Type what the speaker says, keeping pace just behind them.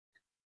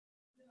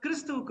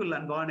கிறிஸ்துவுக்குள்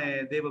அன்பான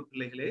தேவ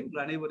பிள்ளைகளே,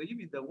 உங்கள்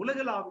அனைவரையும் இந்த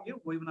உலகளாவிய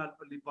ஓய்வு நாள்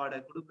பள்ளி பாட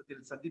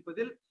குடும்பத்தில்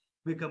சந்திப்பதில்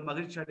மிக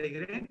மகிழ்ச்சி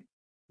அடைகிறேன்.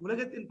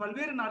 உலகத்தின்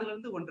பல்வேறு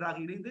நாடுகளிலிருந்து ஒன்றாக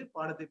இணைந்து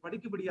பாடத்தை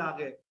படிக்கும்படியாக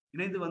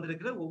இணைந்து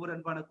வந்திருக்கிற ஒவ்வொரு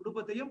அன்பான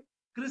குடும்பத்தையும்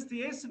கிறிஸ்து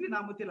இயேசுவின்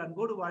நாமத்தில்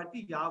அன்போடு வாழ்த்தி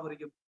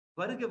யாவரையும்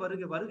வருக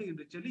வருக வருக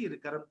என்று சொல்லி இரு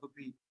கரம்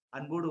குப்பி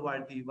அன்போடு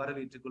வாழ்த்தி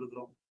வரவேற்றுக்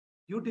கொள்கிறோம்.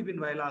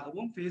 யூடியூபின்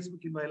வாயிலாகவும்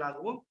பேஸ்புக்கின்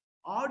வாயிலாகவும்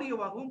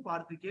ஆடியோவாகவும்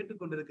பார்த்து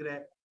கேட்டுக்கொண்டிருக்கிற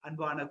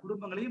அன்பான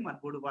குடும்பங்களையும்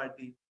அன்போடு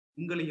வாழ்த்தி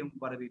உங்களையும்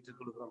வரவேற்றுக்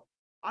கொள்கிறோம்.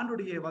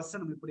 ஆண்டுடைய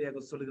வசனம்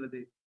இப்படியாக சொல்கிறது.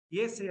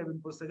 ஏசாயாவின்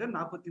புஸ்தகம்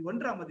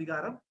 41ஆம்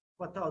அதிகாரம்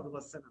 10வது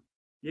வசனம்.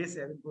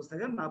 ஏசாயாவின்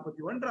புஸ்தகம்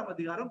 41ஆம்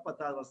அதிகாரம்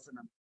 10வது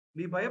வசனம்.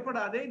 நீ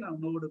பயப்படாதே, நான்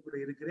உன்னோடு கூட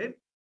இருக்கிறேன்.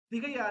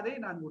 திகையாதே,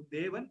 நான் உன்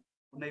தேவன்.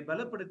 உன்னை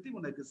பலப்படுத்தி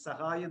உனக்கு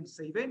சகாயம்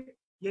செய்வேன்.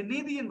 என்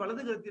நீதியின்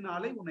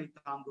வலதுகரத்தினாலே உன்னை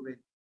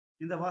தாங்குவேன்.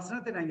 இந்த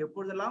வசனத்தை நாங்கள்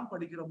எப்பொழுதெல்லாம்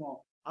படிக்கிறோமோ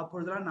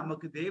அப்பொழுதெல்லாம்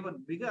நமக்கு தேவன்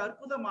மிக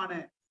அற்புதமான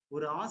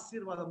ஒரு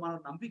ஆசீர்வாதமான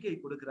நம்பிக்கை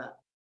கொடுக்கிறார்.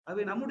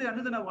 அவை நம்முடைய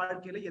அனுதின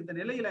வாழ்க்கையில எந்த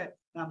நிலையில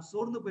நாம்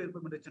சோர்ந்து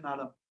போயிருப்போம் என்று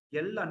சொன்னாலும்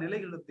எல்லா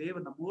நிலைகளிலும்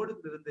தேவன் நம்மோடு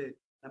இருந்து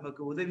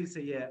நமக்கு உதவி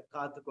செய்ய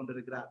காத்து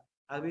கொண்டிருக்கிறார்.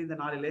 ஆகவே இந்த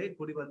நாளிலே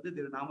கூடி வந்து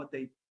திரு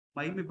நாமத்தை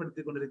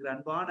மகிமைப்படுத்திக் கொண்டிருக்கிற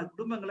அன்பான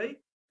குடும்பங்களை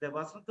இந்த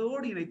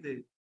வசனத்தோடு இணைத்து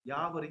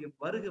யாவரையும்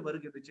வருக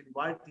வருக என்று சொல்லி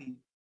வாழ்த்தி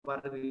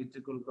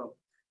வரவேற்றுக் கொள்கிறோம்.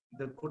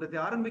 இந்த கூட்டத்தை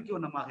ஆரம்பிக்கும்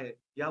வண்ணமாக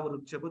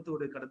யாவரும்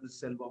ஜெபத்தோடு கடந்து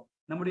செல்வோம்.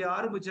 நம்முடைய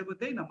ஆரம்ப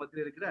ஜெபத்தை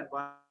நம்மத்தில் இருக்கிற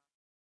அன்பான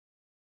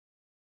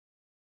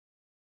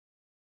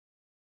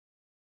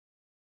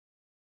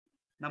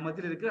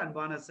நம்மத்தில் இருக்கிற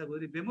அன்பான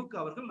சகோதரி பெமுக்கு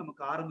அவர்கள்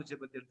நமக்கு ஆரம்ப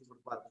ஜெபத்தை எடுத்துக்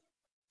கொடுப்பார்கள்.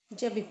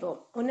 ஜெபிப்போம்.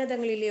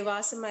 உன்னதங்களிலே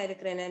வாசமா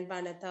இருக்கிற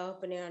அன்பான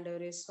தகப்பனே,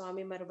 ஆண்டவரே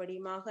சுவாமி,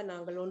 மறுபடியுமாக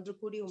நாங்கள் ஒன்று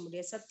கூடி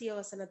உம்முடைய சத்திய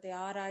வசனத்தை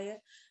ஆராய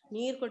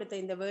நீர் கொடுத்த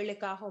இந்த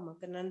வேளைக்காக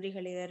உமக்கு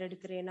நன்றிகளை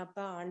ஏறெடுக்கிறேன்.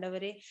 அப்பா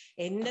ஆண்டவரே,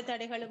 எந்த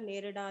தடைகளும்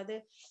நேரிடாது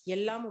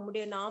எல்லாம்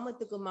உம்முடைய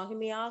நாமத்துக்கு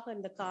மகிமையாக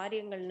இந்த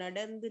காரியங்கள்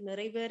நடந்து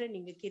நிறைவேற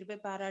நீங்க கிருபை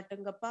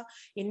பாராட்டுங்கப்பா.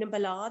 இன்னும்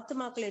பல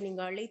ஆத்துமாக்களை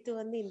நீங்க அழைத்து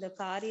வந்து இந்த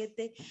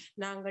காரியத்தை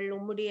நாங்கள்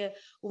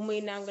உம்மை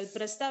நாங்கள்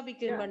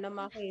பிரஸ்தாபிக்கும்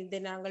வண்ணமாக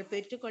இதை நாங்கள்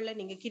பெற்றுக்கொள்ள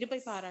நீங்க கிருபை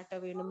பாராட்ட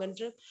வேண்டும்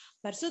என்றும்,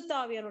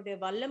 பரிசுத்தாவியானுடைய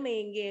வல்லமை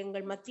இங்கே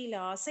எங்கள்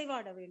மத்தியில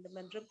அசைவாட வேண்டும்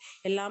என்றும்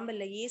எல்லாம்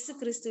வல்ல இயேசு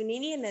கிறிஸ்து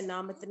இனிய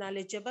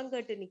நாமத்தினாலே ஜெபம்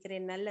கேட்டு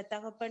நிற்கிறேன் நல்ல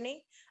தகப்பனே,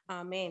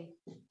 ஆமென்.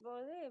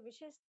 இப்போது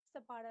விசேஷ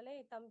பாடலை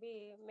தம்பி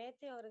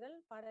மேத்யூ அவர்கள்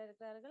பாட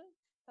இருக்கிறார்கள்.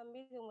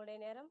 தம்பி, உங்களுடைய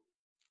நேரம்,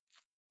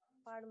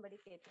 பாடும்படி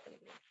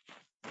கேட்டுக்கொள்கிறேன்.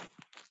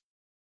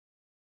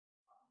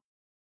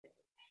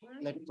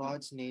 Let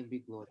God's name be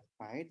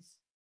glorified.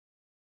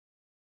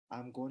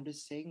 I'm going to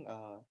sing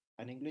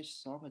an English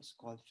song. It's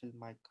called Fill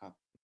My Cup.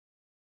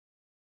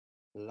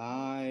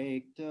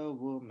 Like the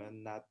woman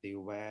at the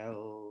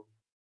well,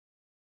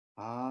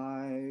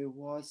 I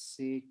was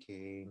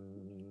seeking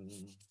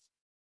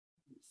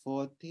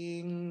for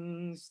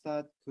things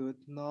that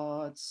could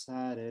not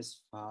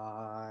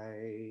satisfy.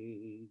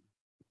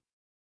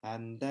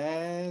 And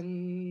then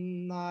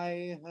I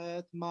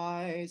heard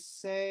my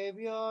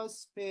Savior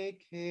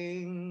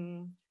speaking,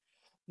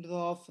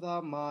 draw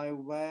from my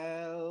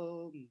well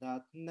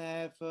that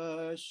never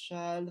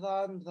shall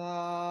run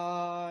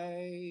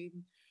dry.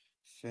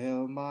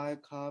 Fill my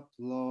cup,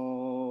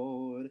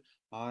 Lord,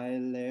 I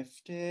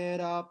lift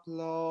it up,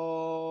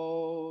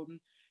 Lord.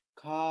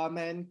 Come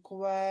and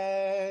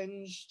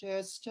quench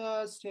this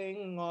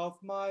thirsting of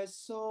my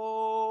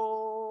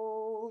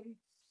soul.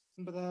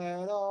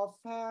 Bread of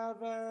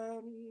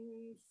heaven,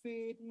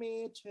 feed me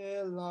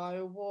till I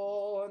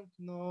want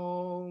no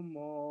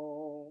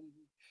more.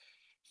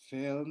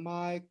 Fill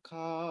my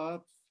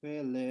cup,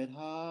 fill it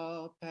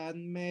up, and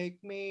make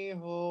me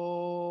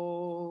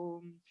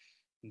whole.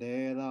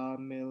 There are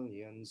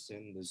millions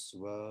in this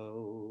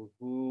world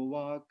who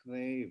are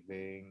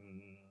craving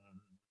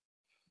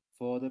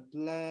for the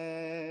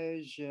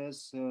pleasures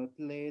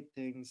earthly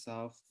things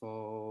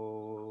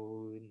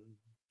afford,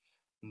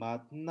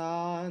 but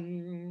none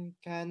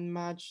can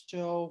match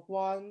the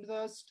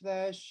wondrous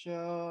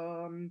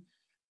treasure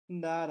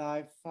that I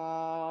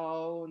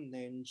found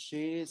in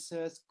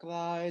Jesus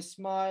Christ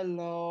my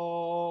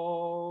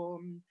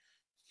Lord.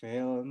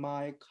 Fill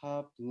my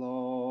cup,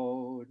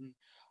 Lord,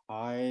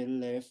 I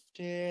lift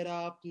it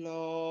up,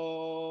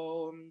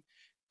 Lord.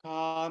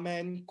 Come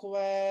and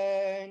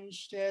quench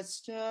this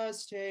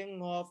thirsting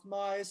of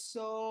my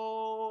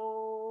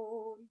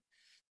soul.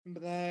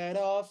 Bread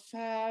of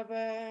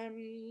heaven,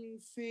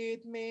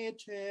 feed me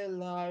till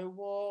I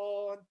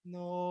want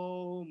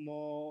no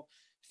more.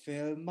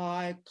 Fill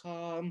my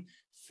cup,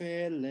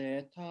 fill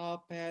it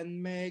up, and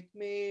make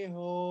me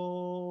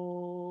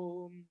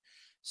whole.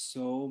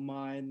 So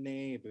my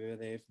neighbor,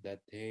 if the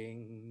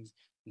things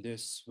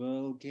this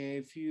world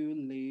gave you,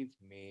 leave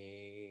me.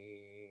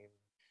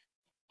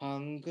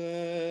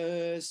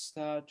 Hungers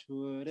that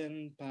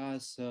wouldn't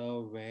pass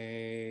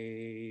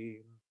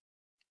away.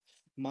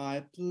 My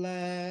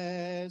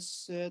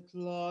blessed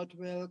Lord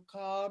will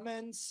come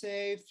and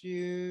save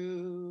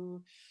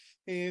you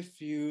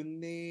if you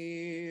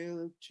kneel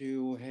to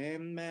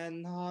him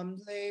and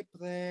humbly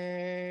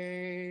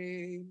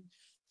pray.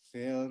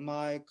 Fill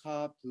my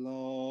cup,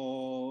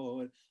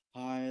 Lord,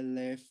 I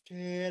lift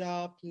it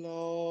up,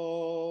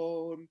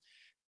 Lord.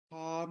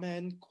 Come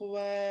and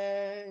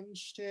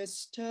quench this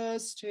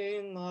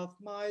thirsting of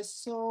my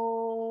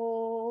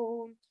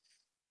soul.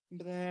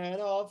 Bread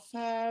of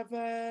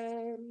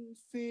heaven,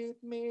 feed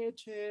me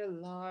till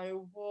I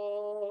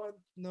want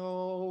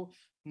no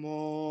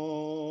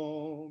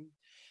more.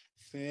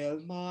 Fill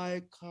my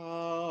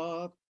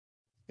cup,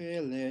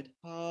 fill it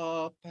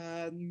up,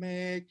 and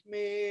make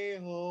me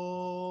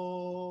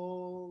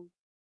whole.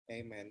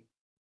 Amen.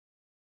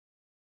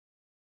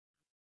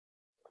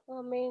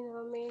 ஆமென்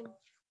ஆமென்.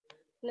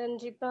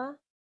 நன்றிப்பா.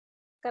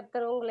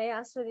 கர்த்தர் உங்களை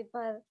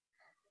ஆஸ்வதிப்பார்.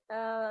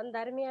 அந்த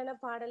அருமையான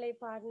பாடலை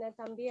பாடின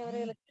தம்பி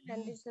அவர்களுக்கு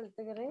நன்றி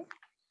செலுத்துகிறேன்.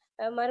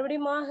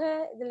 மறுபடியுமாக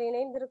இதில்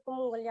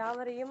இணைந்திருக்கும் உங்கள்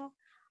யாவரையும்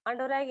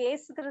ஆண்டவராகிய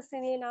இயேசு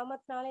கிறிஸ்துவின்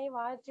நாமத்தினாலே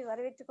வாழ்த்தி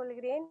வரவேற்றுக்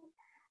கொள்கிறேன்.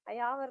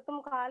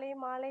 யாவருக்கும் காலை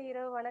மாலை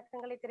இரவு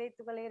வணக்கங்களை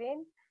தெரிவித்துக்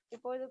கொள்கிறேன்.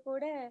 இப்பொழுது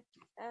கூட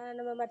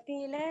நம்ம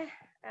மத்தியில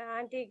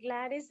ஆன்டி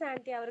கிளாடிஸ்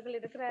ஆன்டி அவர்கள்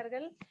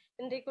இருக்கிறார்கள்.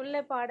 இன்றைக்குள்ள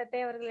பாடத்தை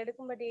அவர்கள்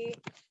எடுக்கும்படி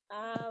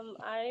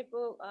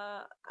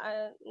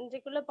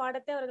இன்றைக்குள்ள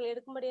பாடத்தை அவர்கள்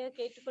எடுக்கும்படியாக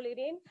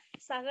கேட்டுக்கொள்கிறேன்.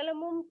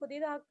 சகலமும்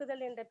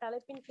புதிதாக்குதல் என்ற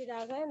தலைப்பின்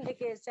கீழாக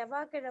இன்றைக்கு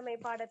செவ்வாய்க்கிழமை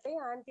பாடத்தை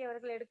ஆன்டி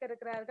அவர்கள் எடுக்க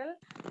இருக்கிறார்கள்.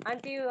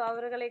 ஆன்டி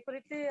அவர்களை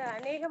குறித்து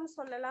அநேகம்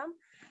சொல்லலாம்.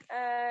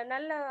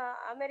 நல்ல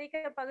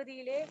அமெரிக்க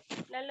பகுதியிலே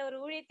நல்ல ஒரு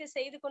ஊழியத்தை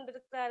செய்து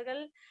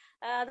கொண்டிருக்கிறார்கள்.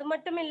 அது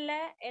மட்டும் இல்ல,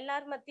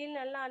 எல்லார் மத்தியில்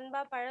நல்ல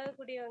அன்பா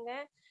பழகக்கூடியவங்க.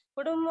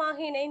 குடும்பமாக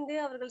இணைந்து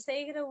அவர்கள்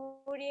செய்கிற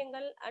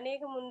ஊழியங்கள்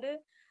அநேகம் உண்டு.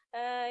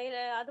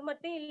 அது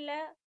மட்டும் இல்ல,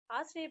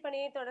 ஆசிரியர்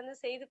பணியை தொடர்ந்து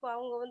செய்து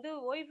அவங்க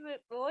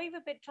ஓய்வு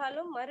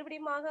பெற்றாலும்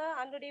மறுபடியுமாக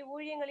அவருடைய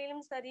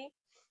ஊழியங்களிலும் சரி,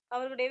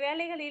 அவர்களுடைய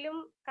வேலைகளிலும்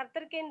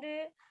கர்த்தர்க்கென்று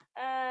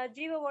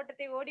ஜீவ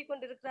ஓட்டத்தை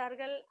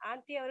ஓடிக்கொண்டிருக்கிறார்கள்.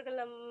 ஆண்டி அவர்கள்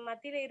நம்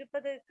மத்தியில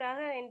இருப்பதற்காக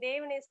என்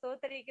தேவனை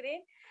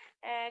ஸ்தோத்தரிக்கிறேன்.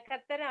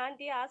 கர்த்தர்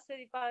ஆண்டியை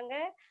ஆஸ்வதிப்பாங்க.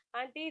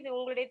 ஆண்டி, இது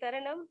உங்களுடைய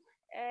தருணம்.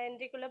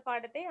 இன்றைக்குள்ள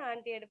பாடத்தை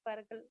ஆண்டி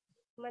எடுப்பார்கள்.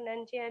 ரொம்ப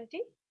நன்றி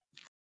ஆண்டி.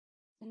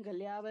 உங்கள்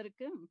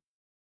யாவருக்கும்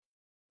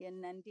என்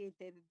நன்றியை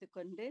தெரிந்து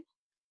கொண்டு,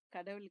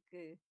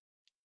 கடவுளுக்கு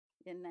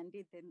என்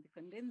நன்றியை தெரிந்து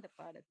கொண்டு இந்த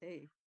பாடத்தை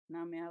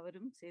நாம்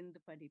யாவரும் சேர்ந்து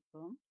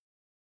படிப்போம்.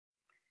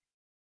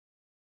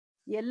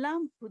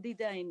 எல்லாம்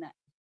புதிதாயின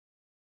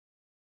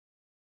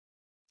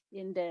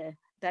என்ற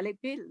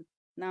தலைப்பில்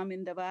நாம்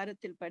இந்த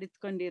வாரத்தில்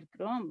படித்துக்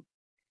கொண்டிருக்கிறோம்.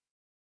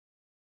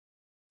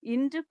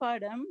 இன்று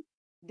பாடம்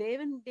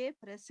தேவனுடைய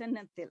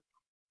பிரசன்னத்தில்.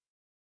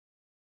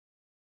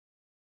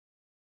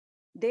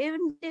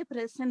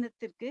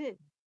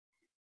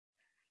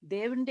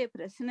 தேவனுடைய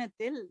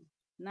பிரசன்னத்தில்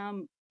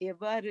நாம்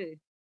எவ்வாறு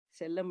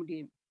செல்ல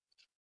முடியும்?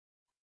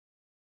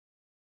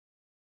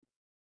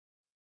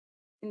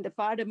 இந்த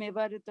பாடம்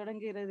எவ்வாறு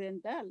தொடங்குகிறது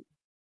என்றால்,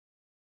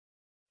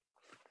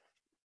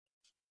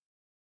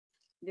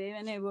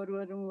 தேவனை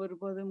ஒருவரும்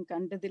ஒருபோதும்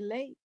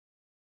கண்டதில்லை,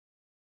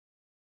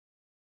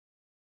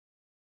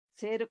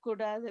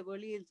 சேரக்கூடாத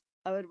ஒளியில்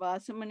அவர்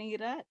வாசம்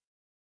பண்ணுகிறார்.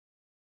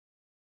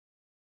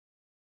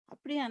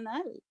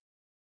 அப்படியானால்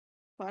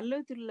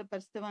பரலோகத்தில் உள்ள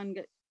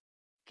பரிசுத்தவான்கள்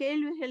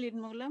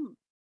கேள்விகளின் மூலம்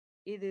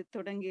இது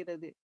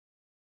தொடங்குகிறது.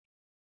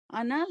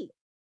 ஆனால்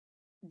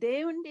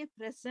தேவனுடைய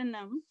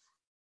பிரசன்னம்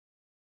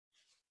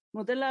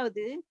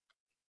முதலாவது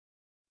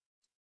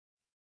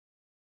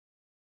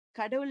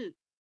கடவுள்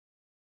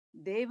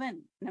தேவன்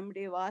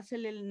நம்முடைய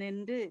வாசலில்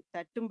நின்று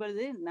தட்டும்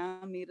பொழுது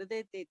நாம்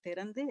இருதயத்தை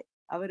திறந்து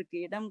அவருக்கு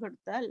இடம்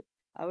கொடுத்தால்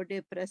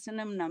அவருடைய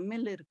பிரசன்னம்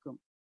நம்மில் இருக்கும்.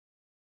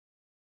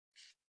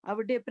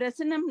 அவருடைய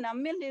பிரசன்னம்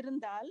நம்மில்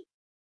இருந்தால்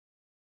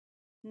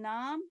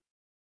நாம்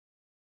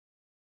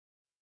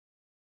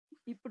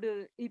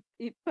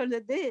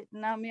இப்பொழுது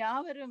நாம்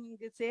யாவரும்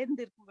இங்கு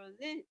சேர்ந்திருக்கும்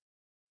பொழுது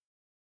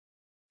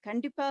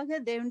கண்டிப்பாக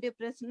தேவனுடைய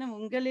பிரசன்னம்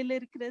உங்களில்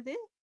இருக்கிறது.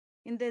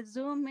 இந்த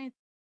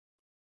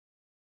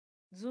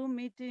ஜூம்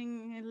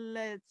மீட்டிங்ல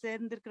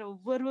சேர்ந்திருக்கிற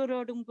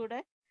ஒவ்வொருவரோடும் கூட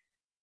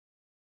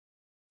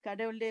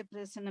கடவுளுடைய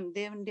பிரசன்னம்,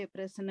 தேவனுடைய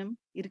பிரசன்னம்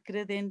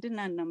இருக்கிறது என்று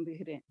நான்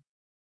நம்புகிறேன்.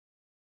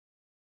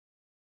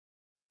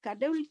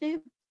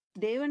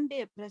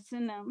 தேவனுடைய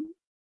பிரசன்னம்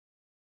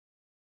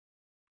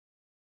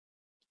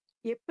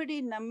எப்படி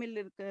நம்மில்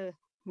இருக்க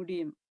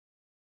முடியும்?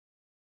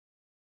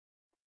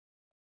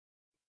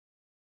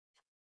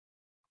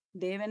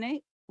 தேவனை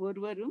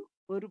ஒருவரும்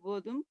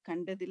ஒருபோதும்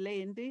கண்டதில்லை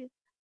என்று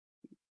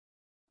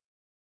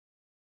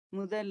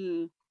முதல்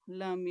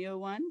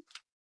யோவான்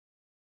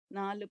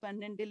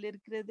 4:12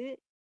 இருக்கிறது.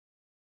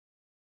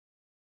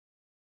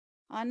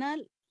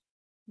 ஆனால்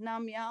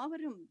நாம்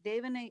யாவரும்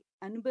தேவனை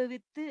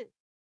அனுபவித்து,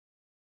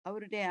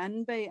 அவருடைய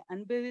அன்பை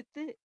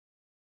அனுபவித்து,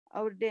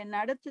 அவருடைய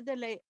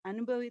நடத்துதலை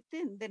அனுபவித்து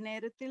இந்த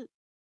நேரத்தில்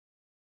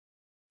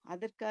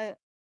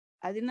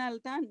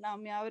அதனால்தான்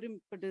நாம் யாவரும்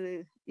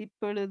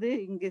இப்பொழுது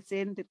இங்கு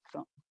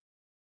சேர்ந்திருக்கிறோம்.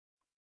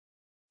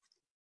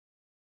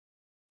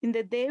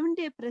 இந்த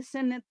தேவனுடைய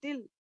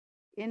பிரசன்னத்தில்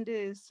என்று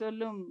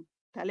சொல்லும்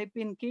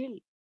தலைப்பின் கீழ்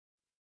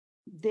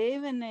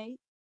தேவனை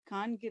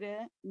காண்கிற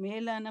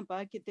மேலான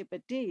பாக்கியத்தை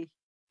பற்றி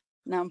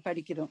நாம்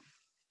படிக்கிறோம்.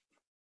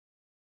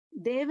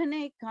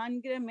 தேவனை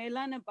காண்கிற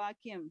மேலான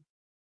பாக்கியம்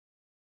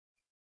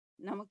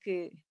நமக்கு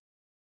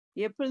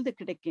எப்பொழுது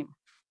கிடைக்கும்?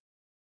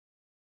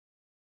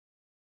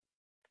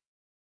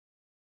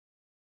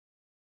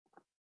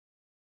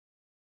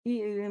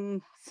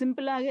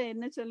 சிம்பிளாக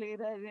என்ன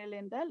சொல்லுகிறார்கள்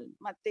என்றால்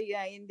மத்தேயு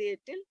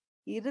 5:8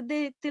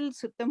 இருதயத்தில்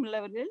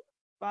சுத்தமுள்ளவர்கள்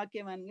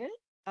பாக்கியவான்கள்,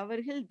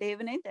 அவர்கள்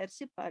தேவனை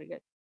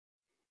தரிசிப்பார்கள்.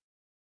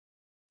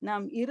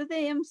 நாம்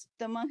இருதயம்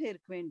சுத்தமாக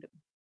இருக்க வேண்டும்.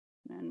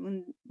 நான்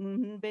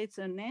முன்பே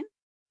சொன்னேன்,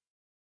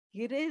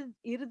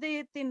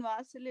 இருதயத்தின்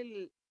வாசலில்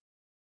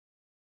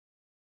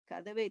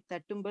கதவை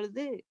தட்டும்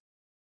பொழுது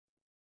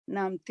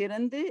நாம்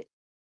திறந்து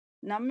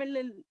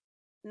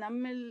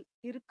நம்மில்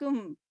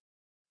இருக்கும்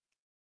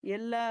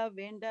எல்லா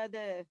வேண்டாத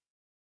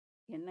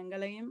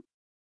எண்ணங்களையும்,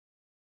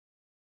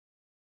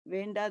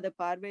 வேண்டாத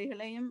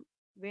பார்வைகளையும்,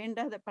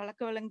 வேண்டாத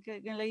பழக்க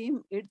வழக்கங்களையும்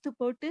எடுத்து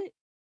போட்டு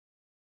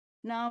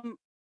நாம்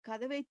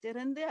கதவை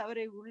திறந்து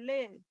அவரை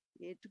உள்ளே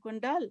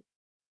ஏற்றுக்கொண்டால்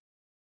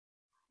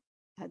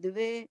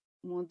அதுவே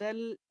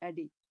முதல்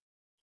அடி,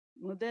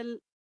 முதல்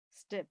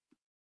ஸ்டெப்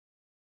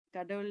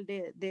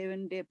கடவுளுடைய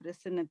தேவனுடைய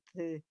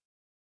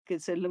பிரசன்னத்துக்கு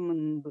செல்லும்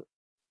முன்பு.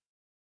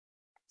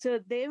 சோ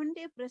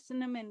தேவனுடைய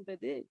பிரசன்னம்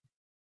என்பது,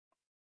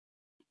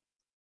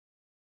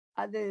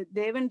 அது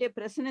தேவனுடைய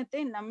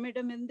பிரசனத்தை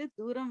நம்மிடமிருந்து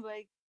தூரம்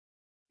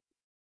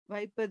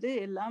வைப்பது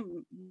எல்லாம்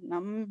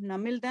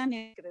நம்மில்தான்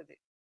இருக்கிறது.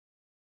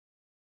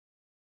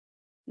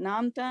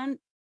 நாம் தான்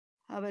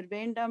அவர்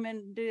வேண்டாம்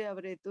என்று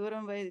அவரை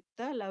தூரம்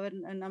வைத்தால்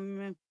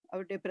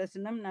அவருடைய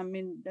பிரசனம்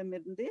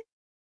நம்மிடமிருந்து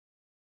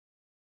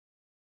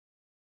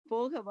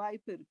போக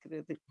வாய்ப்பு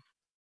இருக்கிறது.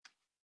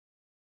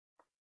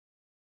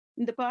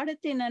 இந்த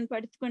பாடத்தை நான்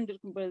படித்துக்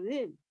கொண்டிருக்கும் பொழுது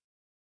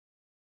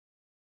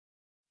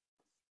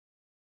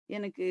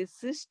எனக்கு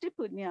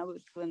சிருஷ்டிப்பு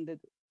ஞாபகத்துக்கு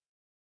வந்தது.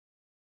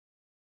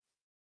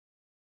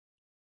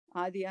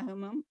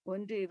 ஆதியாகமம்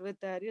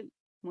 1:26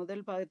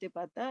 முதல் பாகத்தை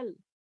பார்த்தால்,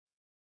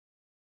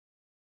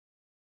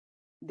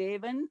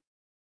 தேவன்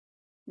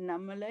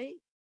நம்மளை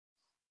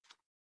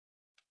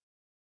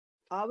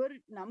அவர்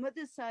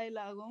நமது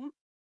சாயலாகவும்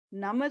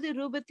நமது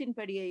ரூபத்தின்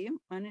படியையும்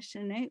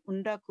மனுஷனை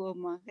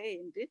உண்டாக்குவோமாக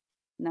என்று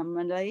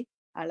நம்மளை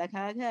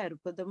அழகாக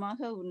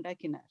அற்புதமாக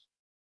உண்டாக்கினார்.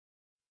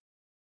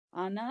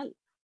 ஆனால்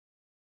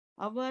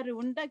அவ்வாறு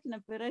உண்டாக்கின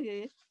பிறகு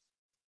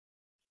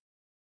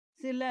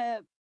சில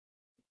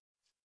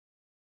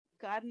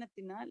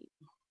காரணத்தினால்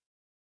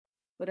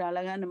ஒரு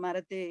அழகான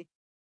மரத்தை,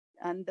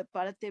 அந்த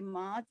பழத்தை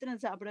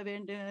மாத்திரம் சாப்பிட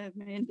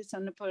வேண்டும் என்று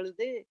சொன்ன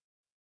பொழுது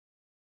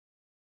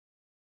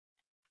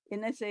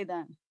என்ன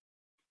செய்தான்?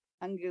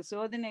 அங்கு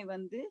சோதனை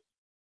வந்து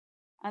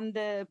அந்த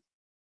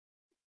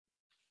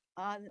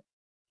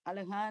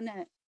அழகான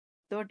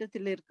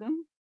தோட்டத்தில் இருக்கும்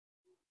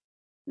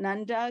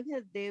நன்றாக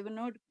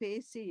தேவனோடு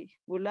பேசி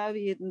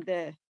உலாவி இருந்த,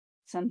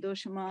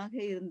 சந்தோஷமாக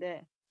இருந்த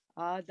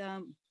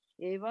ஆதாம்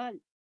ஏவாள்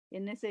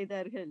என்ன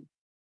செய்தார்கள்?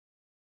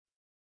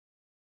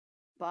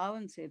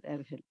 பாவம்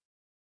செய்தார்கள்.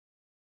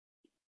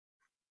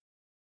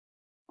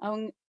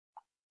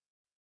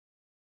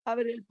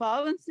 அவர்கள்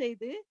பாவம்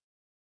செய்து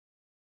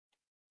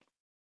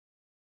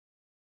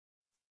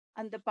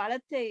அந்த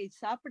பழத்தை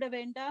சாப்பிட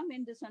வேண்டாம்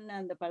என்று சொன்ன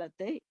அந்த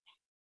பழத்தை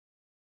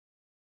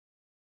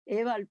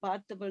ஏவாள்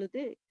பார்த்த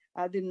பொழுது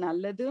அது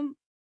நல்லதும்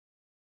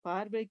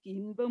பார்வைக்கு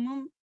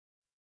இன்பமும்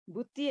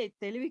புத்தியை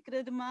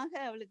தெளிவிக்கிறதுமாக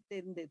அவளுக்கு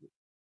தெரிந்தது.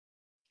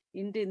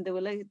 இன்று இந்த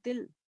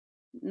உலகத்தில்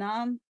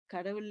நாம்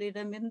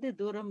கடவுளிடமிருந்து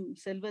தூரம்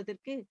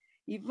செல்வதற்கு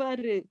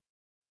இவ்வாறு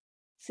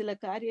சில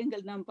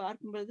காரியங்கள் நாம்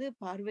பார்க்கும் பொழுது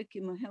பார்வைக்கு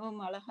மிகவும்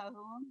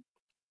அழகாகவும்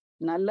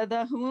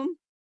நல்லதாகவும்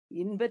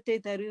இன்பத்தை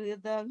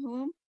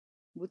தருவதாகவும்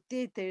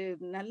புத்தியை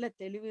நல்ல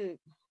தெளிவு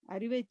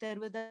அறிவை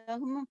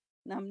தருவதாகவும்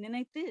நாம்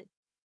நினைத்து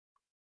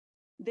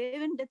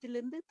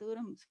தேவனிடத்திலிருந்து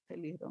தூரம்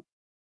செல்கிறோம்.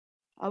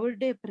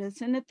 அவருடைய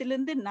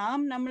பிரசன்னத்திலிருந்து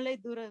நாம் நம்மளை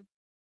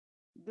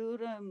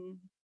தூரம்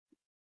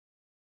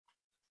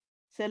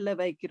செல்ல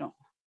வைக்கிறோம்.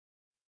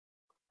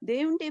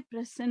 தேவனுடைய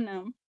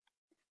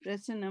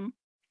பிரசன்னம்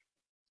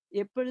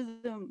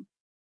எப்பொழுதும்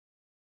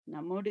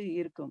நம்மோடு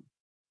இருக்கும்.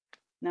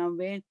 நாம்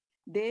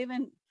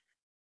தேவன்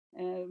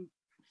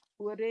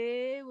ஒரே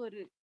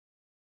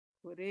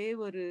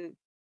ஒரு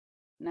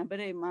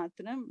நபரை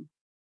மாத்திரம்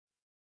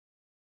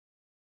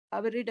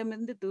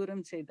அவரிடமிருந்து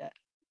தூரம் செய்தார்.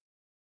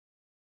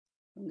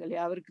 உங்களை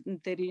அவருக்கு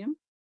தெரியும்.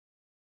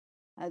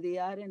 அது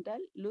யார்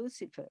என்றால்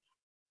லூசிஃபர்.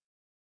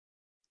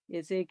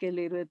 எசேக்கியேல்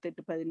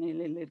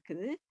 28:17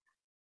 இருக்குது.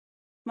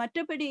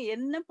 மற்றபடி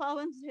என்ன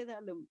பாவம்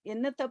செய்தாலும்,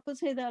 என்ன தப்பு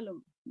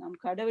செய்தாலும், நாம்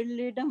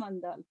கடவுளிடம்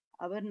வந்தால்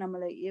அவர்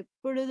நம்மளை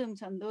எப்பொழுதும்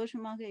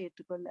சந்தோஷமாக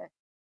ஏற்றுக்கொள்ள,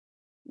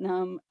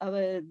 நாம்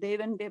அவர்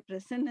தேவனுடைய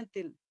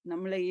பிரசன்னத்தில்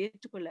நம்மளை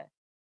ஏற்றுக்கொள்வார்.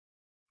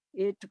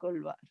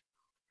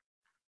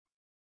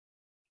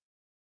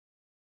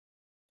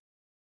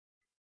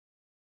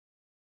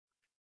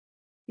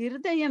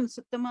 இருதயம்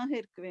சுத்தமாக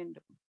இருக்க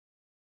வேண்டும்.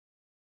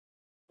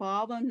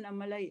 பாவம்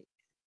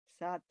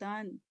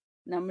சாத்தான்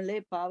நம்மளை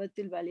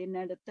பாவத்தில் வழி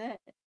நடத்த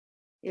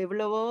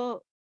எவ்வளவோ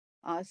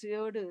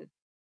ஆசையோடு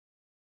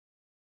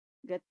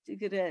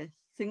கர்ஜிக்கிற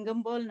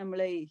சிங்கம் போல்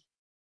நம்மளை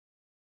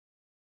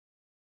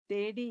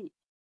தேடி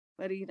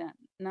வருகிறான்.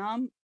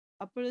 நாம்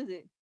அப்பொழுது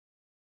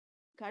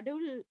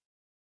கடவுள்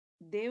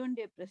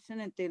தேவனுடைய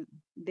பிரசன்னத்தில்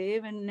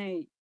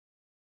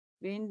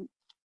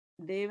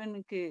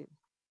தேவனுக்கு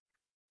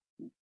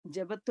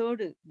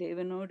ஜெபத்தோடு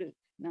தேவனோடு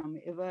நாம்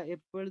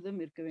எப்பொழுதும்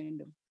இருக்க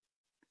வேண்டும்.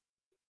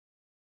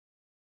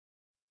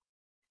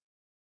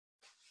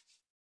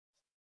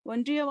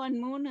 1 John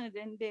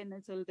 3:2 என்ன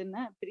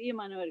சொல்றதுன்னா,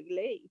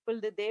 பிரியமானவர்களே,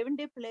 இப்பொழுது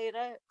தேவனுடைய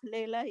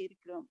பிள்ளைகளா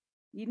இருக்கிறோம்.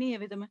 இனி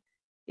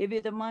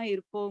எவ்விதமா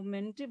இருப்போம்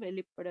என்று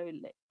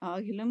வெளிப்படவில்லை.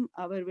 ஆகிலும்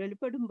அவர்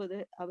வெளிப்படும் போது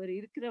அவர்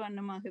இருக்கிற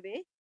வண்ணமாகவே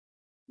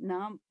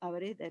நாம்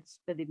அவரை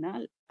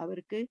தரிசிப்பதினால்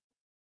அவருக்கு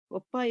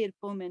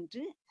ஒப்பாயிருப்போம்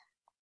என்று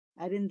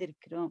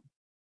அறிந்திருக்கிறோம்.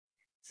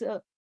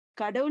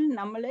 கடவுள்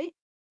நம்மளை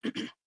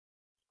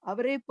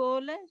அவரை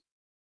போல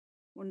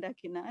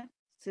உண்டாக்கினார்,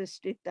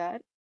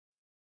 சிருஷ்டித்தார்.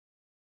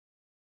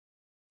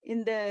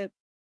 இந்த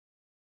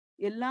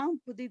எல்லாம்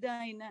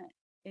புதிதாயின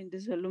என்று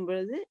சொல்லும்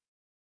பொழுது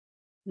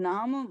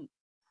நாமும்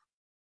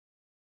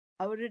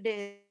அவருடைய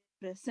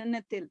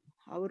பிரசன்னத்தில்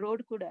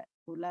அவரோடு கூட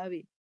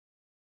உலாவி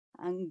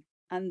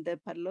அந்த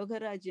பரலோக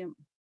ராஜ்யம்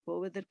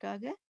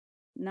போவதற்காக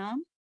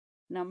நாம்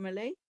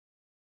நம்மளை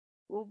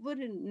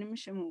ஒவ்வொரு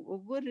நிமிஷமும்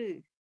ஒவ்வொரு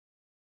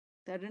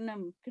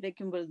தருணம்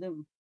கிடைக்கும் பொழுதும்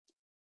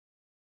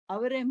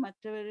அவரை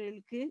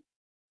மற்றவர்களுக்கு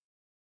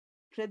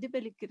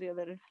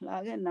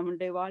பிரதிபலிக்கிறவர்களாக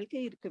நம்முடைய வாழ்க்கை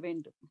இருக்க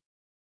வேண்டும்.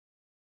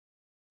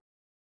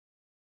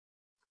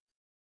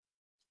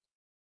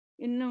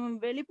 இன்னும்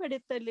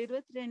வெளிப்படுத்தல்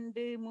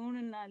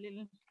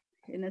 22:3-4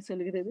 என்ன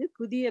சொல்கிறது?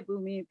 புதிய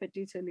பூமியை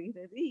பற்றி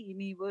சொல்கிறது.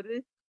 இனி ஒரு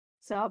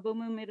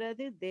சாபமும்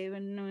இராது,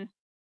 தேவன்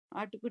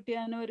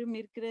ஆட்டுக்குட்டியானவரும்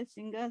இருக்கிற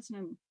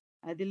சிங்காசனம்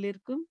அதில்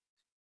இருக்கும்.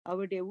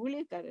 அவருடைய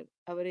ஊழியக்காரர்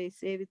அவரை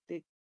சேவித்து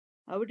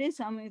அவருடைய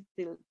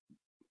சமயத்தில்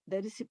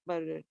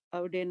தரிசிப்பார்கள்.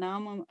 அவருடைய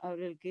நாமம்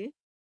அவர்களுக்கு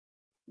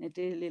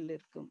நெற்றிகளில்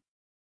இருக்கும்.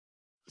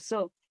 சோ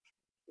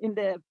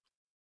இந்த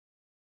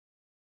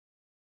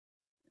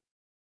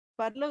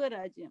பரலோக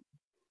ராஜ்யம்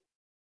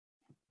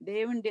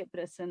தேவனுடைய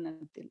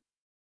பிரசன்னத்தில்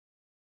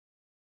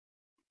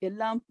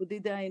எல்லாம்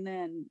புதிதாயின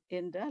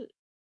என்றால்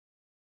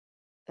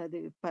அது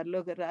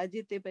பரலோக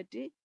ராஜ்யத்தை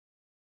பற்றி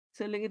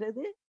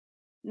சொல்லுகிறது.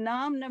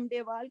 நாம்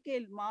நம்முடைய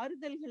வாழ்க்கையில்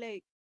மாறுதல்களை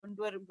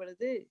கொண்டு வரும்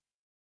பொழுது,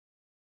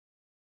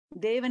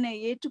 தேவனை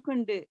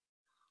ஏற்றுக்கொண்டு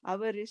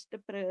அவர்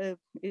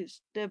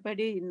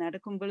இஷ்டப்படி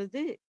நடக்கும்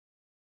பொழுது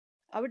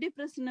அவருடைய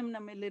பிரசன்னம்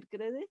நம்ம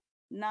இருக்கிறது,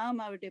 நாம்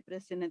அவருடைய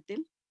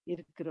பிரசன்னத்தில்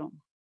இருக்கிறோம்.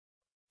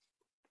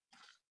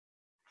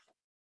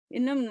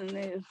 இன்னும்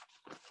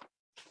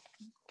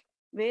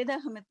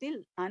வேதாகமத்தில்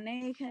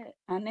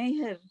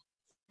அநேகர்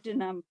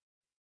நாம்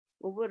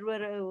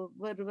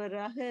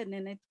ஒவ்வொருவராக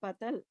நினைத்து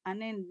பார்த்தால்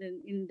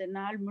இந்த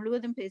நாள்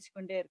முழுவதும்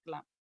பேசிக்கொண்டே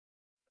இருக்கலாம்.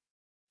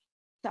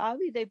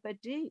 தாவீதை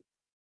பற்றி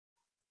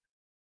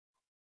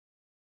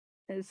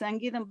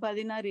சங்கீதம்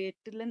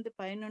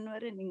 16:8-11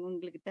 வரை நீங்க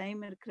உங்களுக்கு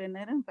டைம் இருக்கிற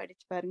நேரம்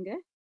படிச்சு பாருங்க.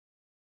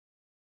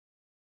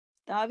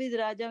 தாவீது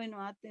ராஜாவின்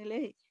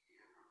வார்த்தைகளை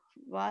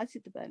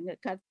வாசித்து பாருங்க.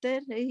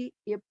 கர்த்தரை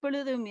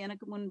எப்பொழுதும்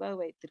எனக்கு முன்பாக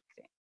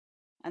வைத்திருக்கிறேன்.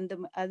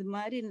 அது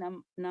மாதிரி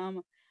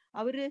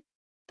அவரு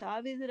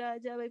தாவீது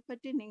ராஜாவை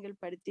பற்றி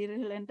நீங்கள்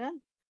படித்தீர்கள் என்றால்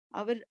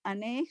அவர்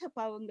அநேக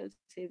பாவங்கள்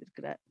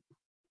செய்திருக்கிறார்.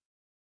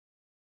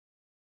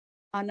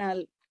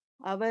 ஆனால்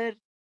அவர்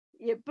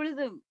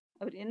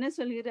என்ன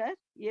சொல்கிறார்?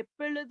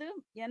 எப்பொழுதும்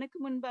எனக்கு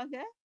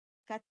முன்பாக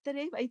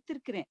கர்த்தரை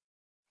வைத்திருக்கிறேன்.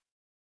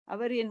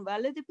 அவர் என்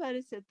வலது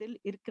பாரிசத்தில்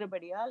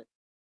இருக்கிறபடியால்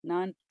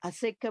நான்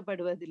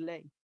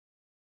அசைக்கப்படுவதில்லை.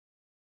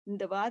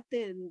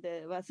 இந்த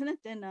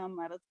வசனத்தை நாம்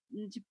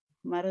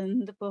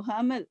மறந்து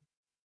போகாமல்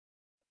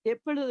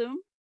எப்பொழுதும்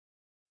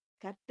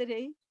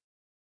கர்த்தரை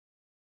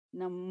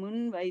நம்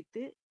முன்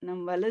வைத்து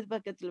நம் வலது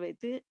பக்கத்தில்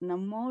வைத்து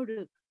நம்மோடு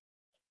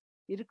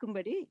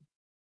இருக்கும்படி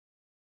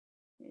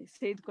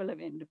செய்து கொள்ள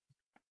வேண்டும்.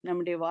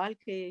 நம்முடைய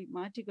வாழ்க்கையை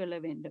மாற்றிக்கொள்ள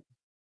வேண்டும்.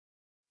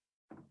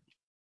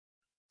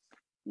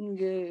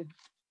 இங்கு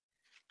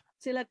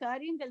சில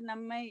காரியங்கள்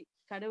நம்மை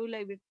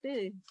கடவுளை விட்டு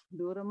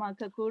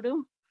தூரமாக்க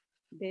கூடும்.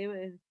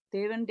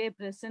 தேவனுடைய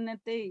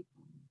பிரசன்னத்தை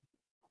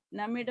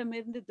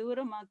நம்மிடமிருந்து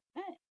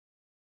தூரமாக்க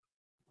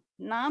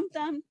நாம்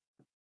தான்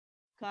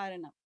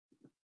காரணம்.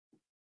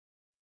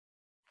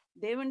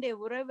 தேவனுடைய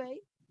உறவை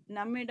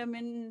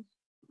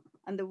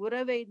அந்த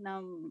உறவை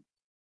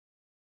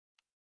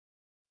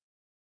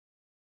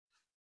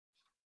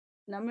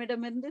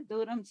நம்மிடமிருந்து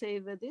தூரம்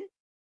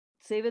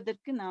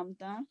செய்வதற்கு நாம்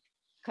தான்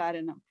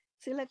காரணம்.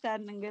 சில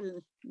காரணங்கள்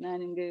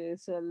நான் இங்கு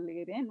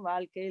சொல்கிறேன்.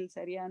 வாழ்க்கையில்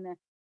சரியான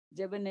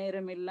ஜெப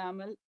நேரம்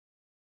இல்லாமல்,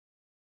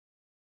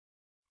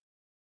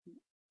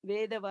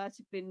 வேத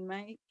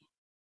வாசிப்பின்மை,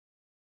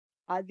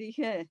 அதிக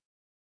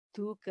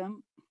தூக்கம்,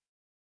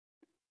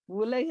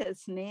 உலக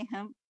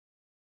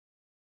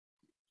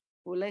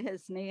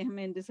சிநேகம்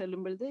என்று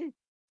சொல்லும் பொழுது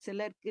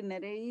சிலருக்கு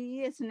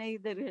நிறைய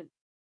சிநேகிதர்கள்,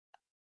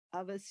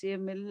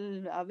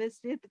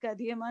 அவசியத்துக்கு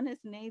அதிகமான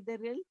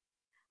சிநேகிதர்கள்,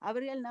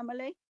 அவர்கள்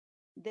நம்மளை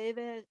தேவ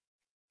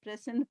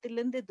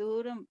பிரசன்னத்திலிருந்து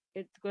தூரம்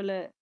எடுத்துக்கொள்ள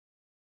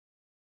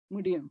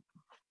முடியும்.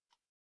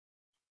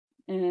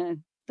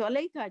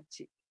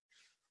 தொலைக்காட்சி,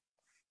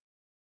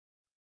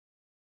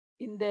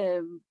 இந்த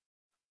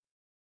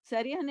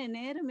சரியான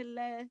நேரம்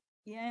இல்லை.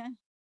 ஏன்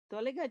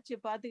தொலைக்காட்சியை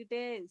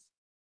பார்த்துக்கிட்டே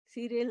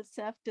சீரியல்ஸ்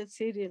ஆஃப்டர்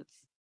சீரியல்ஸ்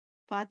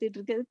பார்த்துட்டு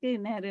இருக்கிறதுக்கு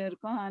நேரம்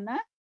இருக்கும். ஆனா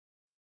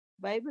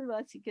பைபிள்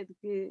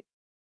வாசிக்கிறதுக்கு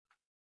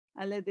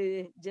அல்லது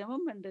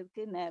ஜெபம்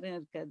பண்றதுக்கு நேரம்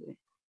இருக்காது.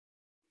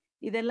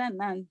 இதெல்லாம்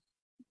நான்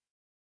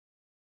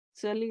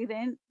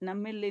சொல்லுகிறேன்.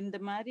 நம்மில் இந்த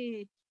மாதிரி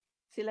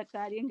சில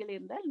காரியங்கள்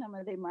இருந்தால் நாம்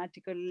அதை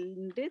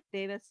மாற்றிக்கொண்டு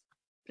தேவ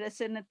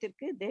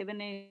பிரசன்னத்திற்கு,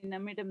 தேவனை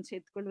நம்மிடம்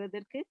சேர்த்துக்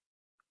கொள்வதற்கு,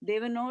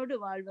 தேவனோடு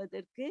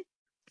வாழ்வதற்கு,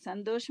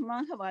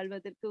 சந்தோஷமாக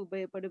வாழ்வதற்கு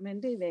உபயோகப்படும்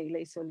என்று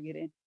இவைகளை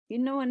சொல்கிறேன்.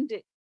 இன்னும் ஒன்று,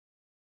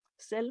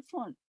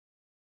 செல்போன்.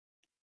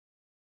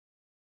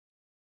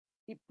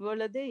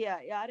 இப்பொழுது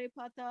யாரை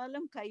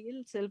பார்த்தாலும்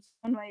கையில்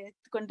செல்போன்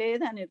வைத்துக்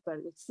கொண்டேதான்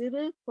இருப்பார்கள்.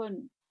 சிறு பொண்,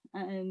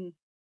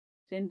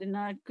 2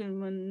 நாட்கள்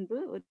முன்பு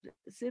ஒரு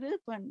சிறு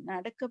பொண்,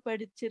 நடக்க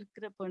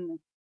படிச்சிருக்கிற பொண்ணு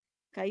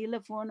கையில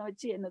போன்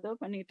வச்சு என்னதோ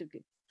பண்ணிட்டு இருக்கு.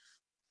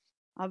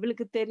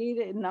 அவளுக்கு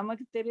தெரியுது,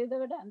 நமக்கு தெரியுதை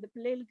விட அந்த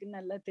பிள்ளைகளுக்கு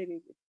நல்லா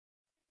தெரியுது.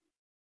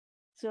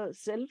 ஸோ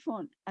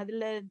செல்போன்,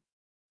 அதுல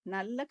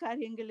நல்ல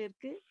காரியங்கள்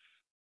இருக்கு.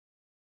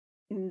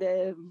 இந்த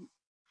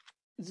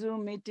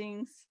ஜூம்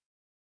மீட்டிங்ஸ்,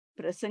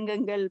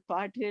 பிரசங்கங்கள்,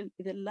 பாட்டுகள்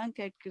இதெல்லாம்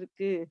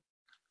கேட்கறதுக்கு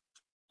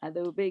அதை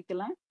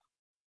உபயோகிக்கலாம்.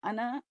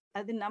 ஆனா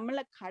அது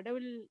நம்மளை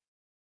கடவுள்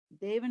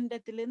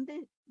தேவனிடத்திலிருந்து,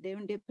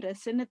 தேவனுடைய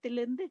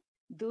பிரசன்னத்திலிருந்து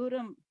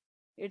தூரம்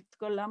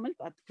எடுத்துக்கொள்ளாமல்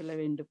பார்த்துக்கொள்ள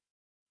வேண்டும்.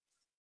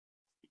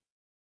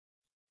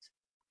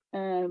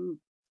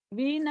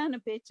 வீணான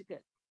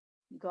பேச்சுக்கள்,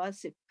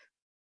 காசிப்,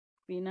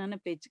 வீணான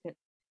பேச்சுக்கள்.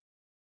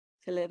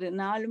 சிலர்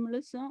நாள்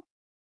முழுசும்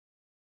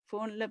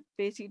போன்ல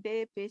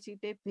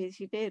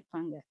பேசிக்கிட்டே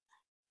இருப்பாங்க.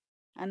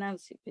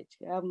 அனாவசிய பேச்சு,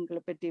 அவங்கள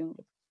பற்றி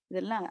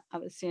இதெல்லாம்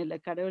அவசியம் இல்லை.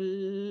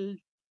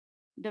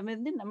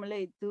 கடவுளிடமிருந்து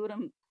நம்மளை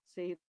தூரம்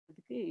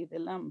செய்யறதுக்கு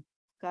இதெல்லாம்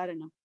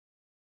காரணம்.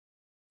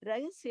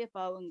 ரகசிய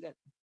பாவங்கள்,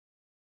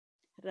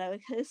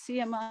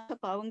 ரகசியமாக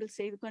பாவங்கள்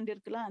செய்து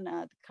கொண்டிருக்கலாம். ஆனா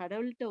அது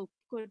கடவுள்கிட்ட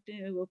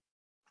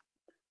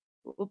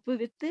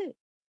ஒப்புவித்து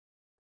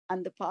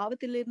அந்த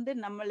பாவத்திலிருந்து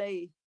நம்மளை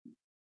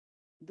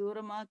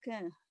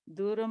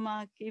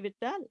தூரமாக்கி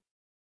விட்டால்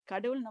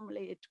கடவுள்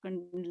நம்மளை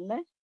ஏற்றுக்கொள்ள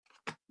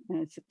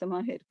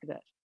சித்தமாக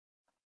இருக்கிறார்.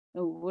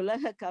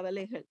 உலக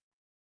கவலைகள்,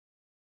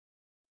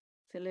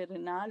 சிலர்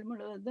நாள்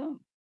முழுவதும்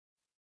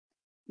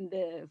இந்த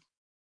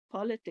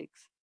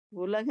பாலிடிக்ஸ்,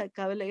 உலக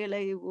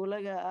கவலைகளை,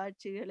 உலக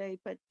ஆட்சிகளை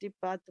பற்றி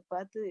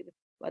பார்த்து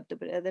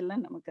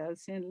அதெல்லாம் நமக்கு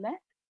அவசியம் இல்லை.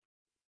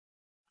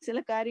 சில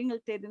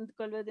காரியங்கள் தெரிந்து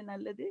கொள்வது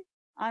நல்லது.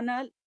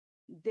 ஆனால்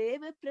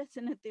தேவ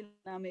பிரசன்னத்தில்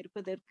நாம்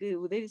இருப்பதற்கு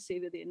உதவி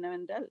செய்வது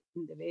என்னவென்றால்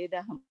இந்த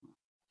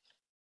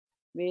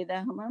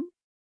வேதாகமம்,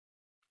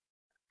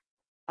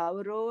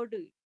 அவரோடு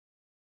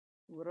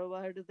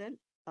உறவாடுதல்,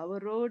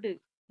 அவரோடு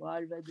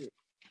வாழ்வது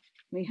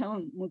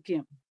மிகவும்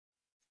முக்கியம்.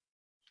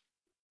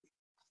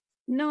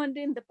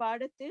 இன்னொன்று, இந்த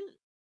பாடத்தில்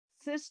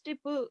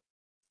சிருஷ்டிப்பு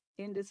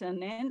என்று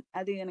சொன்னேன்,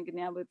 அது எனக்கு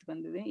ஞாபகத்துக்கு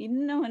வந்தது.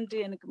 இன்னும் ஒன்று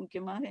எனக்கு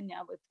முக்கியமாக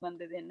ஞாபகத்துக்கு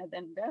வந்தது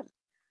என்னதென்றால்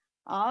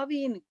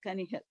ஆவியின்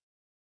கனிகள்.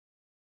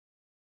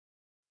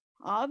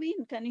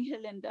 ஆவியின்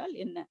கனிகள் என்றால்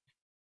என்ன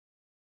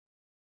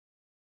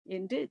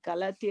என்று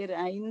கலாத்தியர்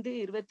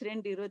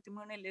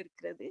 5:22-23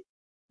 இருக்கிறது.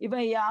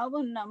 இவை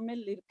யாவும்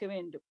நம்மில் இருக்க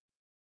வேண்டும்.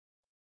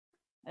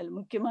 அதில்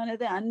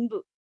முக்கியமானது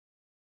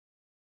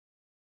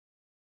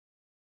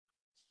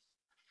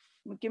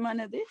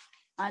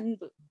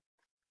அன்பு.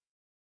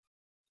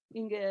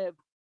 இங்க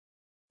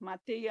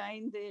மத்தேயு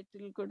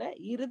 5:8 கூட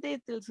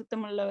இருதயத்தில்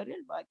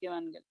சுத்தமுள்ளவர்கள்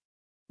பாக்கியவான்கள்.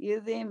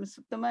 இருதயம்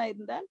சுத்தமா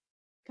இருந்தால்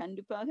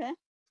கண்டிப்பாக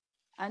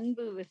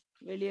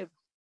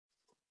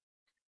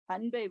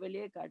அன்பை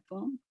வெளியே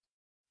காட்டும்.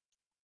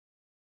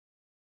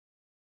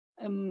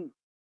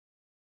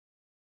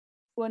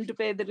 1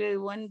 பேதுரு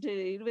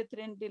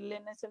 1:22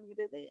 என்ன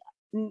சொல்கிறது?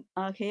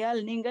 ஆகையால்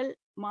நீங்கள்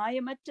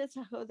மாயமற்ற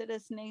சகோதர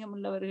சிநேகம்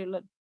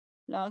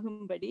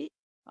உள்ளவர்களாகும்படி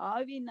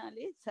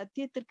ஆவியினாலே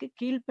சத்தியத்திற்கு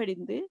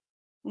கீழ்ப்படிந்து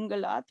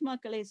உங்கள்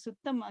ஆத்மாக்களை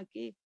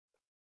சுத்தமாக்கி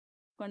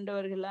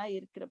கொண்டவர்களாய்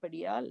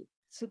இருக்கிறபடியால்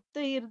சுத்த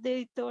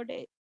இருதயத்தோட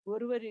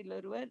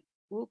ஒருவரிலொருவர்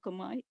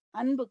ஊக்கமாய்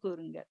அன்பு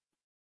கூறுங்கள்.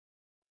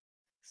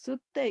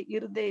 சுத்த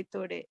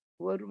இருதயத்தோட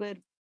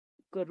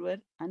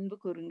ஒருவருக்கொருவர் அன்பு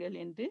கூறுங்கள்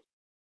என்று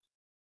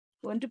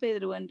 1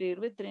 பேதுரு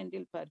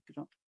 1:22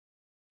 பார்க்கிறோம்.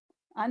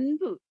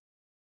 அன்பு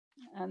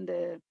அந்த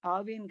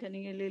ஆவியின்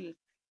கனிகளில்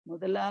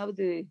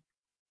முதலாவது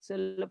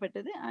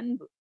சொல்லப்பட்டது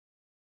அன்பு.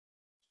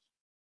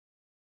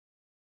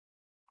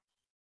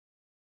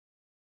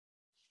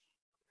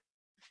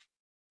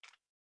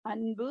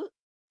 அன்பு,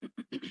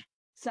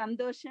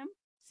 சந்தோஷம்,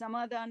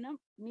 சமாதானம்,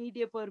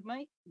 நீடிய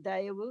பொறுமை,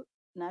 தயவு,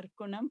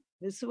 நற்குணம்,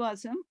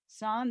 விசுவாசம்,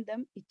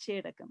 சாந்தம்,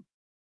 இச்சையடக்கம்.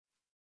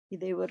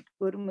 இதை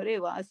ஒரு முறை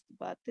வாசித்து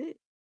பார்த்து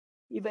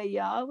இவை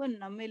யாவும்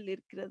நம்மில்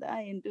இருக்கிறதா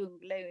என்று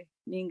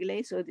நீங்களே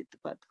சோதித்து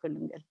பார்த்து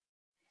கொள்ளுங்கள்.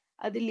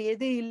 அதில்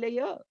எது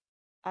இல்லையோ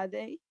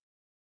அதை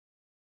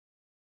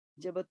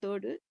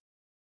ஜெபத்தோடு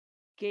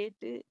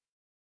கேட்டு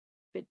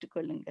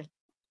பெற்றுக்கொள்ளுங்கள்.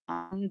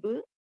 அன்பு,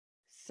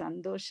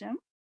 சந்தோஷம்,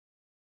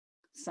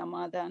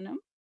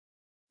 சமாதானம்,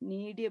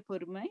 நீடிய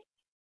பொறுமை,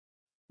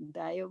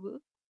 தயவு,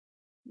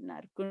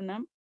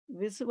 நற்குணம்,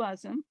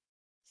 விசுவாசம்,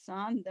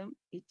 சாந்தம்,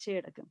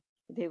 இச்சையடக்கம்.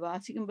 இதை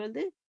வாசிக்கும்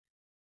பொழுது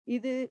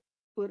இது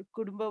ஒரு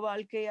குடும்ப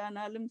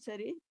வாழ்க்கையானாலும்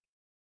சரி,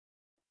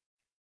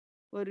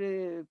 ஒரு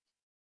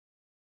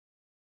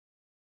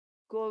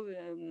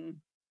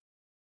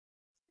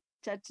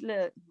சர்ச்சில்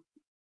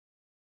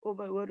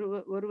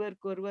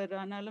ஒருவருக்கு ஒருவர்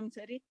ஆனாலும்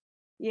சரி,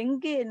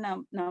 எங்கே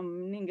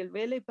நீங்கள்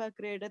வேலை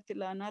பார்க்கிற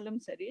இடத்தில் ஆனாலும்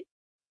சரி,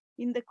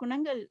 இந்த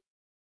குணங்கள்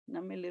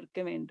நம்மில் இருக்க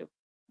வேண்டும்.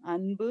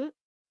 அன்பு,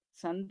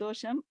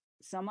 சந்தோஷம்,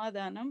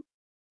 சமாதானம்,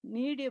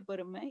 நீடிய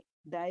பொறுமை,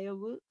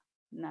 தயவு,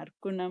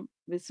 நற்குணம்,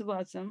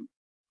 விசுவாசம்,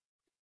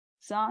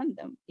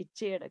 சாந்தம்,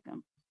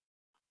 இச்சையடக்கம்.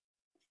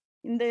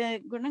 இந்த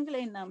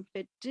குணங்களை நாம்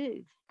பெற்று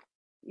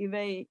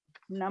இவை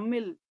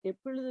நம்மில்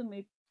எப்பொழுதும்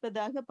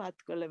இருப்பதாக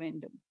பார்த்து கொள்ள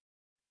வேண்டும்.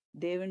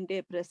 தேவனுடைய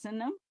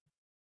பிரசன்னம்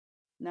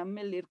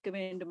நம்மில் இருக்க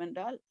வேண்டும்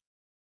என்றால்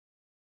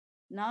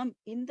நாம்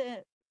இந்த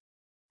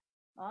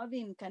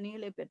ஆவியின்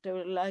கனிகளை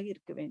பெற்றவர்களாக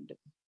இருக்க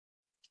வேண்டும்.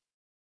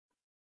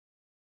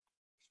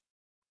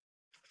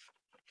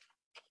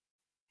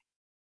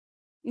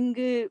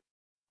 இங்கு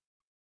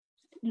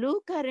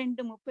லூக்கா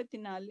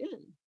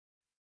 2:34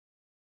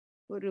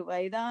 ஒரு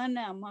வயதான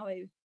அம்மாவை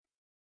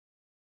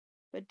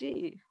பற்றி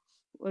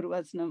ஒரு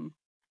வசனம்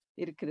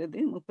இருக்கிறது.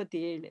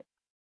 37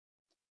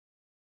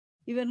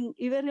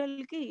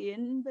 இவர்களுக்கு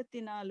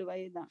 84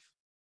 வயதுதான்.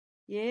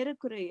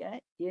 ஏறக்குறைய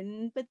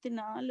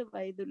 84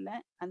 வயதுள்ள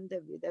அந்த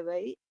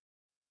விதவை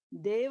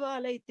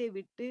தேவாலயத்தை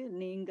விட்டு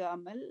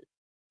நீங்காமல்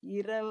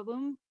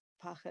இரவும்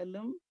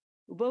பகலும்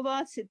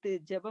உபவாசித்து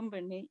ஜெபம்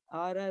பண்ணி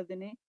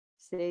ஆராதனை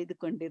செய்து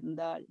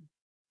கொண்டிருந்தாள்.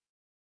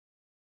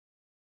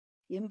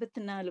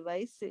 84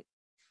 வயசு.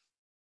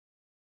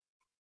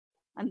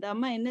 அந்த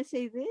அம்மா என்ன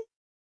செய்து?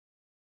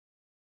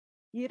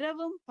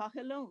 இரவும்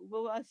பகலும்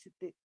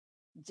உபவாசித்து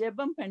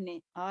ஜெபம் பண்ணி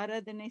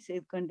ஆராதனை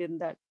செய்து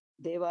கொண்டிருந்தாள்,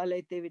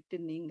 தேவாலயத்தை விட்டு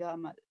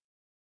நீங்காமல்.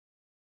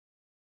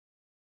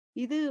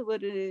 இது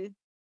ஒரு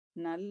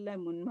நல்ல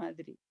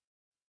முன்மாதிரி.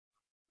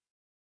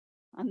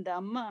 அந்த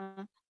அம்மா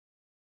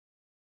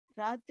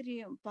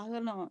ராத்திரியும்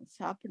பகலும்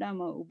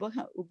சாப்பிடாம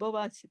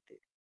உபவாசித்து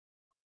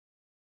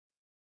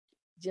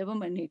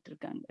ஜெபம் பண்ணிட்டு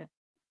இருக்காங்க.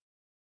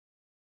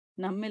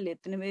 நம்மில்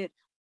எத்தனை பேர்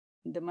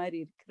இந்த மாதிரி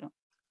இருக்கிறோம்?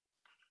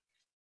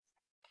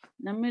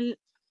 நம்மில்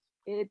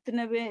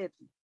எத்தனை பேர்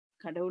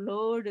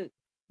கடவுளோடு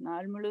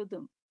நாள்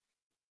முழுவதும்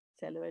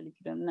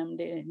செலவழிக்கிறோம்?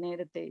 நம்முடைய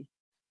நேரத்தை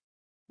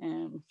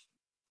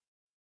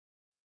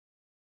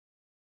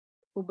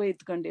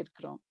உபயோகித்து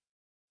கொண்டிருக்கிறோம்.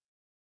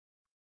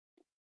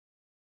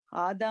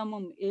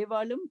 ஆதாமும்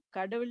ஏவாளும்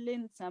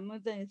கடவுளின்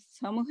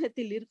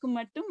சமூகத்தில் இருக்கும்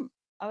மட்டும்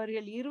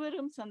அவர்கள்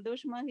இருவரும்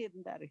சந்தோஷமாக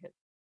இருந்தார்கள்.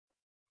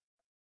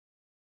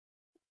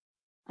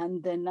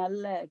 அந்த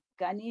நல்ல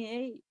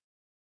கனியை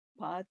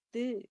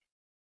பார்த்து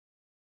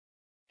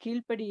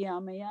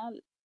கீழ்ப்படியாமையால்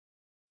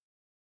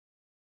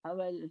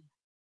அவள்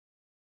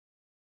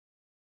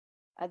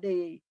அதை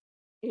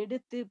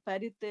எடுத்து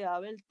பறித்து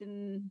அவள்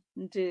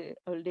தின்று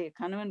அவளுடைய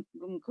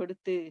கணவனுக்கும்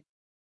கொடுத்து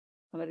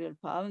அவர்கள்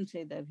பாவம்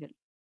செய்தார்கள்.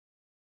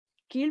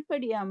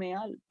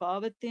 கீழ்ப்படியாமையால்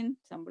பாவத்தின்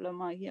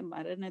சம்பளமாகிய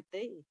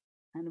மரணத்தை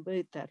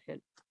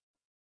அனுபவித்தார்கள்.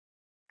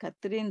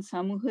 கர்த்தரின்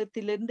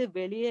சமூகத்திலிருந்து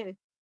வெளியே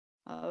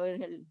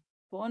அவர்கள்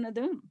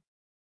போனதும்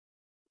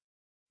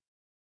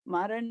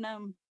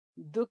மரணம்,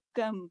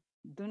 துக்கம்,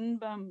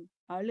 துன்பம்,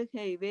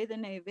 அழுகை,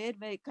 வேதனை,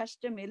 வேர்வை,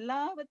 கஷ்டம்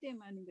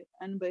எல்லாவற்றையும்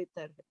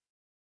அனுபவித்தார்கள்.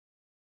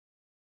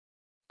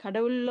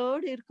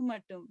 கடவுளோடு இருக்க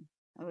மட்டும்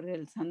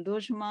அவர்கள்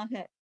சந்தோஷமாக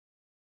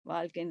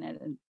வாழ்க்கை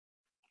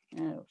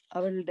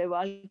அவளுடைய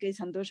வாழ்க்கை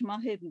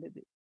சந்தோஷமாக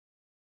இருந்தது.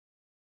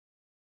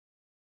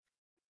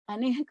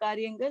 அநேக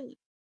காரியங்கள்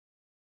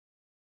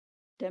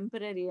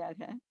டெம்பரரியாக,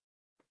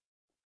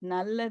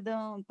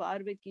 நல்லதும்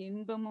பார்வைக்கு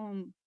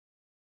இன்பமும்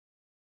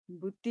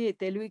புத்தியை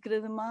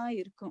தெளிவிக்கிறதுமா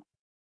இருக்கும்.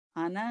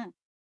 ஆனா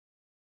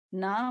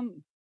நாம்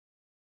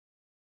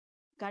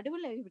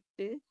கடவுளை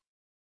விட்டு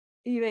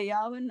இவை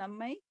யாவும்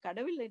நம்மை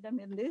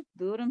கடவுளிடமிருந்து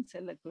தூரம்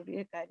செல்லக்கூடிய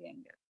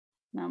காரியங்கள்.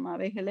 நாம்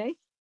அவைகளை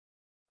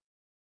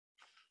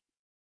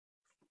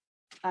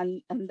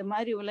அந்த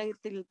மாதிரி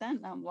உலகத்தில் தான்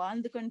நாம்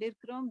வாழ்ந்து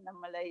கொண்டிருக்கிறோம்.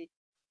 நம்மளை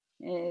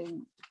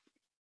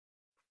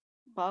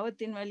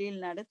பாவத்தின்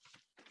வழியில்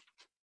நடத்துறதுக்கு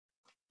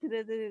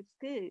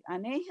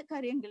அநேக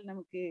காரியங்கள்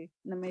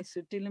நம்மை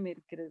சுற்றிலும்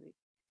இருக்கிறது.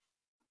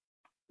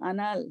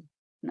 ஆனால்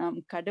நாம்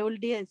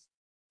கடவுளுடைய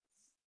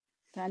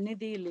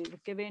சந்நிதியில்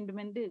இருக்க வேண்டும்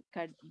என்று,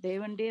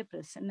 தேவனுடைய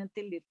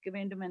பிரசன்னத்தில் இருக்க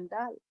வேண்டும்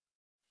என்றால்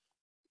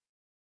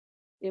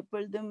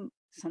எப்பொழுதும்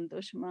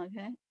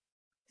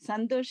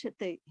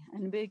சந்தோஷத்தை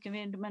அனுபவிக்க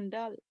வேண்டும்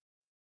என்றால்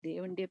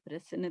தேவனுடைய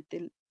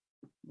பிரசன்னத்தில்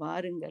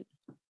வாருங்கள்,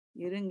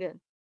 இருங்கள்.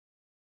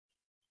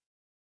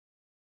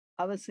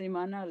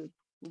 அவசியமானால்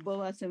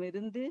உபவாசம்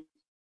இருந்து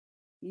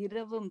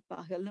இரவும்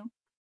பகலும்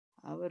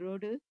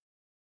அவரோடு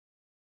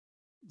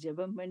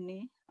ஜெபம் பண்ணி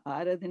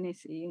ஆராதனை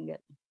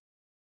செய்யுங்கள்.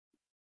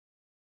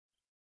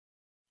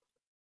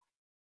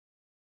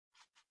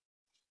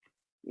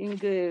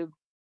 இங்கு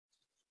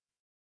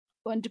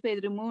 1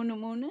 பேதுரு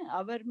 3:3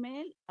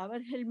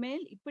 அவர்கள்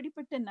மேல்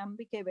இப்படிப்பட்ட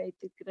நம்பிக்கை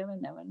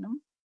வைத்திருக்கிறவன் அவனும்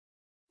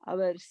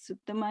அவர்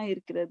சுத்தமாய்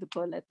இருக்கிறது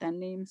போல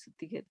தன்னையும்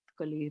சுத்திகரித்துக்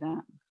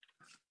கொள்கிறான்.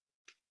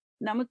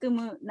 நமக்கு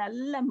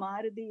நல்ல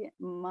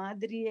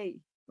மாதிரியை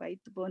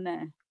வைத்து போன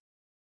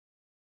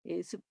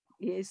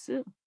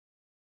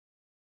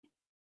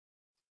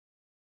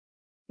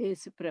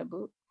இயேசு பிரபு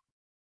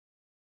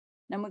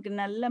நமக்கு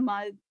நல்ல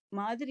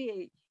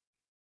மாதிரியை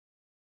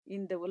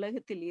இந்த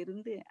உலகத்தில்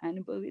இருந்து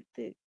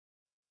அனுபவித்து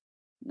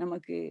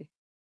நமக்கு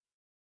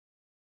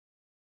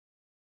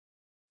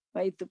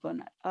வைத்து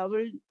போனார்.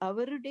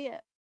 அவருடைய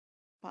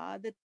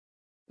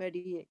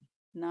பாதப்படியை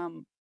நாம்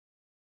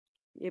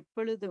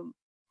எப்பொழுதும்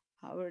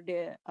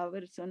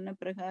அவர் சொன்ன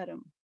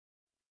பிரகாரம்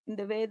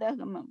இந்த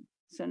வேதாகமம்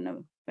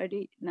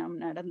சொன்னபடி நாம்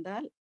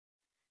நடந்தால்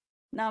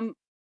நாம்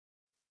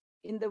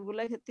இந்த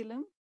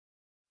உலகத்திலும்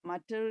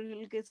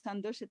மற்றவர்களுக்கு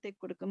சந்தோஷத்தை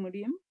கொடுக்க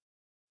முடியும்,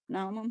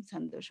 நாமும்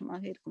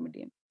சந்தோஷமாக இருக்க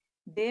முடியும்.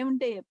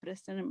 தேவனுடைய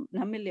பிரசனம்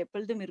நம்மில்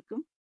எப்பொழுதும்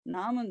இருக்கும்,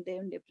 நாமும்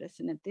தேவனுடைய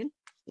பிரசனத்தில்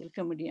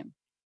இருக்க முடியும்.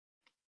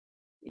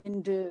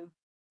 இன்று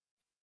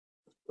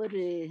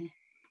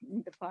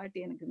இந்த பாட்டு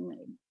எனக்கு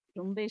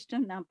ரொம்ப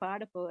இஷ்டம். நான்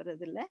பாட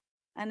போறது இல்லை,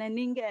 ஆனா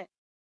நீங்க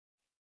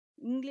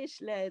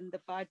இங்கிலீஷ்ல இந்த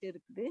பாட்டு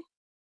இருக்குது.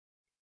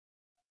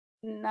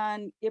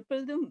 நான்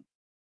எப்பொழுதும்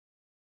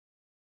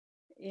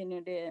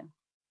என்னுடைய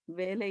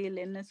வேலையில்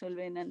என்ன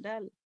சொல்வேன்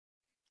என்றால்,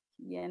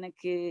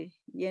 எனக்கு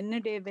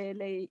என்னுடைய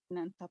வேலை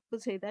நான் தப்பு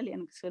செய்தால்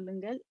எனக்கு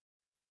சொல்லுங்கள்,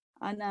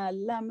 ஆனா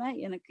அல்லாம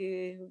எனக்கு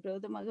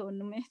விரோதமாக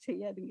ஒண்ணுமே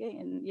செய்யாதுங்க.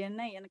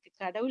 ஏன்னா எனக்கு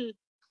கடவுள்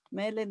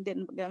மேல இருந்து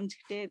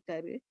கவனிச்சுக்கிட்டே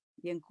இருக்காரு,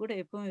 என் கூட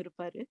எப்பவும்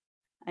இருப்பாரு.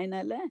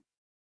 அதனால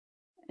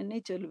என்னை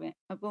சொல்லுவேன்.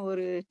 அப்போ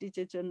ஒரு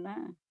டீச்சர் சொன்னா,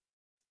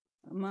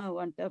 அம்மா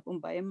வந்துட்டு அப்போ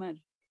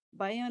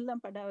பயம்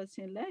எல்லாம் பட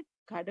அவசியம் இல்லை,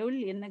 கடவுள்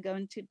என்ன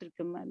கவனிச்சுட்டு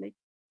இருக்க மேல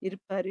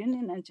இருப்பாருன்னு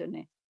நான்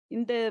சொன்னேன்.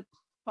 இந்த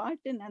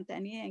பாட்டு நான்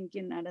தனியா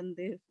எங்கேயும்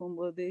நடந்து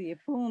போகும்போது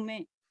எப்பவுமே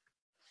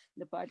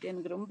இந்த பாட்டு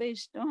எனக்கு ரொம்ப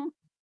இஷ்டம்.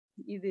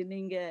 இது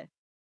நீங்க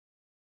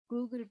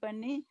கூகுள்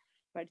பண்ணி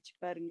படிச்சு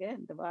பாருங்க,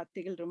 இந்த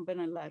வார்த்தைகள் ரொம்ப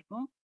நல்லா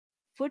இருக்கும்.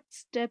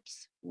 Footsteps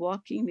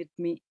walking with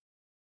me,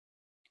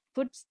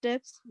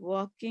 footsteps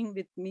walking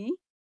with me,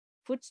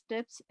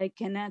 footsteps I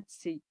cannot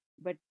see,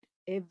 but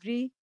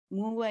every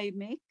move I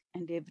make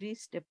and every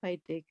step I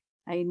take,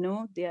 I know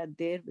they are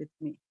there with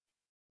me.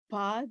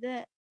 பாத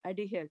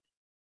அடிகள்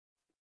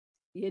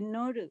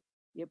என்னோடு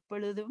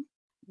எப்பொழுதும்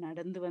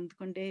நடந்து வந்து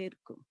கொண்டே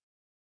இருக்கும்.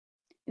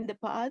 இந்த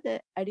பாத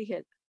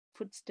அடிகள்,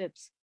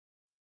 ஃபுட்ஸ்டெப்ஸ்,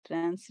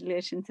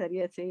 டிரான்ஸ்லேஷன்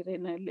சரியா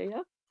செய்யறேன்னு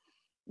இல்லையோ,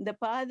 இந்த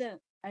பாத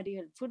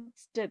அடிகள்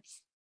ஃபுட்ஸ்டெப்ஸ்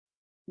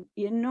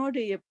என்னோடு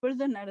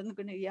எப்பொழுதும் நடந்து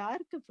கொண்டு.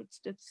 யாருக்கு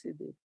ஃபுட்ஸ்டெப்ஸ்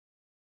இது?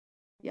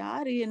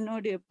 யாரு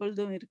என்னோடு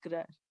எப்பொழுதும்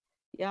இருக்கிறார்?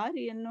 யாரு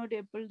என்னோடு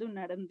எப்பொழுதும்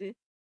நடந்து,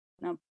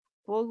 நான்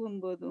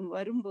போகும்போதும்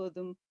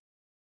வரும்போதும்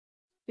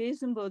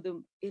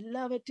பேசும்போதும்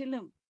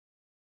எல்லாவற்றிலும்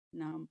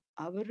நாம்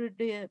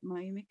அவருடைய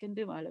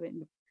மகிமைக்கென்று வாழ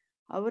வேண்டும்,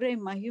 அவரை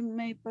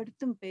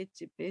மகிமைப்படுத்தும்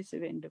பேச்சு பேச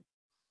வேண்டும்.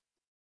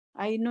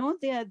 I know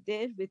they are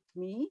there with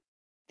me,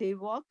 they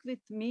walk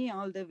with me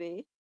all the way,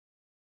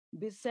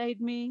 beside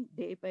me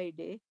day by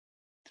day,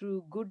 through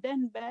good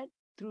and bad,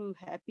 through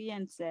happy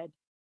and sad,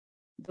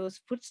 those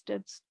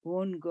footsteps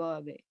won't go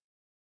away.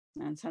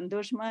 நான்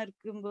சந்தோஷமா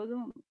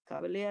இருக்கும்போதும்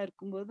கவலையா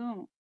இருக்கும்போதும்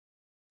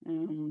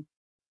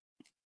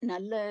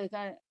நல்ல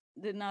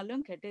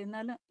இதுனாலும்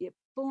கெட்டதுனாலும்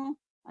எப்பவும்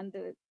அந்த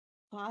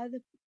பாத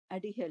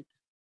அடிகள்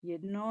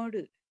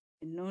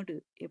என்னோடு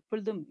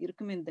எப்பொழுதும்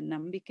இருக்கும். இந்த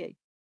நம்பிக்கை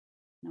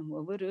நம்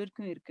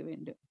ஒவ்வொருவருக்கும் இருக்க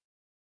வேண்டும்.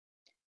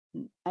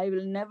 I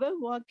will never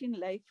walk in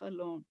life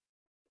alone.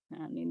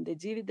 நான் இந்த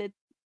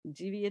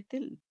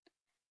ஜீவியத்தில்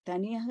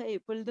தனியாக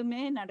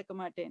எப்பொழுதுமே நடக்க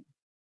மாட்டேன்.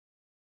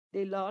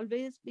 There will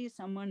always be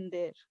someone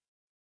there.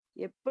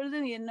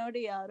 எப்பொழுதும் என்னோடு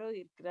யாரோ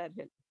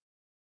இருக்கிறார்கள்.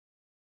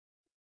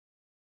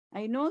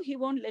 I know he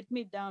won't let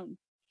me down.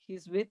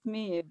 He's with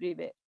me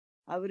everywhere.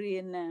 அவரு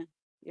என்ன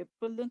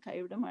எப்பொழுதும்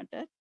கைவிட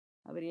மாட்டார்,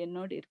 அவர்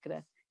என்னோடு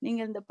இருக்கிறார்.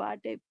 நீங்கள் இந்த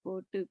பாட்டை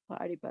போட்டு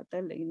பாடி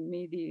பார்த்தால்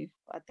மீதி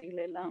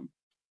வார்த்தைகள் எல்லாம்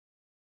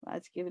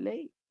வாசிக்கவில்லை.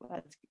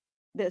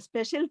 The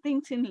special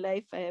things in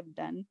life I have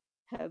done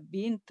have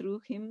been through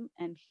him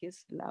and his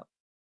love.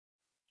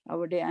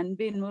 அவருடைய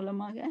அன்பின்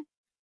மூலமாக,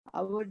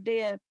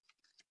 அவருடைய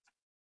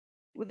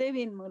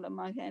உதவியின்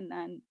மூலமாக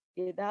நான்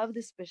ஏதாவது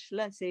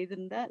ஸ்பெஷலா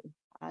செய்திருந்தால்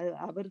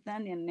அவர்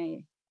தான் என்னை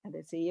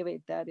அதை செய்ய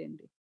வைத்தார்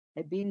என்று.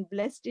 I've been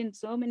blessed in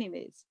so many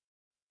ways.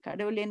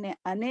 கடவுள் என்னை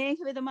அநேக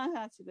விதமாக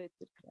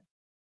ஆசீர்வதித்திருக்கிறார்.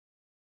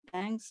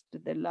 Thanks to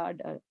the Lord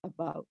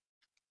above.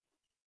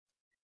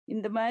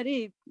 இந்த மாதிரி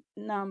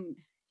நாம்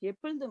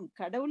எப்பொழுதும்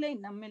கடவுளை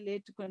நம்மில்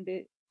ஏற்றுக்கொண்டு,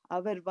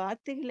 அவர்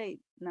வார்த்தைகளை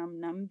நாம்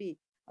நம்பி,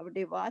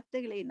 அவருடைய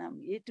வார்த்தைகளை நாம்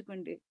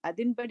ஏற்றுக்கொண்டு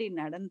அதன்படி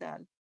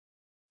நடந்தால்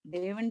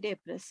தேவனுடைய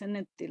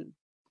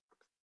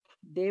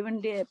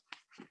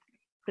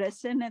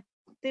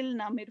பிரசன்னத்தில்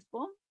நாம்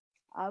இருப்போம்,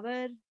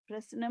 அவர்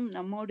பிரசன்னம்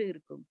நம்மோடு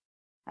இருக்கும்.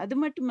 அது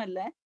மட்டுமல்ல,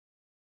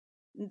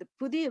 இந்த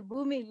புதிய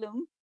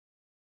பூமியிலும்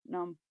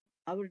நாம்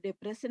அவருடைய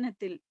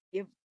பிரசன்னத்தில்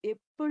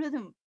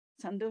எப்பொழுதும்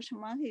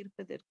சந்தோஷமாக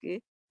இருப்பதற்கு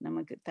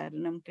நமக்கு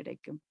தருணம்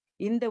கிடைக்கும்.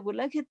 இந்த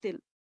உலகத்தில்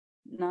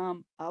நாம்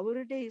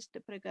அவருடைய இஷ்ட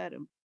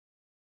பிரகாரம்,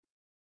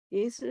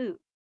 இயேசு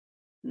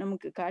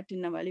நமக்கு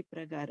காட்டின வழி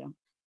பிரகாரம்,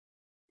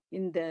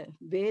 இந்த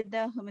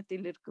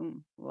வேதாகமத்தில் இருக்கும்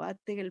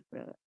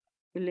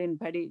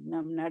வார்த்தைகளின்படி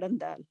நாம்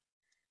நடந்தால்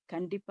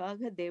கண்டிப்பாக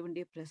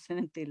தேவனுடைய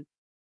பிரசன்னத்தில்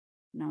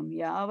நாம்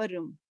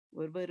யாவரும்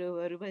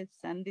ஒருவர்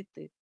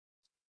சந்தித்து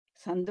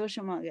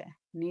சந்தோஷமாக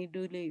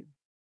நீடூழி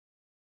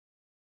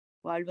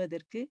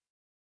வாழ்வதற்கு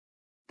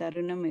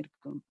தருணம்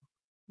இருக்கும்.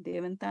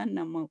 தேவன் தான்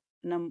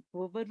நம்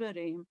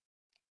ஒவ்வொருவரையும்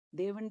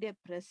தேவனுடைய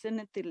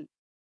பிரசன்னத்தில்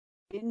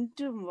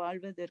என்றும்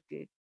வாழ்வதற்கு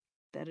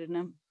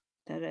தருணம்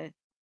தர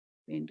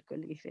வேண்டிக்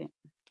கொள்கிறேன்.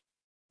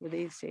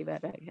 உதவி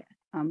செய்வாராக.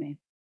 ஆமென்.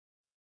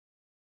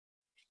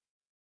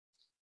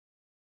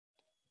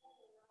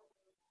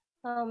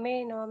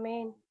 ஆமென்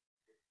ஆமென்.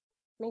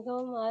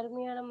 மிகவும்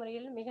அருமையான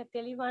முறையில், மிக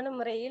தெளிவான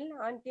முறையில்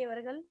ஆண்டி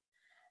அவர்கள்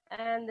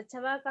அந்த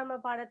செவ்வாய்க்கிழமை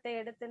பாடத்தை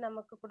எடுத்து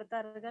நமக்கு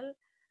கொடுத்தார்கள்.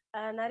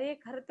 நிறைய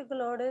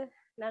கருத்துக்களோடு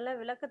நல்ல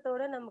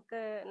விளக்கத்தோடு நமக்கு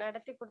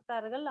நடத்தி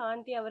கொடுத்தார்கள்.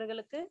 ஆண்டி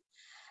அவர்களுக்கு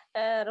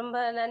ரொம்ப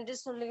நன்றி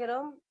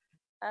சொல்லுகிறோம்.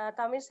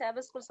 தமிழ்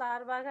சேப ஸ்கூல்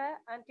சார்பாக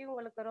ஆண்டி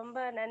உங்களுக்கு ரொம்ப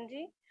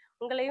நன்றி.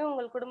 உங்களையும்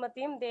உங்கள்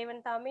குடும்பத்தையும்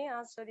தேவன் தாமே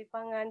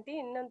ஆஸ்வதிப்பாங்க ஆண்டி.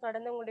 இன்னும்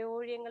தொடர்ந்து உங்களுடைய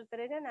ஊழியங்கள்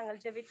பிறகு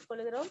நாங்கள் ஜெபித்துக்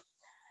கொள்கிறோம்.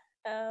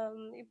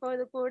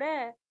 இப்போது கூட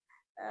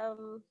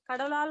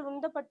கடவுளால்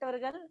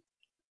உந்தப்பட்டவர்கள்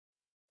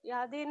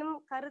யாதேனும்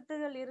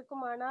கருத்துகள்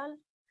இருக்குமானால்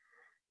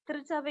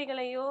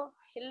திருச்சபைகளையோ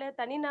இல்ல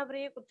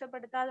தனிநபரையோ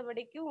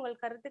குற்றப்படுத்தாதபடிக்கு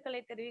உங்கள்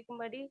கருத்துக்களை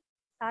தெரிவிக்கும்படி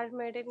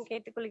தாழ்மையுடன்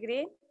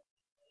கேட்டுக்கொள்கிறேன்.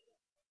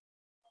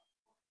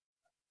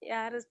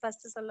 யாரு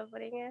ஃபர்ஸ்ட் சொல்ல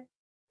போறீங்க?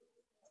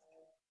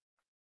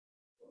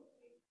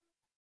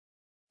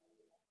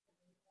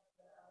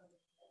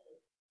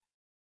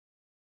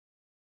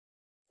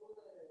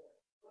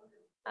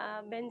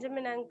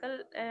 பெஞ்சமின் அங்கிள்,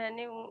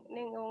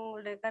 நீங்க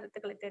உங்களுடைய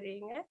கருத்துக்களை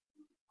தெரிவிங்க.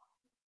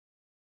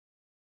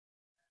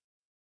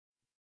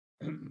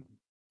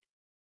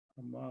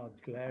 அம்மா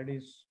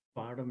கிளாடிஸ்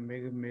பாடம்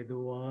மிக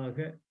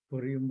மெதுவாக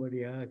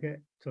புரியும்படியாக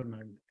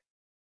சொன்னாங்க.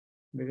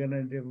 மிக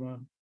நன்றிம்மா.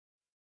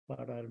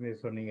 பாடம் அருமையாக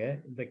சொன்னீங்க.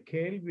 இந்த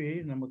கேள்வி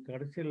நம்ம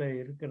கடைசியில்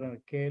இருக்கிற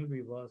கேள்வி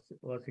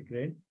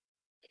வாசிக்கிறேன்.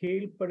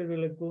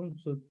 கீழ்ப்படுதலுக்கும்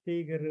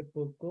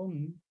சுத்திகரிப்புக்கும்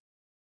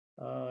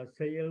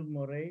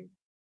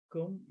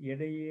செயல்முறைக்கும்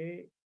இடையே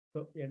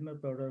என்ன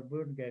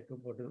தொடர்புன்னு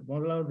கேட்கப்பட்டது.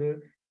 முதலாவது,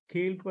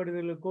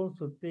 கீழ்ப்படுதலுக்கும்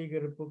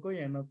சுத்திகரிப்புக்கும்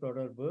என்ன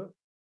தொடர்பு.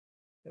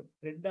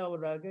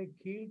 ரெண்டாவதாக,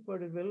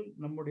 கீழ்ப்படுதல்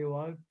நம்முடைய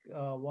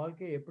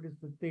வாழ்க்கையை எப்படி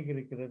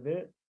சுத்திகரிக்கிறது.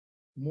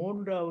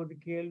 மூன்றாவது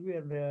கேள்வி,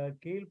 அந்த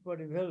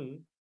கீழ்ப்படுதல்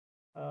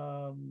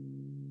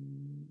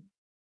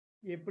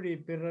எப்படி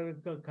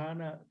பிறருக்கு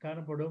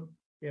காணப்படும்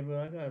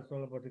என்பதாக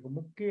சொல்லப்பட்டிருக்கு.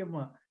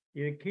 முக்கியமா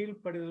இதை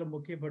கீழ்ப்படுதலை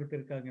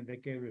முக்கியப்படுத்தியிருக்காங்க இந்த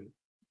கேள்வியில்.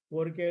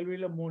 ஒரு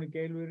கேள்வியில 3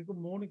 கேள்வி இருக்கு.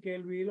 3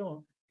 கேள்வியிலும்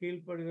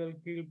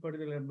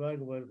கீழ்ப்படுதல்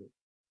என்பதாக வருது.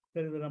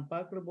 சரி, இதை நம்ம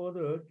பார்க்குற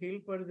போது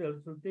கீழ்ப்படுதல்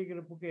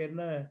சுத்திகரிப்புக்கு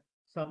என்ன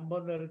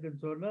சம்பந்தம் இருக்குன்னு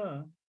சொன்னா,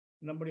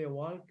 நம்முடைய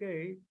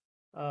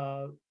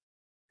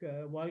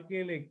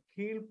வாழ்க்கையில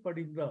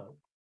கீழ்ப்படிந்தால்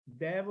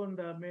தேவன்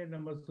தாமே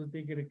நம்ம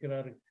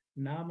சுத்திகரிக்கிறாரு,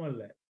 நாம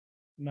அல்ல.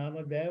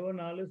 நாம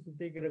தேவனால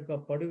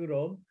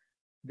சுத்திகரிக்கப்படுகிறோம்.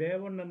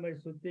 தேவன் நம்மை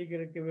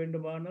சுத்திகரிக்க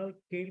வேண்டுமானால்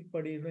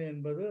கீழ்ப்படியணும்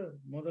என்பது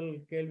முதல்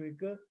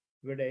கேள்விக்கு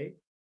விடை.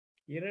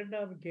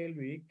 இரண்டாம்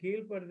கேள்வி,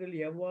 கீழ்ப்படுதல்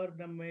எவ்வாறு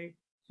நம்மை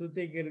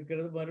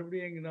சுத்திகரிக்கிறது.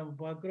 மறுபடியும் இங்க நம்ம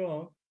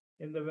பார்க்கிறோம்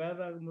இந்த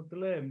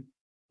வேதாகமத்துல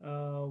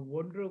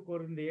 1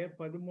 கொரிந்தியர்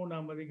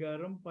 13ஆம்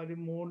அதிகாரம்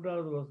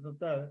 13வது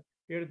வசனத்தை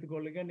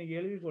எடுத்துக்கொள்ளுங்க. நீங்க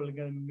எழுதிக்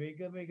கொள்ளுங்க.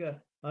 மிக மிக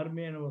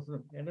அருமையான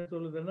வசனம். என்ன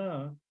சொல்லுதுன்னா,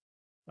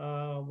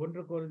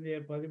 1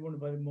 கொரிந்தியர்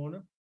 13:13,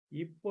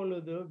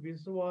 இப்பொழுது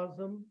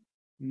விசுவாசம்,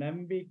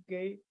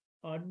 நம்பிக்கை,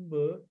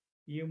 அன்பு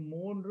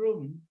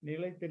இம்மூன்றும்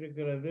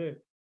நிலைத்திருக்கிறது,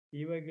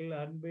 இவைகள்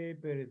அன்பே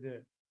பெரிது.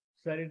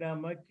 சரி,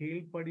 நாம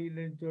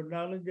கீழ்ப்படின்னு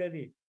சொன்னாலும்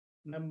சரி,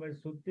 நம்ம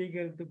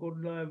சுத்திகரித்து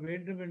கொள்ள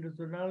வேண்டும் என்று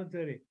சொன்னாலும்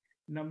சரி,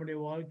 நம்முடைய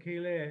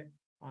வாழ்க்கையில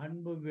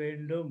அன்பு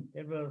வேண்டும்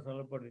என்பது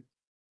சொல்லப்படுது.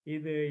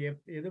 இது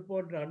எது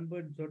போன்ற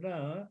அன்புன்னு சொன்னா,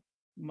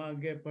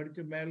 அங்கே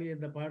படிச்சு மேலே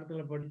இந்த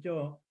பாடத்துல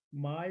படிச்சோம்,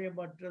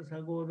 மாயமற்ற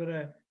சகோதர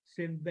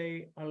சிந்தை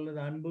அல்லது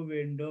அன்பு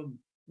வேண்டும்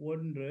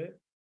ஒன்று.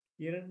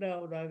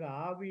 இரண்டாவதாக,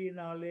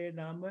 ஆவியினாலே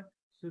நாம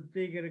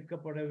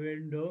சுத்திகரிக்கப்பட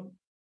வேண்டும்.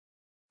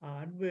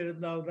 அன்பு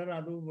இருந்தால்தான்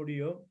அதுவும்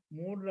முடியும்.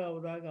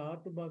 மூன்றாவதாக,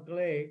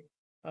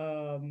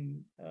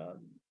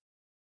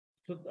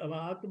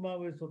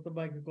 ஆத்மாவை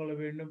சுத்தமாக்கி கொள்ள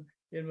வேண்டும்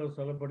என்று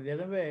சொல்லப்படுது.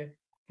 எனவே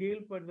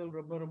கீழ்ப்படுதல்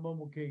ரொம்ப ரொம்ப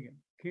முக்கியம்.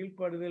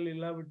 கீழ்ப்படுதல்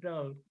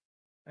இல்லாவிட்டால்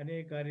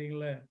அநேக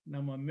காரியங்களை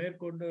நம்ம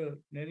மேற்கொண்டு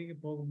நெருங்கி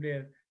போக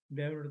முடியாது.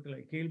 தேவனிடத்துல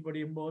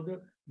கீழ்ப்படியும் போது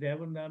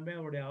தேவன் தாமே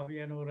அவருடைய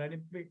ஆவியானவர்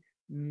அனுப்பி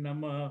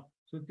நம்ம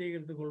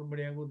சுத்திகரித்துக்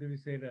கொள்ளும்படியாக உதவி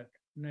செய்கிறார்.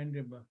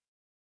 நன்றிம்மா.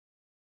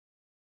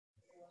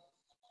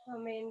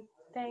 ஆமென்.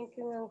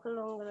 Thank you uncle.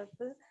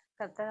 உங்களுக்கு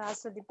கர்த்தர்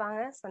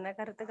ஆஸ்வதிப்பாங்க. சொன்ன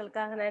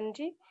கருத்துக்களுக்காக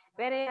நன்றி.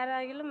 வேற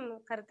யாராகிலும்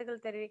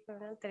கருத்துக்கள்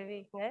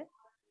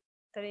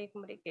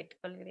தெரிவிக்கும்படி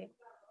கேட்டுக்கொள்கிறேன்.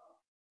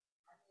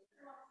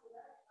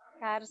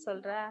 யார்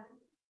சொல்றா?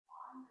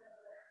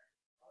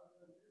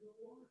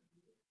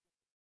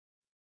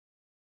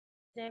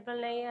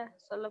 ஜெயபால் ஐயா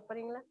சொல்ல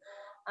போறீங்களா?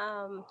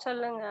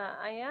 சொல்லுங்க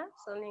ஐயா.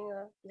 சொன்னீங்க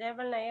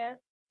ஜெயபால் ஐயா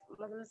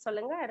முதல்ல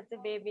சொல்லுங்க, அடுத்து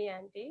பேபி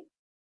ஆண்டி.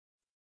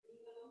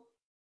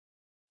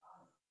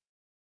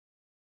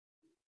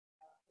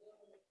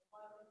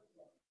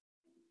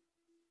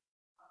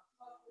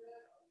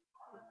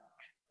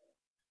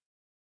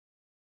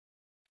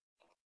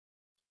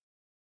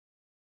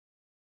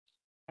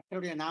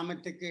 கர்த்தருடைய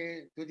நாமத்துக்கு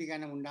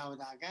துதிகனம்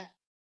உண்டாவதாக.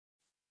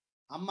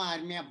 அம்மா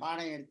அருமையா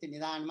பாடம் எடுத்து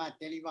நிதானமா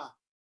தெளிவா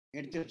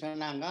எடுத்து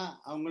சொன்னாங்க.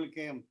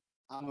 அவங்களுக்கு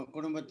அவங்க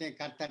குடும்பத்தை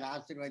கர்த்தர்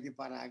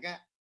ஆசீர்வதிப்பாராக.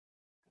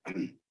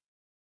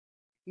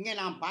 இங்க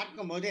நாம்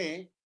பார்க்கும்போது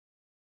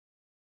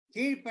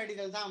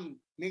கீழ்ப்படிதல் தான்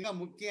மிக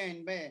முக்கியம்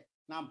என்பதை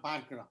நாம்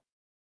பார்க்கிறோம்.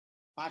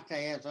 பாஸ்டர்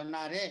ஐயா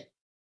சொன்னாரு,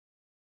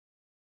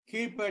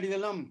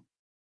 கீழ்ப்படிதலும்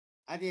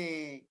அது.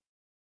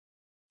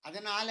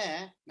 அதனால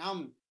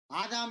நாம்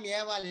ஆதாம்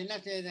ஏவாள் என்ன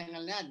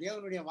செய்தாங்கன்னா,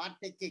 தேவனுடைய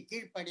வார்த்தைக்கு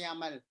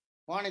கீழ்ப்படியாமல்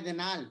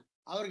போனதினால்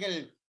அவர்கள்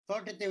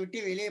தோட்டத்தை விட்டு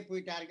வெளியே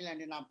போயிட்டார்கள்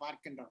என்று நாம்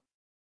பார்க்கின்றோம்.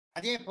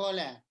 அதே போல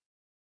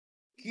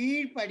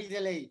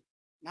கீழ்ப்படிதலை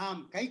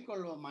நாம் கை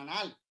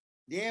கொள்வோமானால்,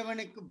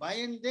 தேவனுக்கு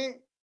பயந்து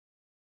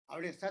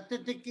அவருடைய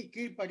சத்தத்துக்கு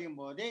கீழ்ப்படியும்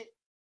போது,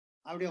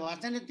 அவருடைய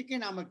வசனத்துக்கு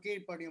நாம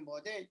கீழ்ப்படியும்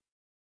போது,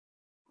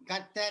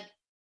 கர்த்தர்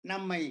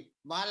நம்மை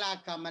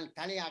வாளாக்காமல்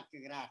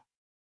தலையாக்குகிறார்,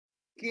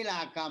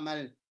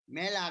 கீழாக்காமல்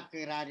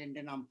மேலாக்குகிறார்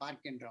என்று நாம்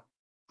பார்க்கின்றோம்.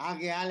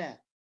 ஆகையால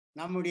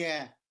நம்முடைய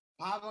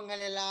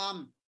பாவங்கள் எல்லாம்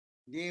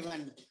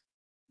தேவன்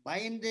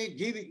பயந்து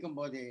ஜீவிக்கும்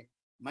போது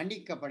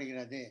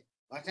மன்னிக்கப்படுகிறது.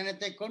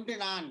 வசனத்தை கொண்டு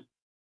நான்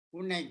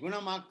உன்னை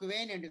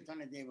குணமாக்குவேன் என்று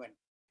சொன்ன தேவன்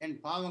என்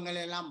பாவங்கள்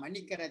எல்லாம்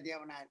மன்னிக்கிற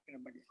தேவனா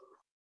இருக்கிறபடி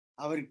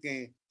அவருக்கு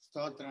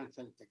ஸ்தோத்திரம்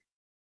செலுத்துகிறேன்.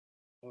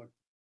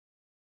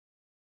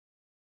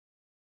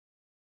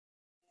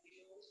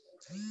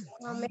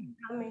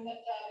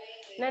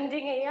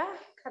 நன்றிங்க ஐயா.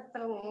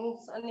 கர்த்தர்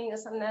நீங்க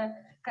சொன்ன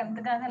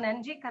கருத்துக்காக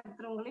நன்றி.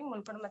 கர்த்தர் உங்களையும்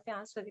உங்கள் குடும்பத்தை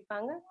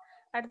ஆஸ்வதிப்பாங்க.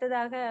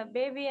 அடுத்ததாக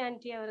பேபி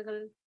ஆண்டி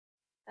அவர்கள்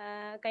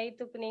கை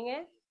தூக்குனீங்க.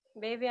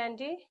 பேபி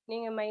ஆண்டி,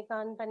 நீங்க மைக்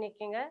ஆன்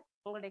பண்ணிக்கங்க,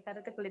 உங்களுடைய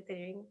கருத்துக்களை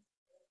தெரிவிங்க.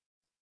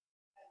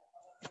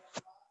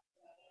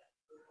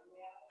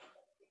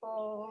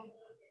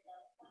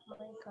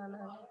 Mic on.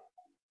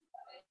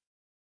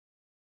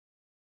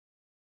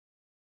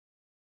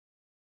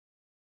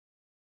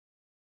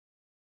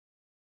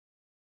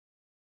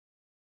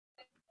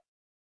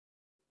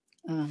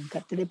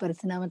 கர்த்தருடைய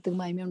பரிசுநாமத்துக்கு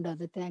மகிமை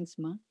உண்டாது.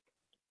 தேங்க்ஸ்மா.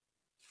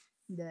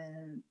 இந்த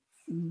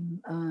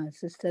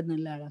சிஸ்டர்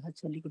நல்ல அழகா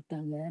சொல்லி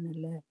கொடுத்தாங்க,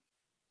 நல்ல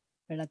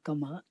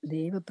விளக்கமா.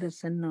 தேவ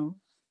பிரசன்னம்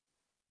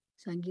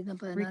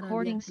சங்கீதம்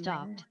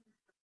 16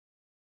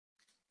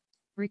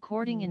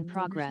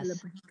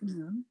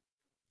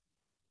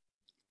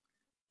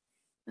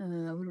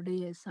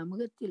 அவருடைய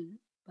சமூகத்தில்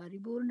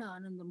பரிபூர்ண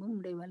ஆனந்தமும்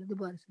உடைய வலது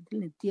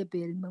பாரசத்தில் நித்திய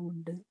பேரின்பம்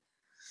உண்டு.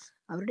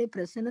 அவருடைய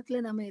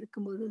பிரசன்னத்துல நாம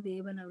இருக்கும்போது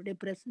தேவன் அவருடைய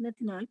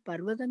பிரசன்னத்தினால்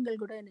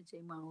பர்வதங்கள் கூட என்ன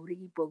செய்யுமா,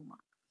 உருகி போகுமா.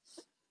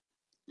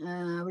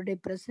 அவருடைய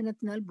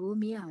பிரசன்னத்தினால்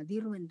பூமியை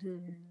அதிரும் என்று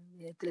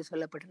வேதத்துல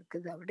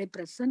சொல்லப்பட்டிருக்குது. அவருடைய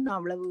பிரசன்னம்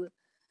அவ்வளவு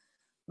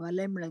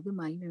வல்லமுள்ளது,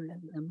 மகிமை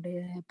உள்ளது. நம்முடைய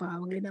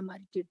பாவங்களை நம்ம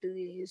அறிக்கிட்டு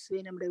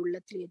இயேசுவை நம்முடைய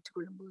உள்ளத்துல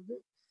ஏற்றுக்கொள்ளும் போது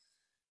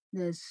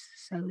இந்த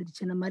சகோதரி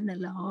சொன்ன மாதிரி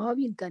நல்ல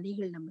ஆவியின்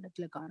கனிகள் நம்ம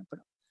இடத்துல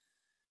காணப்படும்.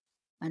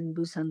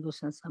 அன்பு,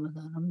 சந்தோஷம்,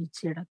 சமாதானம்,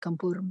 நிச்சயடக்கம்,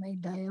 பொறுமை,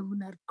 தயவு,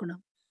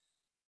 நற்குணம்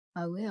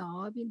ஆகவே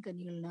ஆவியின்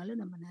கனிகள்னால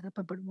நம்ம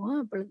நிரப்பப்படுவோம்.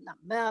 அப்பொழுது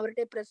நம்ம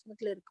அவருடைய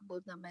பிரசனத்துல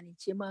இருக்கும்போது நம்ம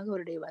நிச்சயமாக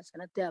அவருடைய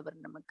வசனத்தை அவர்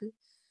நமக்கு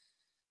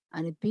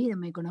அனுப்பி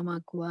நம்மை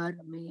குணமாக்குவார்,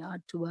 நம்மை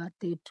ஆற்றுவார்,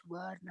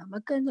 தேற்றுவார்.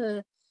 நமக்கு அந்த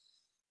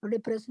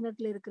அவருடைய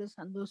பிரசனத்துல இருக்கிற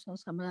சந்தோஷம்,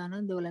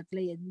 சமாதானம் இந்த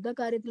உலகத்துல எந்த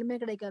காரியத்திலுமே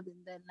கிடைக்காது.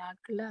 இந்த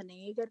நாட்கள்ல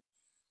அநேகர்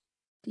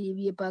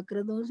டிவியை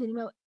பாக்குறதும்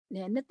சினிமா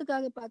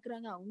என்னத்துக்காக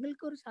பாக்குறாங்க,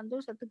 அவங்களுக்கு ஒரு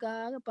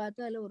சந்தோஷத்துக்காக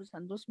பார்த்தா அதுல ஒரு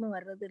சந்தோஷமும்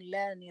வர்றது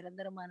இல்லை,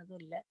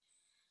 நிரந்தரமானதும் இல்லை.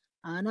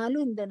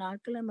 ஆனாலும் இந்த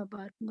நாட்கள் நம்ம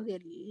பார்க்கும்போது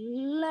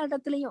எல்லா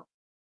இடத்துலயும்,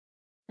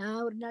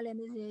 நான் ஒரு நாள்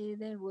என்ன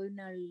செய்தேன், ஓய்வு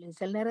நாள்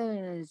சில நேரம்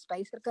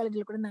ஸ்பைசர்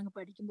காலேஜ்ல கூட நாங்க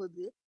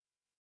படிக்கும்போது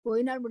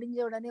ஓய்வு நாள் முடிஞ்ச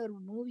உடனே ஒரு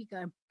மூவி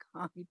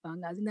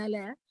காமிப்பாங்க. அதனால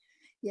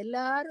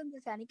எல்லாரும் இந்த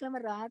சனிக்கிழமை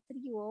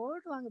ராத்திரிக்கு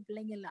ஓடுவாங்க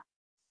பிள்ளைங்க எல்லாம்.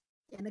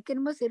 எனக்கு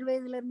என்னமோ சிறு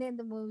வயதுல இருந்தே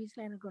இந்த மூவிஸ்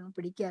எல்லாம் எனக்கு ஒன்றும்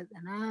பிடிக்காது.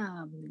 ஆனா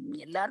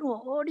எல்லாரும்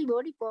ஓடி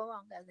ஓடி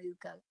போவாங்க அது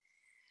இதுக்காக.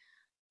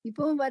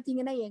 இப்பவும்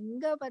பாத்தீங்கன்னா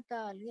எங்க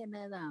பார்த்தாலும்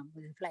என்னதான்,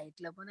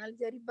 ஃபிளைட்ல போனாலும்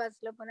சரி,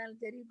 பஸ்ல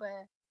போனாலும் சரி, இப்ப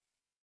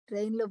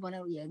ட்ரெயின்ல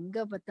போனாலும்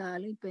எங்க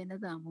பார்த்தாலும் இப்ப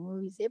என்னதான்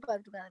மூவிஸே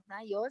பார்த்துருக்காங்க.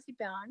 நான்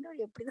யோசிப்பேன்,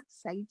 ஆண்டவர் எப்படிதான்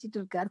சகிச்சுட்டு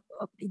இருக்காரு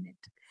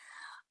அப்படின்னுட்டு.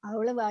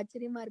 அவ்வளவு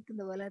ஆச்சரியமா இருக்கு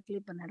இந்த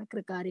உலகத்துல இப்ப நடக்கிற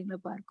காரியங்களை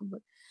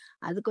பார்க்கும்போது.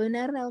 அது கொஞ்ச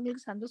நேரம்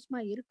அவங்களுக்கு சந்தோஷமா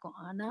இருக்கும்,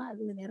 ஆனா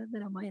அது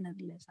நிரந்தரமா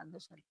எனக்கு இல்லை,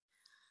 சந்தோஷம் இல்லை.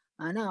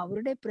 ஆனா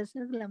அவருடைய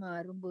பிரச்சனைகள் நம்ம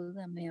வரும்போது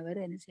நம்ம அவர்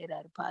என்ன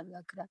செய்யறாரு,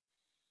 பாதுகாக்கிறார்.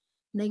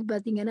 இன்னைக்கு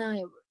பாத்தீங்கன்னா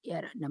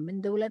நம்ம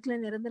இந்த உலகத்துல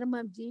நிரந்தரமா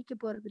ஜீவிக்க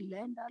போறது இல்லை,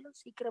 என்றாலும்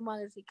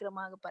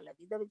சீக்கிரமாக பல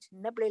வித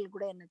சின்ன பிள்ளைகள்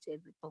கூட என்ன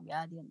செய்யுது, இப்போ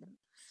வியாதி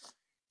வந்துடும்.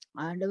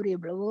 ஆண்டவர்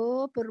எவ்வளவோ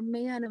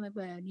பொறுமையா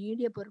நம்ம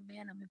நீடிய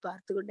பொறுமையா நம்ம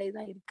பார்த்து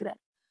கொண்டேதான்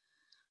இருக்கிறார்.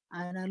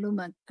 ஆனாலும்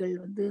மக்கள்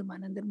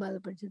மனம் திரும்பாத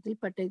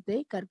பட்சத்தில் பட்டயத்தை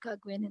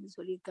கற்காக்குவேன் என்று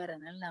சொல்லியிருக்காரு.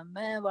 அதனால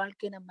நம்ம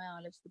வாழ்க்கையை நம்ம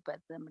ஆலோசித்து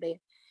பார்த்து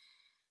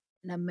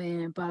நம்ம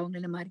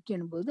பாவங்களை நம்ம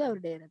அறிக்கணும் போது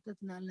அவருடைய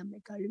ரத்தத்தினால் நம்மை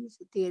கழுவி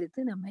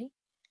சுத்திகரித்து நம்மை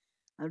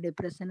அவருடைய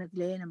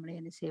பிரசன்னத்திலே நம்மளை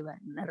என்ன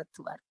செய்வார்,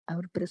 நடத்துவார்.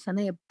 அவர்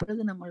பிரசன்னம்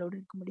எப்பொழுதும் நம்மளோடு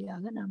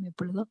இருக்கும்படியாக நாம்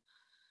எப்பொழுதும்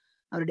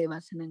அவருடைய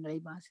வசனங்களை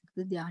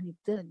வாசித்து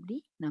தியானித்து அப்படி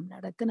நாம்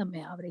நடக்க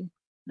நம்ம அவரை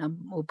நாம்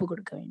ஒப்பு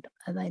கொடுக்க வேண்டும்.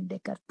 அதான்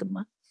என்னுடைய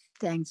கருத்துமா.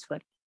 Thanks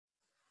for.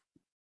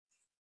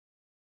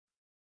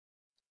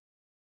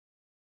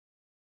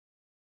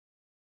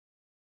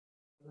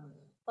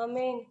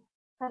 ஆமென்.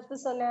 கருத்து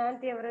சொன்ன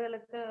ஆண்டி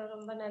அவர்களுக்கு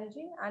ரொம்ப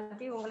நன்றி.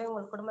 ஆண்டி உங்களையும்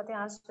உங்கள் குடும்பத்தை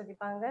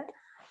ஆசீர்வதிப்பாங்க.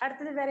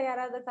 அடுத்தது வேற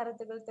யாராவது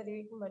கருத்துக்கள்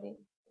தெரிவிக்கும்படி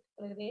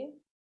சொல்கிறேன்.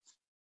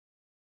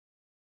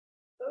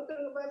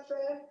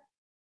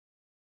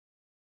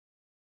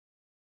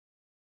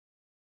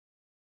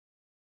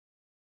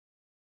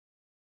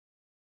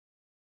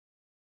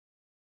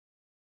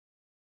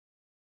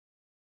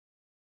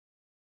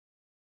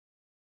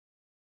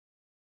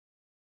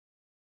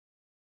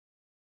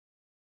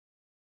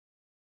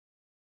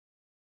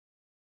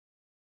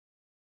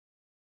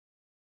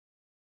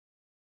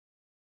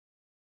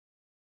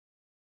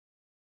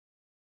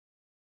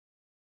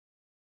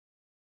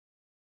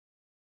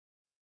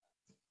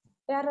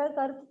 யாராவது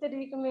கருத்து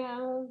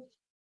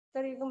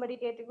தெரிவிக்கும்படி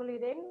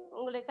கேட்டுக்கொள்கிறேன்.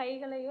 உங்களுடைய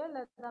கைகளையோ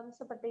அல்லது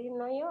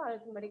அம்சப்பட்டையினையோ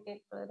அழுத்தும்படி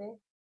கேட்டுக்கொள்கிறேன்.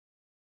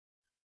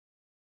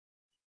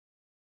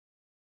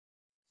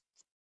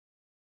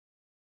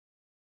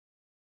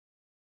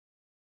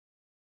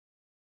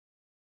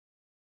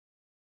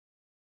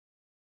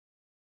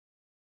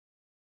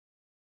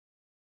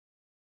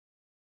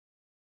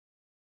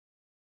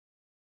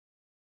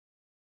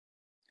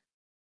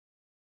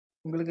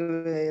 உங்களுக்கு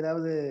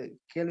ஏதாவது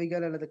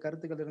கேள்விகள் அல்லது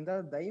கருத்துக்கள்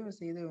இருந்தால் தயவு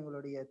செய்து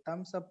உங்களுடைய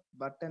தம்ஸ் அப்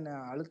பட்டனை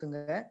அழுத்துங்க.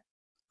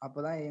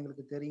 அப்பதான்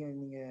எங்களுக்கு தெரியும்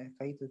நீங்க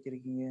கை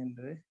தூக்கிருக்கீங்க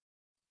என்று.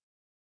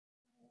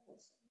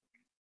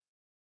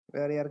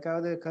 வேற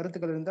யாருக்காவது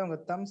கருத்துக்கள் இருந்தா உங்க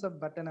தம்ஸ் அப்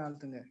பட்டனை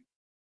அழுத்துங்க.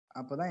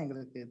 அப்பதான்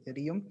எங்களுக்கு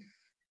தெரியும்.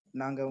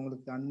 நாங்க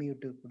உங்களுக்கு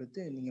அன்மியூட்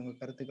கொடுத்து நீங்க உங்க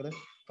கருத்துக்களை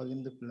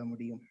பகிர்ந்து கொள்ள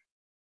முடியும்.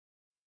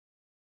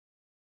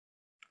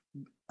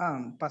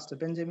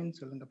 பாஸ்டர் பெஞ்சமின்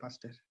சொல்லுங்க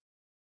பாஸ்டர்.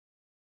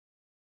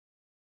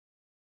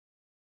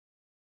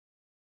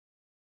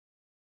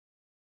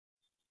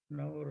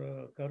 நான் ஒரு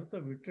கருத்தை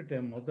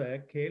விட்டுட்டேன்.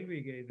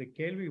 இந்த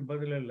கேள்விக்கு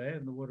பதில் இல்லை.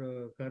 இந்த ஒரு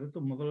கருத்து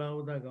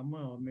முதலாவதாக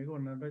அம்மா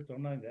மிகவும் நன்றாக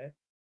சொன்னாங்க.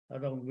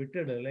 அதை அவங்க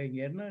விட்டுடலை.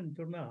 இங்க என்னன்னு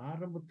சொன்னா,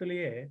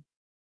 ஆரம்பத்திலேயே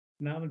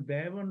நாம்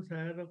தேவன்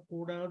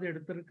சேரக்கூடாத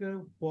இடத்திற்கு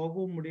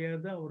போகவும்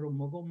முடியாது, அவர்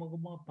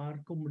முகமுகமா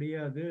பார்க்க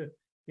முடியாது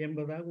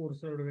என்பதாக ஒரு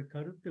சிலருடைய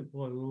கருத்து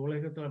இப்போ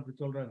உலகத்துல அப்படி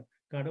சொல்றாங்க.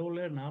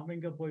 கடவுளை நாம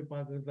இங்க போய்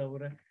பார்க்கறது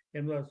தவிர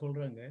என்பதாக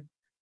சொல்றாங்க.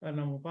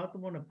 நம்ம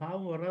பார்த்தோம்னா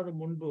பாவம் வராத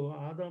முன்பு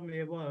ஆதாம்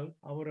ஏவாள்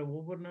அவரை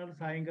ஒவ்வொரு நாள்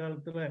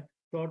சாயங்காலத்துல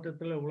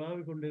தோட்டத்துல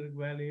உலாவி கொண்டிருக்க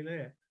வேலையில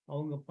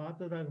அவங்க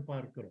பார்த்ததாக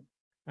பார்க்கிறோம்.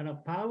 ஆனா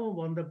பாவம்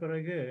வந்த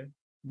பிறகு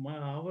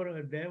அவர்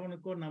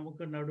தேவனுக்கும்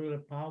நமக்கும்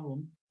நடுவில்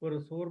பாவம் ஒரு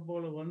சோர்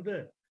போல வந்து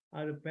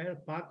அது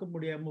பார்க்க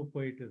முடியாம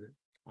போயிட்டுது.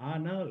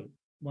 ஆனால்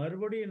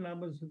மறுபடியும்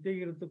நாம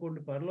சுத்திகரித்து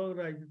கொண்டு பரலோக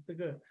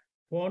ராஜ்யத்துக்கு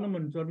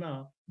போனோம்னு சொன்னா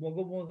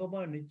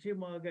முகமுகமா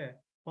நிச்சயமாக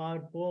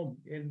பார்ப்போம்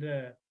என்ற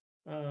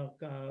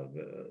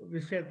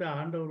விஷயத்தை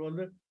ஆண்டவர்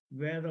வந்து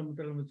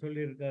வேதத்தில் நம்ம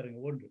சொல்லியிருக்காருங்க.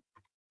 ஒன்று.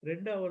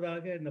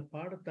 ரெண்டாவதாக இந்த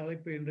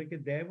பாடத்தலைப்பு இன்றைக்கு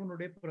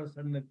தேவனுடைய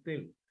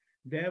பிரசன்னத்தில்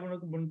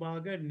தேவனுக்கு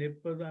முன்பாக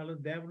நிற்பது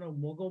அல்லது தேவனை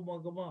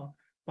முகமுகமா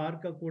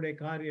பார்க்கக்கூடிய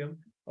காரியம்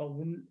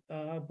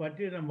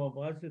பற்றி நம்ம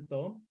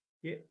வாசித்தோம்.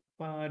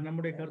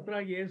 நம்முடைய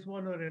கர்த்தராகிய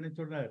இயேசுவானவர் என்ன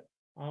சொன்னார்?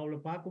 அவளை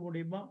பார்க்க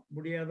முடியுமா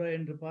முடியாதா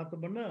என்று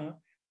பார்த்தோம்னா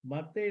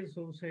மத்தேயு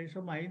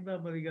சுவிசேஷம்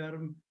 5ஆம்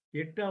அதிகாரம்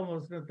 8ஆம்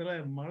வசனத்துல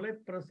மலை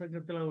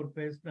பிரசங்கத்துல அவர்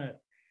பேசினார்.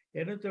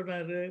 என்ன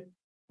சொன்னாரு?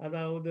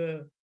 அதாவது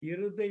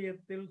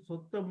இருதயத்தில்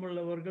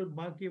சுத்தமுள்ளவர்கள்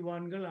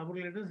பாக்கியவான்கள்,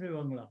 அவர்கள் என்ன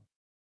செய்வாங்களாம்?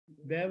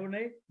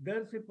 தேவனை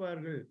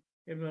தரிசிப்பார்கள்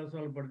என்று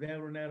சொல்லப்படும்.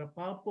 தேவனை நேரம்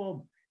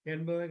பார்ப்போம்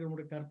என்பதை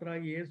நம்முடைய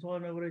கர்த்தராகி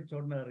இயேசுவானவரை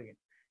சொன்னாருங்க.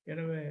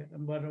 எனவே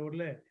நம்ம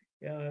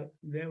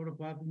தேவனை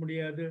பார்க்க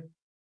முடியாது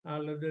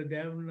அல்லது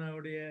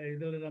தேவனுடைய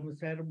இதில் நம்ம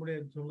சேர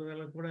முடியாது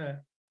சொல்றதெல்லாம் கூட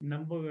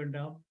நம்ப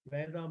வேண்டாம்.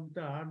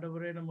 வேதாந்தத்தை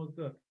ஆண்டவரே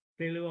நமக்கு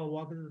தெளிவா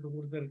வாக்குத்தத்தை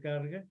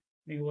கொடுத்திருக்காருங்க.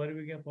 நீங்க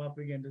வருவீங்க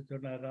பார்ப்பீங்க என்று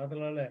சொன்னார்.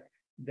 அதனால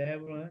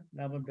தேவனை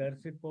நாம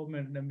தரிசிப்போம்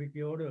என்ற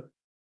நம்பிக்கையோடு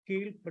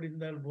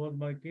கீழ்ப்படிந்தால்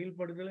போதுமா.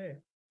 கீழ்ப்படுதலே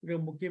மிக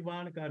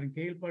முக்கியமான காரியம்.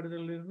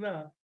 கீழ்ப்படுதல் இருந்தா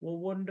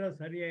ஒவ்வொன்றா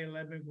சரியா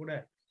எல்லாமே கூட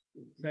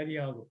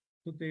சரியாகும்.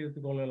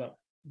 சுத்திகரித்துக் கொள்ளலாம்.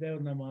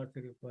 தேவன் நம்ம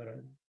ஆசிரியப்பாரு.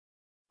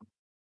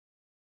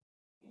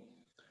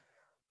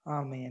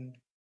 ஆமென்.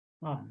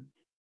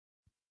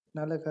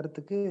 நல்ல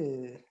கருத்துக்கு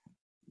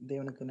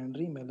தேவனுக்கு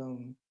நன்றி.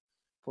 மேலும்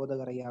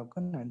போதகர்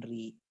ஐயாவுக்கும்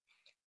நன்றி.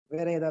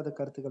 வேற ஏதாவது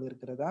கருத்துக்கள்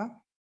இருக்கிறதா?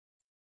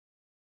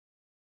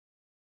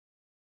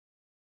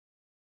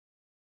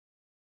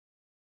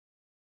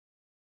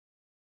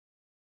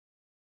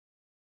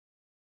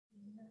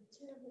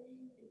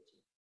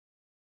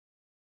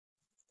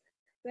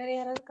 வேற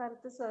யாராவது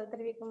கருத்து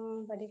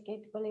தெரிவிக்கும்படி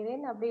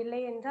கேட்டுக்கொள்கிறேன். அப்படி இல்லை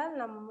என்றால்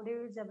நம்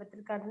முடிவு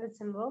ஜபத்தில் கடந்து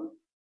செல்வோம்.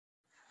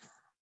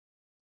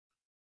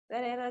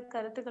 வேற யாராவது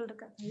கருத்துக்கள்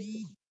இருக்கா?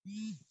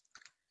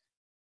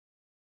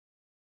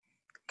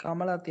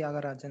 கமலா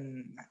தியாகராஜன்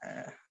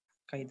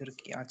கை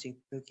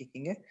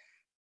தூக்கிக்கிங்க.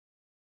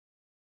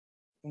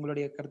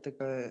 உங்களுடைய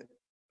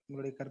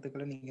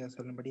கருத்துக்களை நீங்க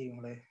சொல்லும்படி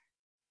உங்களை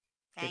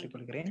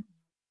கேட்டுக்கொள்கிறேன்.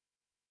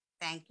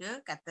 தேங்க்யூ.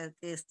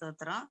 கர்த்தருக்கு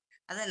ஸ்தோத்திரம்.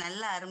 அது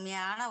நல்ல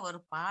அருமையான ஒரு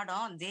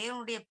பாடம்.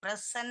 தேவனுடைய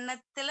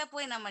பிரசன்னத்துல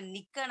போய் நம்ம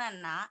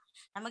நிக்கணும்னா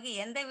நமக்கு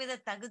எந்த வித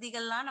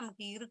தகுதிகள்லாம்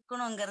நமக்கு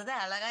இருக்கணுங்கிறத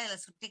அழகா இதுல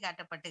சுட்டி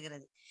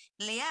காட்டப்பட்டுகிறது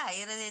இல்லையா?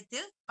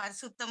 இருதயத்தில்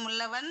பரிசுத்தம்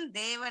உள்ளவன்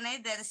தேவனை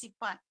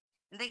தரிசிப்பான்.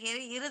 இன்றைக்கு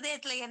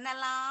இருதயத்துல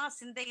என்னெல்லாம்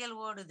சிந்தைகள்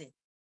ஓடுது?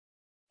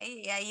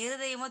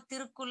 இருதயமோ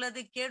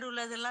திருக்குள்ளது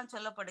கேடுள்ளது எல்லாம்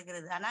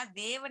சொல்லப்படுகிறது. ஆனா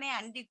தேவனை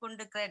அண்டி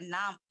கொண்டிருக்கிற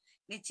நாம்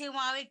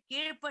நிச்சயமாவே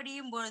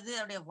கீழ்ப்படியும் பொழுது,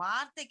 அவருடைய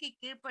வார்த்தைக்கு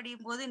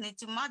கீழ்ப்படியும் போது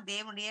நிச்சயமா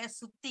தேவனுடைய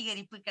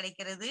சுத்திகரிப்பு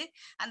கிடைக்கிறது.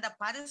 அந்த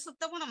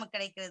பரிசுத்தமும் நமக்கு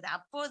கிடைக்கிறது.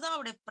 அப்போதுதான்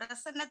அவருடைய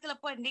பிரசன்னத்துல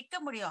போய் நிக்க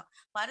முடியும்.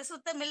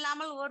 பரிசுத்தம்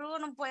இல்லாமல்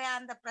ஒருவனும் போய்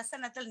அந்த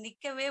பிரசன்னத்தில்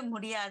நிக்கவே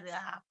முடியாது.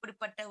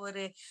 அப்படிப்பட்ட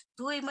ஒரு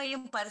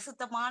தூய்மையும்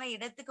பரிசுத்தமான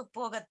இடத்துக்கு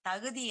போக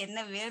தகுதி என்ன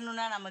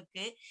வேணும்னா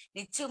நமக்கு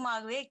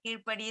நிச்சயமாகவே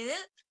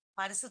கீழ்ப்படியுதல்,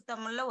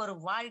 பரிசுத்தமுள்ள ஒரு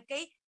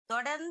வாழ்க்கை,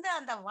 தொடர்ந்து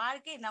அந்த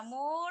வாழ்க்கை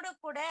நம்மோடு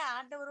கூட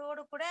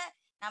ஆண்டவரோடு கூட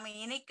நம்ம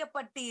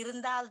இணைக்கப்பட்டு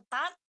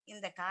இருந்தால்தான்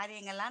இந்த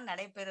காரியங்கள்லாம்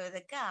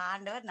நடைபெறுவதற்கு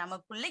ஆண்டவர்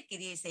நமக்குள்ளே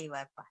கிரியை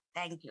செய்வார்ப்பா.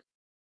 தேங்க்யூ.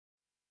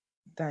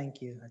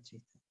 தேங்க்யூ ஆச்சி.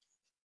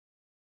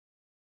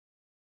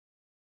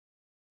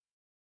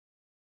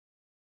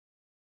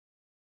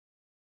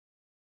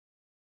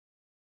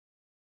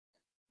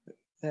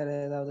 வேற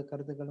ஏதாவது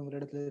கருத்துக்கள்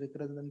உங்களிடத்துல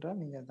இருக்கிறது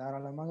என்றால் நீங்க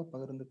தாராளமாக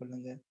பகிர்ந்து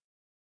கொள்ளுங்க.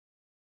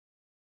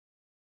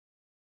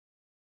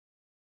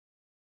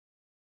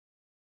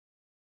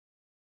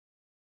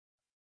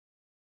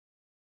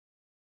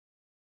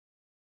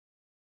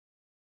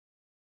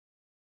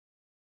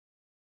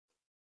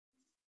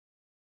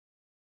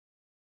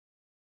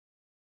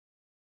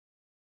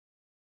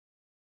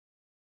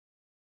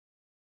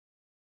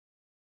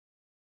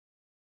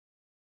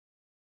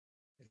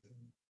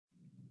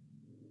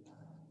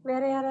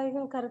 வேற யாராவது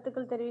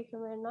கருத்துக்கள் தெரிவிக்க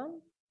வேண்டாம்,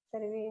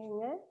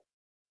 தெரிவிங்க.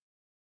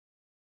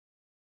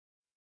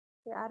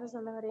 யாரு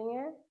சொல்ல வரீங்க?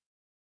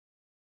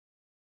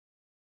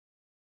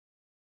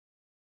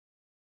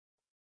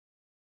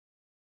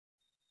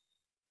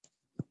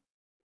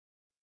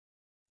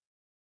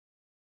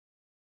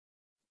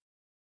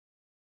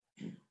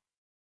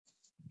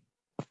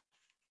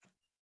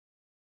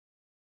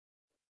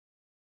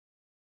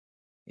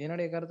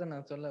 என்னுடைய கருத்தை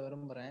நான் சொல்ல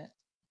விரும்புறேன்.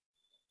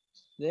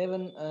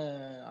 தேவன்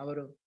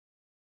அவர்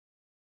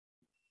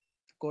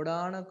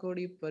கோடான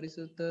கோடி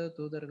பரிசுத்த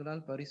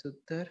தூதர்களால்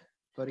பரிசுத்தர்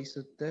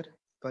பரிசுத்தர்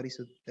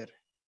பரிசுத்தர்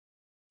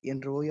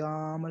என்று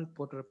ஓயாமல்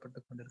போற்றப்பட்டு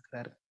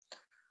கொண்டிருக்கிறார்.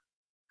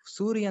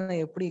 சூரியனை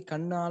எப்படி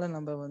கண்ணால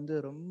நம்ம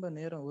ரொம்ப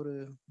நேரம் ஒரு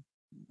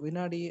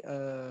வினாடி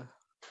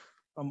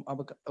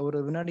ஒரு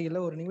வினாடி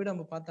இல்ல ஒரு நிமிடம்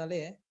நம்ம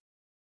பார்த்தாலே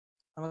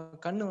நம்ம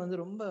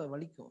கண்ணு ரொம்ப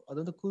வலிக்கும்,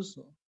 அது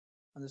கூசும்.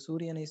 அந்த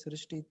சூரியனை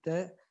சிருஷ்டித்த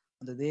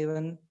அந்த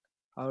தேவன்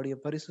அவருடைய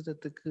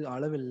பரிசுத்தத்துக்கு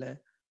அளவில்லை.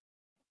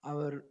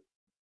 அவர்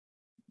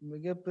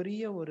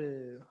மிகப்பெரிய ஒரு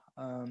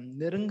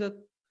நெருங்க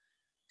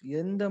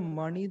எந்த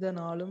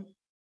மனிதனாலும்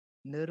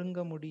நெருங்க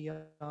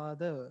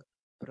முடியாத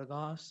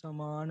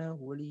பிரகாசமான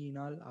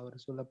ஒளியினால் அவர்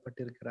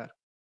சொல்லப்பட்டிருக்கிறார்.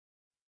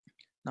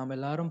 நாம்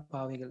எல்லாரும்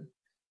பாவிகள்.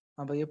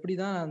 நம்ம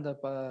எப்படிதான்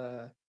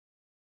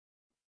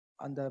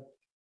அந்த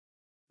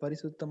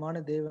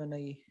பரிசுத்தமான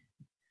தேவனை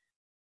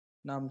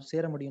நாம்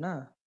சேர முடியும்னா,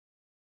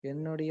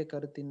 என்னுடைய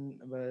கருத்தின்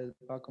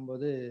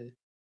பார்க்கும்போது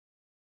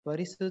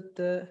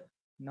பரிசுத்த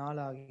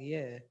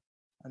நாளாகிய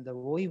அந்த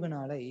ஓய்வு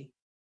நாளை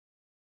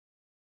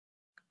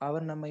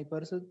அவர் நம்மை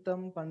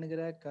பரிசுத்தம்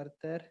பண்ணுகிற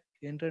கர்த்தர்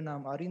என்று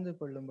நாம் அறிந்து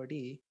கொள்ளும்படி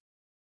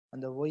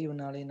அந்த ஓய்வு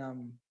நாளை நாம்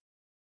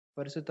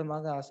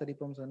பரிசுத்தமாக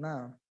ஆசரிப்போம் சொன்னா,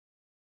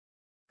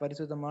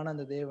 பரிசுத்தமான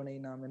அந்த தேவனை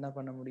நாம் என்ன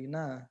பண்ண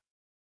முடியும்னா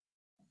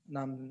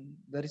நாம்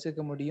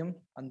தரிசிக்க முடியும்.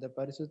 அந்த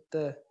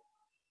பரிசுத்த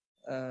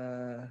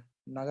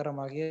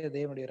நகரமாகிய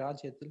தேவனுடைய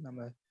ராஜ்யத்தில்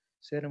நம்ம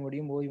சேர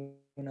முடியும்.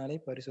 ஓய்வு நாளை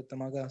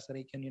பரிசுத்தமாக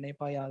ஆசரிக்க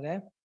நினைப்பாயாக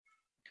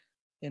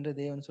என்று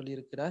தேவன்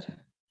சொல்லியிருக்கிறார்.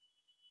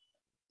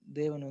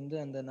 தேவன்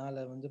அந்த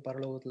நாளை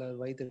பரலோகத்துல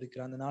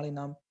வைத்திருக்கிறார். அந்த நாளை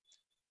நாம்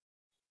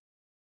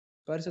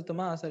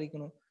பரிசுத்தமா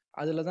ஆசரிக்கணும்.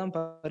 அதுலதான்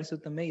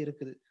பரிசுத்தமே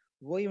இருக்குது.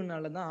 ஓய்வு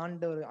நாள்ல தான்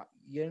ஆண்டவர்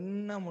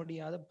எண்ண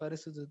முடியாத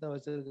பரிசுத்தத்தை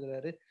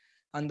வச்சிருக்கிறாரு.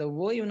 அந்த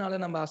ஓய்வு நாளை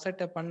நம்ம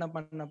அசட்டை பண்ண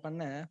பண்ண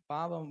பண்ண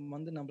பாவம்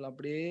நம்மள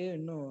அப்படியே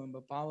இன்னும்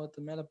நம்ம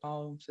பாவத்து மேல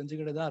பாவம்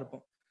செஞ்சுக்கிட்டு தான்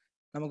இருப்போம்.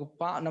 நமக்கு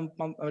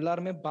நம்ம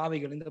எல்லாருமே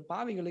பாவிகள். இந்த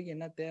பாவிகளுக்கு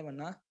என்ன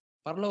தேவைன்னா,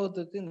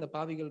 பரலோகத்துக்கு இந்த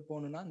பாவிகள்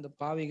போகணும்னா இந்த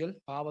பாவிகள்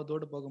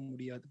பாவத்தோடு போக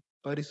முடியாது,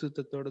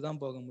 பரிசுத்தத்தோடு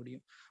தான் போக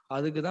முடியும்.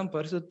 அதுக்குதான்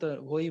பரிசுத்த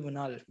ஓய்வு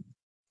நாள்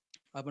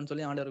அப்படின்னு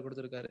சொல்லி ஆண்டவர்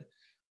கொடுத்திருக்காரு.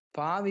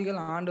 பாவிகள்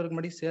ஆண்டவருக்கு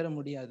முன்னாடி சேர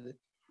முடியாது.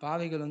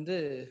 பாவிகள்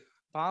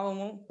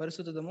பாவமும்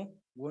பரிசுத்தமும்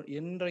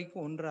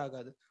என்றைக்கும்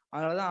ஒன்றாகாது.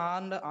 அதனாலதான்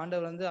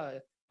ஆண்டவர்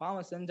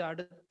பாவம் செஞ்ச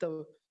அடுத்த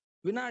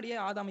வினாடியே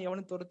ஆதாம்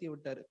எவனும் துரத்தி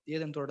விட்டாரு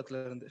ஏதேன்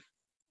தோட்டத்துல இருந்து.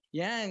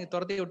 ஏன்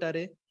துரத்தி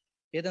விட்டாரு?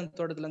 ஏதேன்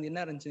தோட்டத்துல இருந்து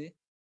என்ன இருந்துச்சு?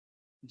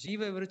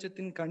 ஜீவ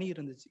விருட்சத்தின் கனி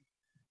இருந்துச்சு.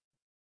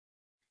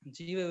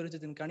 ஜீவ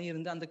விருட்சத்தின் கனி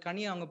இருந்து அந்த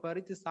கனியை அவங்க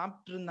பறித்து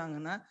சாப்பிட்டு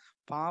இருந்தாங்கன்னா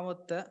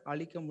பாவத்தை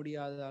அழிக்க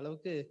முடியாத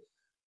அளவுக்கு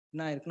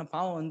என்ன இருக்குன்னா,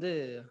 பாவம்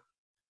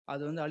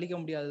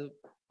அது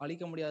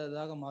அழிக்க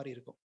முடியாததாக மாறி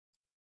இருக்கும்.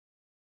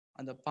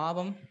 அந்த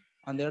பாவம்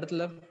அந்த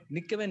இடத்துல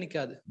நிக்கவே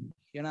நிக்காது.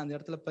 ஏன்னா அந்த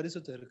இடத்துல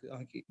பரிசுத்தம் இருக்கு.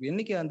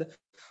 என்னைக்கு அந்த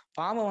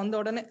பாவம் வந்த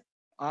உடனே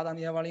ஆதாம்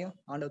ஏவாளையும்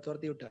ஆண்டவர்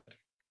துரத்தி விட்டார்.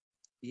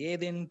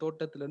 ஏதேன்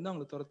தோட்டத்துல இருந்து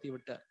அவங்களை துரத்தி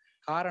விட்டார்.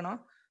 காரணம்,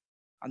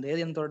 அந்த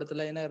ஏதேன்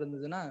தோட்டத்துல என்ன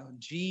இருந்ததுன்னா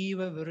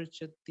ஜீவ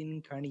விருட்சத்தின்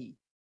கனி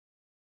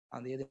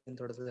அந்த ஏதேன்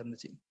தோட்டத்துல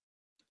இருந்துச்சு.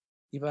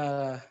 இப்ப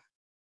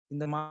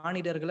இந்த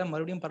மானிடர்களை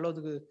மறுபடியும்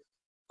பரலோகத்துக்கு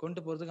கொண்டு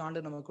போறதுக்கு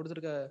ஆண்டவர் நம்ம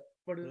கொடுத்திருக்க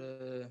ஒரு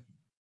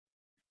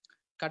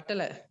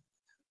கட்டளை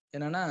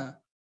என்னன்னா,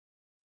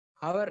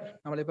 அவர்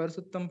நம்மளை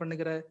பரிசுத்தம்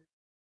பண்ணுகிற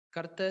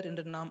கர்த்தர்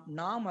என்று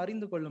நாம்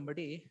அறிந்து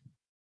கொள்ளும்படி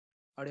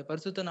அவருடைய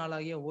பரிசுத்த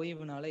நாளாகிய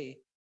ஓய்வு நாளை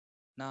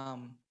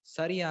நாம்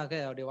சரியாக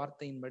அவருடைய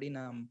வார்த்தையின்படி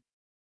நாம்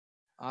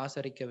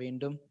ஆசரிக்க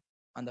வேண்டும்.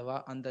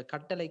 அந்த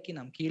கட்டளைக்கு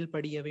நாம்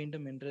கீழ்ப்படிய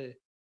வேண்டும் என்று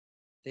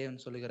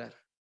தேவன் சொல்லுகிறார்.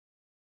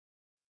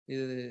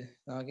 இது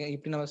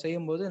இப்படி நம்ம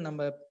செய்யும்போது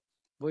நம்ம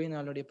ஓய்வு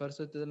நாளுடைய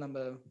பரிசுத்தத்தில் நம்ம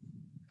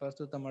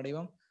பரிசுத்தம்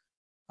அடைவோம்.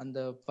 அந்த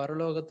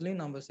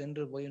பரலோகத்திலையும் நம்ம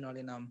சென்று ஓய்வு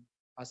நாளை நாம்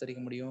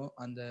ஆசரிக்க முடியும்.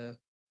 அந்த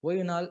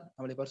ஓய்வு நாள்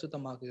நம்மளை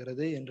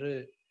பரிசுத்தமாக்குகிறது என்று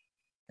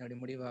என்னுடைய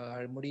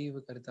முடிவு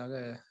கருத்தாக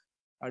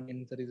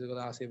அப்படின்னு தெரிவித்துக்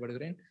கொள்ள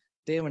ஆசைப்படுகிறேன்.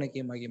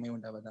 தேவனுக்கே மகிமை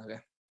உண்டாவதாக.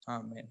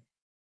 ஆமென்.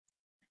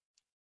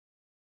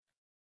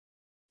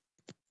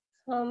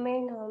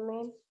 ஆமேன்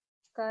ஆமேன்.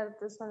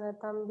 கருத்து சொன்ன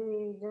தம்பி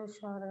ஜோஷ்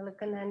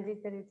அவர்களுக்கு நன்றி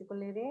தெரிவித்துக்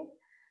கொள்கிறேன்.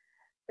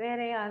 வேற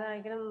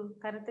யாராயிரம்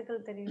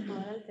கருத்துக்கள்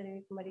தெரிவிக்குமானால்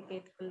தெரிவிக்கும்படி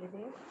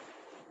கேட்டுக்கொள்கிறேன்.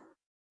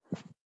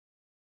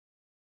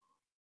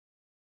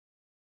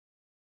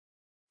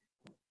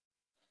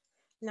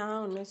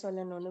 நான் ஒண்ணு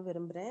சொல்லணும்னு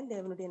விரும்புறேன்.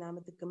 தேவனுடைய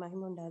நாமத்துக்கு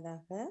மகிமை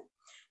உண்டாதாக.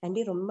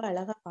 ஆண்டி ரொம்ப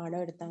அழகா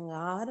பாடம் எடுத்தாங்க.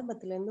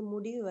 ஆரம்பத்துல இருந்து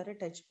முடிவு வரை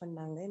டச்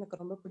பண்ணாங்க.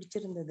 எனக்கு ரொம்ப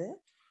பிடிச்சிருந்தது.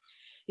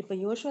 இப்ப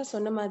யோசுவா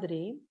சொன்ன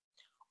மாதிரி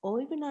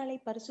ஓய்வு நாளை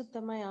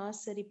பரிசுத்தமாய்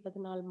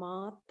ஆசரிப்பதனால்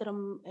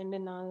மாத்திரம் என்ன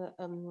நான்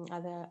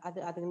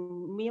அது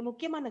மிக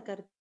முக்கியமான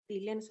கருத்து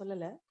இல்லைன்னு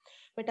சொல்லல.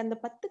 பட் அந்த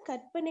 10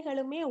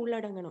 கற்பனைகளுமே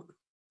உள்ளடங்கணும்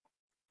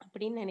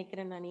அப்படின்னு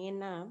நினைக்கிறேன் நான்.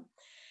 ஏன்னா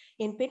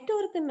என்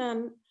பெற்றோருக்கு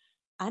நான்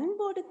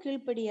அன்போடு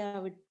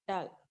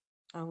கீழ்ப்படியாவிட்டால்,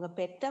 அவங்க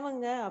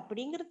பெற்றவங்க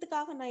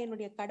அப்படிங்கிறதுக்காக நான்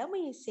என்னுடைய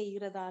கடமையை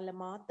செய்கிறதால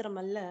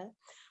மாத்திரமல்ல,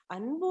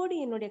 அன்போடு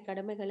என்னுடைய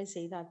கடமைகளை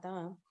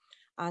செய்தாதான்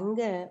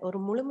அங்க ஒரு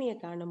முழுமையை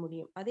காண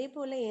முடியும். அதே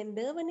போல என்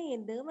தேவனை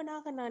என்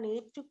தேவனாக நான்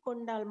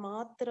ஏற்றுக்கொண்டால்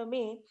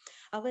மாத்திரமே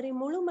அவரை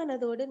முழு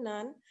மனதோடு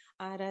நான்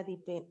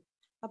ஆராதிப்பேன்.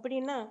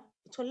 அப்படின்னா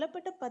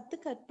சொல்லப்பட்ட 10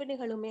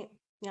 கற்பனைகளுமே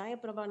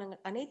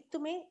நியாயப்பிரமாணங்கள்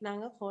அனைத்துமே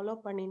நாங்க ஃபாலோ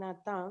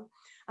பண்ணினாதான்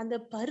அந்த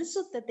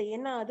பரிசுத்தத்தை,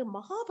 ஏன்னா அது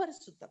மகா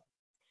பரிசுத்தம்.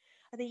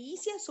 அதை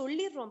ஈஸியா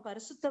சொல்லிடுறோம்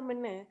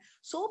பரிசுத்தம்னு.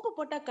 சோப்பு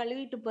போட்டா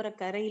கழுவிட்டு போற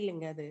கரை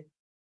இல்லைங்க அது.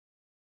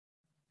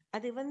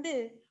 அது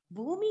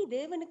பூமி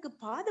தேவனுக்கு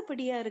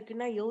பாதப்படியா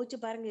இருக்குன்னா யோசிச்சு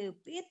பாருங்க.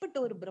 ஏற்பட்ட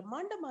ஒரு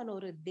பிரம்மாண்டமான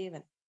ஒரு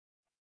தேவன்,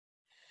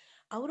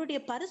 அவருடைய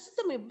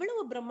பரிசுத்தம்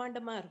எவ்வளவு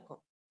பிரம்மாண்டமா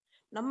இருக்கும்.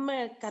 நம்ம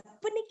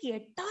கற்பனைக்கு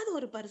எட்டாத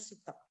ஒரு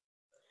பரிசுத்தம்.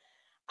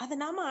 அதை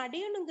நாம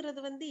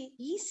அடையணுங்கிறது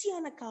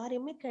ஈஸியான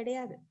காரியமே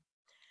கிடையாது.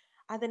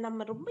 அதை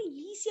நம்ம ரொம்ப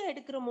ஈஸியா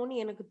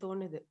எடுக்கிறோமோன்னு எனக்கு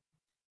தோணுது.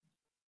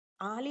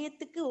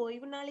 ஆலயத்துக்கு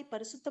ஓய்வு நாளை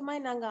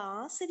பரிசுத்தமாய் நாங்க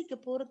ஆசரிக்க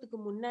போறதுக்கு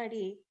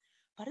முன்னாடி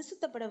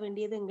பரிசுத்தப்பட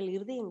வேண்டியது எங்கள்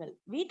இருதயங்கள்.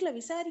 வீட்டுல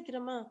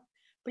விசாரிக்கிறோமா,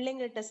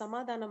 பிள்ளைங்கள்ட்ட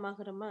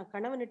சமாதானமாகறோமா,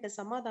 கணவன்கிட்ட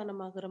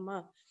சமாதானமாகறோமா,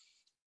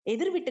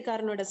 எதிர்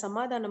வீட்டுக்காரனோட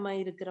சமாதானமா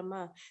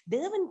இருக்கிறோமா,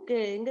 தேவனுக்கு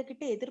எங்க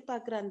கிட்ட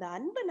எதிர்பார்க்கிற அந்த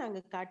அன்பை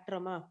நாங்க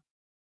காட்டுறோமா,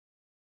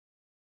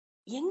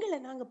 எங்களை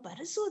நாங்க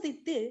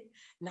பரிசோதித்து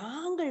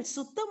நாங்கள்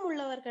சுத்தம்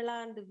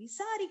உள்ளவர்களான்னு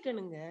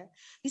விசாரிக்கணுங்க.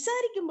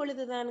 விசாரிக்கும்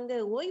பொழுதுதானுங்க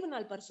ஓய்வு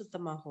நாள்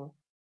பரிசுத்தமாகும்.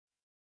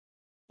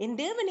 என்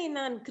தேவனை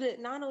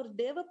நான் ஒரு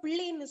தேவ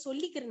பிள்ளைன்னு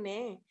சொல்லிக்கிறேனே,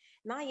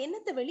 நான்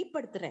என்னத்தை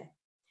வெளிப்படுத்துறேன்?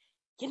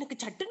 எனக்கு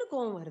சட்டுன்னு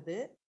கோவம் வருது,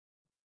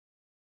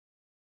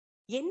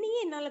 என்னையே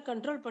என்னால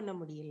கண்ட்ரோல் பண்ண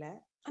முடியல.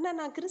 ஆனா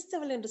நான்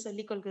கிறிஸ்தவள் என்று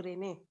சொல்லிக்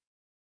கொள்கிறேனே.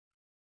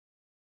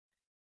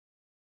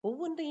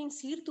 ஒவ்வொன்றையும்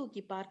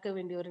சீர்தூக்கி பார்க்க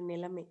வேண்டிய ஒரு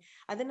நிலைமை.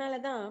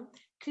 அதனாலதான்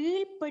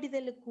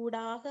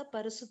கீழ்ப்படிதலுக்கூடாக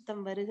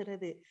பரிசுத்தம்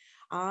வருகிறது.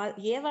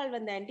 ஏவாள்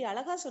ஆண்டி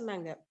அழகா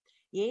சொன்னாங்க.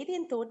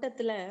 ஏதேன்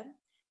தோட்டத்துல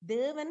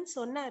தேவன்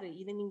சொன்னாரு,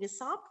 இதை நீங்க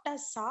சாப்பிட்டா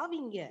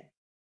சாவீங்க,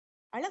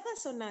 அழகா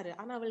சொன்னாரு.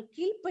 ஆனா அவள்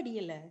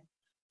கீழ்ப்படியல,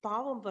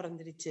 பாவம்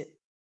பிறந்துருச்சு.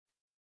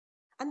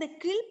 அந்த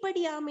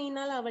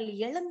கீழ்ப்படியாமையினால் அவள்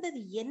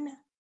இழந்தது என்ன?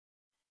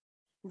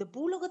 இந்த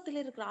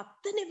பூலோகத்துல இருக்கிற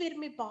அத்தனை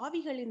பேருமே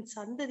பாவிகளின்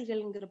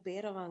சந்ததிகள்ங்கிற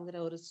பேரை வாங்குற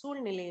ஒரு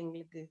சூழ்நிலை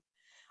எங்களுக்கு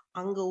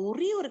அங்க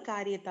ஒரே ஒரு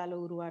காரியத்தால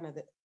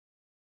உருவானது.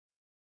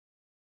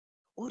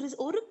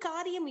 ஒரு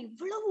காரியம்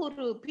இவ்வளவு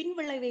ஒரு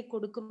பின்விளைவை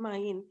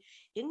கொடுக்குமாயின்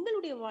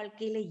எங்களுடைய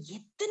வாழ்க்கையில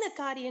எத்தனை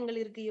காரியங்கள்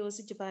இருக்கு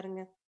யோசிச்சு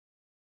பாருங்க.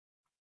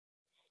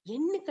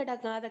 எண்ணு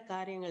கடக்காத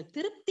காரியங்கள்.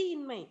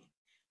 திருப்தியின்மை,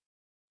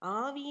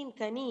 ஆவியின்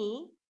கனி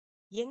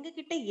எங்க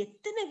கிட்ட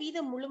எத்தனை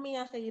வீதம்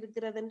முழுமையாக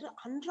இருக்கிறது என்று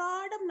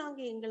அன்றாடம்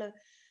நாங்க எங்களை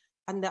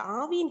அந்த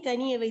ஆவியின்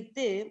கனியை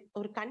வைத்து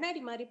ஒரு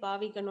கண்ணாடி மாதிரி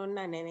பாவிக்கணும்னு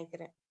நான்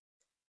நினைக்கிறேன்.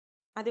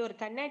 அதை ஒரு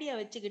கண்ணாடியா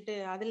வச்சுக்கிட்டு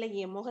அதுல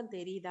என் முகம்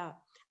தெரியுதா,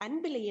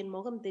 அன்பில் என்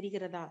முகம்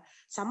தெரிகிறதா,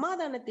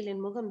 சமாதானத்தில்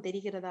என் முகம்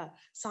தெரிகிறதா,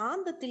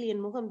 சாந்தத்தில்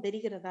என் முகம்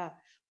தெரிகிறதா,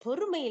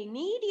 பொறுமையில்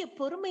நீடிய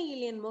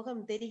பொறுமையில் என்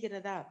முகம்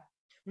தெரிகிறதா,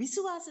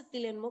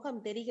 விசுவாசத்தில் என்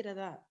முகம்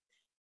தெரிகிறதா,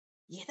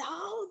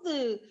 ஏதாவது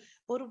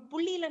ஒரு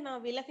புள்ளியில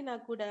நான் விலகினா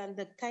கூட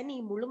அந்த கனி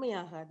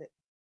முழுமையாகாது.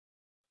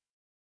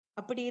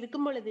 அப்படி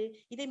இருக்கும் பொழுது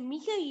இதை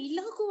மிக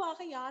இலகுவாக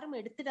யாரும்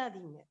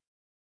எடுத்துடாதீங்க.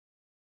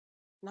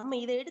 நம்ம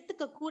இதை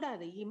எடுத்துக்க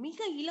கூடாது,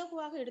 மிக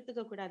இலகுவாக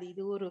எடுத்துக்க கூடாது.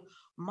 இது ஒரு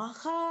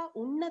மகா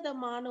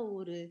உன்னதமான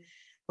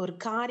ஒரு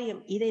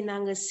காரியம். இதை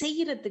நாங்க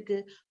செய்யறதுக்கு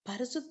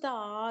பரிசுத்த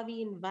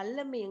ஆவியின்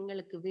வல்லமை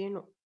எங்களுக்கு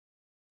வேணும்.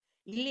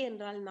 இல்லை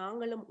என்றால்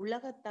நாங்களும்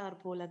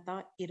உலகத்தார்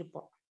போலத்தான்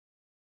இருப்போம்.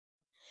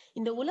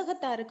 இந்த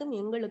உலகத்தாருக்கும்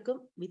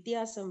எங்களுக்கும்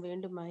வித்தியாசம்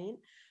வேண்டுமாயின்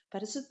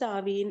பரிசுத்த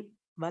ஆவியின்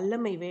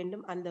வல்லமை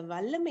வேண்டும். அந்த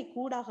வல்லமை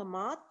கூடாக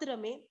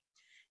மாத்திரமே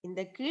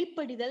இந்த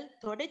கீழ்ப்படிதல்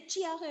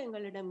தொடர்ச்சியாக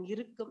எங்களிடம்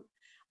இருக்கும்.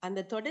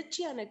 அந்த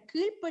தொடர்ச்சியான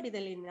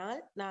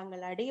கீழ்ப்படிதலினால்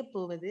நாங்கள் அடைய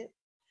போவது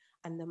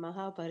அந்த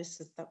மகா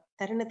பரிசுத்தம்.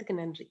 தருணத்துக்கு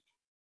நன்றி.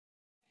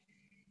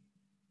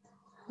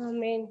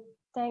 ஆமேன்.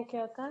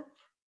 தேங்க்யூ அக்கா.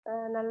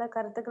 நல்ல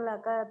கருத்துக்கள்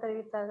அக்கா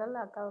தெரிவித்தார்கள்.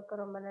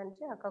 அக்காவுக்கு ரொம்ப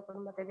நன்றி. அக்கா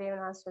குடும்பத்தை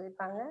தேவன்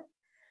ஆசீர்வதிப்பாங்க.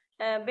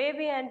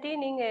 பேபி ஆண்டி,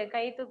 நீங்க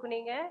கை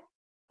தூக்குனீங்க,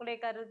 உங்களுடைய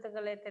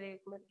கருத்துக்களை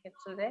தெரிவிக்குமாறு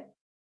கேட்டுறேன்.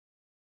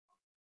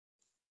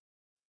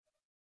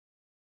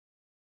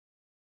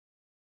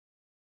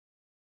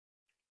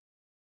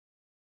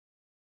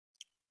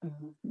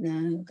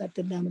 நான்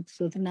கர்த்தர்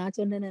நாமத்தை நான்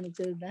சொன்ன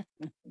நினைச்சதுதான்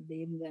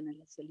தேவங்க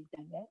நல்லா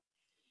சொல்லிட்டாங்க.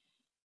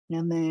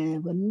 நம்ம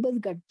 9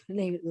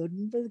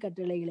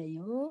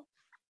 கட்டளைகளையும்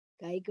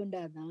கை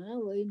கொண்டாதான்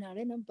ஓய்வு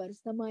நாளை நம்ம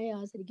பரிசுத்தமாய்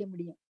ஆசரிக்க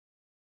முடியும்.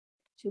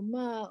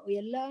 சும்மா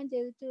எல்லாம்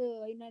செய்துட்டு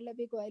ஓய்வு நாள்ல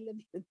போய் கோயில்ல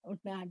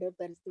போய் ஆண்டவர்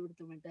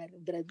பரிசுத்தப்படுத்த மாட்டாரு.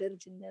 பிரதர்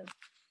சின்ன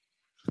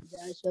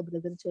ஜாஷுவா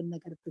பிரதர் சொன்ன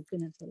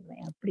கருத்துக்கு நான்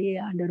சொல்றேன், அப்படியே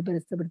ஆண்டவர்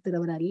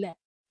பரிசுத்தப்படுத்துறவர் அல்ல.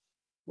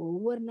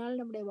 ஒவ்வொரு நாள்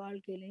நம்முடைய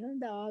வாழ்க்கையிலையும்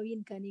இந்த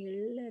ஆவியின்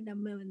கனிகள்ல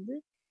நம்ம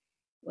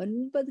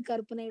 9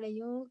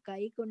 கற்பனைகளையும்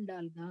கை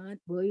கொண்டால்தான்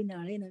ஓய்வு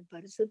நாளை நம்ம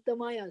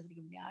பரிசுத்தமாய் ஆசரிக்க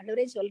முடியும்.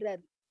 ஆண்டவரே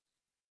சொல்றாரு,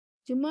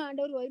 சும்மா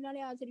ஆண்டவர் ஓய்வு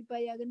நாளை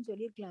ஆசரிப்பாயாகன்னு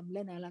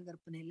சொல்லியிருக்கலாம்ல 4ஆம்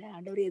கற்பனையில.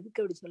 ஆண்டவர்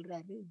எதுக்கு அப்படி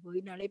சொல்றாரு?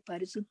 ஓய்வு நாளை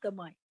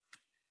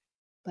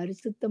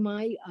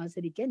பரிசுத்தமாய்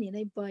ஆசரிக்க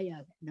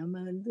நினைப்பாயாக. நம்ம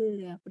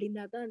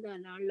அப்படின்னா தான் அந்த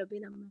நாள்ல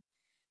போய் நம்ம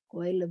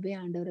கோயில்ல போய்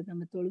ஆண்டவரை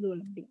நம்ம தொழுது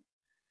கொள்ள முடியும்.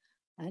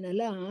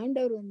 அதனால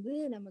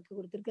ஆண்டவர் நமக்கு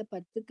கொடுத்திருக்க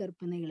 10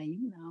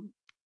 கற்பனைகளையும் நாம்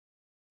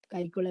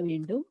கை கொள்ள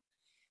வேண்டும்.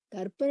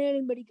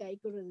 கற்பனைகளின்படி கை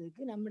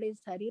கொள்வதற்கு நம்முடைய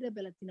சரீர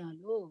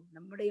பலத்தினாலோ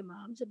நம்முடைய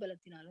மாம்ச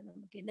பலத்தினாலோ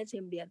நமக்கு என்ன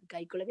செய்ய முடியாது,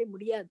 கை கொள்ளவே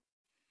முடியாது.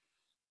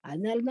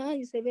 அதனால்தான்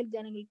இஸ்ரவேல்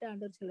ஜனங்கள்கிட்ட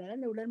ஆண்டவர் சொல்றாரு,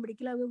 அந்த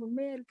உடன்படிக்கையில அவங்க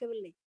உண்மையா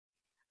இருக்கவில்லை,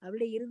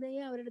 அவருடைய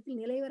இருதயம் அவரிடத்தில்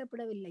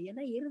நிலைவரப்படவில்லை.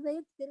 ஏன்னா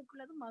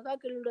இருதயத்திற்குள்ளது மகா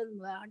கேள்வியுள்ளது.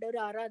 ஆண்டவர்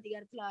 6ஆம்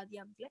அதிகாரத்துல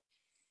ஆதியாகமத்துல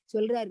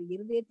சொல்றாரு,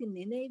 இருதயத்தின்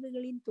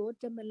நினைவுகளின்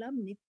தோற்றம் எல்லாம்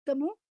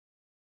நித்தமும்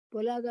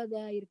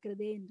பொல்லாததா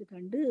இருக்கிறதே என்று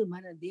கண்டு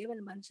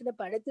தேவன் மனுஷனை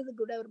படைத்தது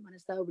கூட அவர்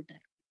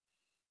மனஸ்தாபப்பட்டார்.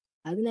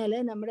 அதனால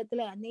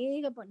நம்மிடத்துல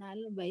அநேக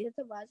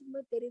வயதை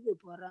வாசிக்கும்போது தெரியுது,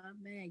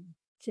 பொறாமை,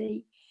 இச்சை,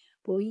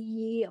 பொய்,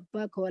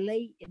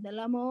 கொலை,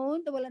 என்னெல்லாமோ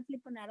இந்த உலகத்துல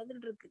இப்ப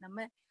நடந்துட்டு இருக்கு.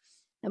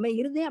 நம்ம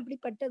இருதயம்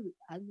அப்படிப்பட்டது.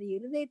 அந்த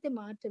இருதயத்தை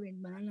மாற்ற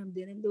வேண்டுமானால் நாம்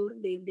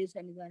தினந்தோறும் தேவனுடைய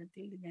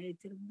சன்னிதானத்தில்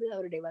நிலைத்திருந்து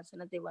அவருடைய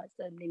வசனத்தை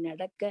வாசித்து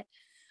நடக்க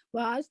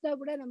வாசித்தா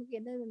கூட நமக்கு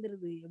என்ன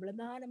வந்துருது,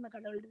 எவ்வளவுதான் நம்ம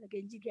கடவுள்கிட்ட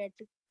கெஞ்சி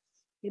கேட்டு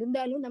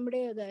இருந்தாலும்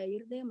நம்முடைய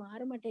இருதயம்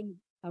மாற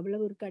மாட்டேங்குது.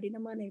 அவ்வளவு ஒரு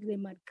கடினமான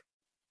இருதயமா இருக்கு.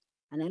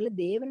 அதனால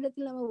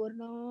தேவனிடத்துல நம்ம ஒரு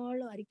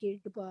நாளும்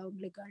அறிக்கையிட்டு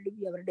பாவங்களை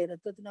கழுவி அவருடைய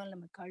ரத்தத்தினால்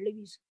நம்ம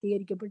கழுவி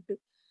சுத்திகரிக்கப்பட்டு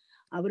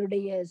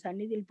அவருடைய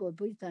சந்நிதியில்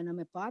போய்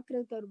நம்ம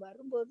பார்க்கறதுக்கு அவர்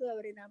வரும்போது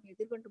அவரை நாம்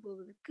எதிர்கொண்டு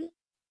போவதற்கு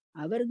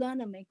அவர்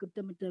தான் நம்மை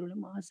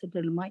குற்றமற்றவர்களும்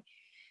ஆசைப்பர்களுமாய்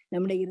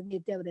நம்முடைய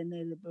இருதயத்தை அவர் என்ன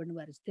இது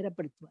பண்ணுவார்,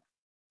 ஸ்திரப்படுத்துவார்.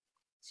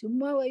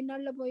 சும்மா ஒரு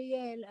நாள்ல போய்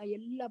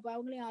எல்லா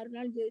பாவங்களையும் 6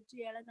 நாள் ஜெயிச்சு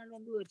 7ஆம் நாள்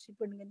வொர்ஷிப்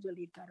பண்ணுங்கன்னு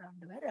சொல்லியிருக்காரு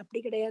ஆண்டவர்.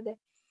 அப்படி கிடையாது.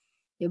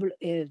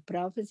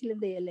 ப்ராஃபஸில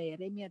இந்த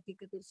எரேமியா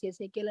தீர்க்கதரிசி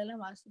எசேக்கியேல்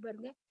எல்லாம் வாசித்து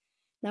பாருங்க.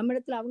 நம்ம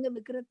இடத்துல அவங்க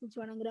விக்கிரத்தை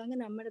வணங்குறாங்க,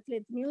 நம்ம இடத்துல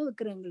எத்தனையோ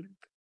விக்கிரங்கள்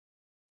இருக்கு.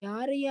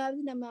 யாரையாவது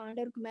நம்ம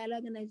ஆண்டவருக்கு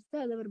மேலாக நினைச்சு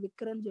அதை அவர்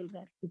விக்கிரம்னு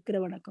சொல்றாரு, விக்கிர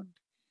வணக்கம்.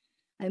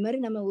 அது மாதிரி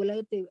நம்ம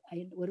உலகத்தை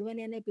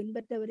ஒருவன் என்னை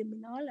பின்பற்ற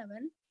விரும்பினால்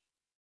அவன்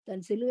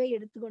தன் சிலுவை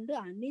எடுத்துக்கொண்டு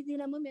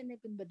அன்னிதினமும் என்னை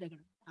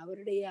பின்பற்றணும்.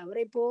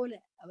 அவரை போல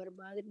அவர்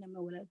மாதிரி நம்ம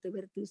உலகத்தை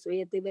வெறுத்து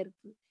சுயத்தை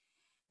வெறுத்து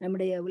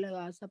நம்முடைய உலக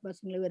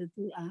ஆசாபாசங்களை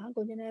வெறுத்து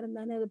கொஞ்ச நேரம்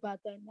தானே அதை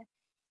பார்த்தா என்ன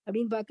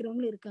அப்படின்னு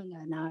பாக்குறவங்களும் இருக்காங்க.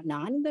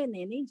 நான் தான்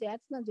என்னையும்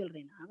சேர்த்து தான்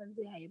சொல்றேன்.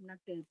 நான் I am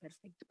not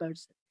perfect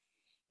person.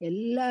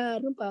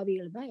 எல்லாரும்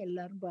பாவிகள் தான்,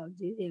 எல்லாரும் பாவம்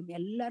செய்து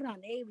எல்லாரும்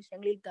அநேக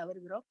விஷயங்களில்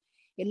தவறுகிறோம்.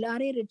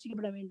 எல்லாரையும்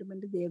ரட்சிக்கப்பட வேண்டும்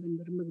என்று தேவன்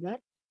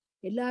விரும்புகிறார்.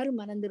 எல்லாரும்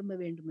மனம் திரும்ப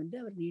வேண்டும் என்று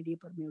அவர் நீடிய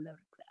பொறுமை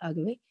உள்ளவர்.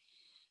 ஆகவே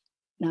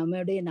நம்ம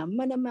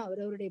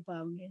அவரவருடைய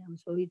பாவங்களை நாம்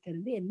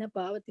சோதித்திருந்து என்ன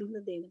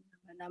பாவத்திலிருந்து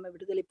தேவன் நாம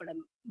விடுதலைப்பட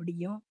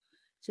முடியும்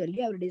சொல்லி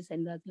அவருடைய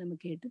சன்னிதானத்துல நம்ம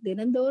கேட்டு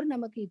தினந்தோறும்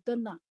நமக்கு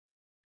யுத்தம் தான்,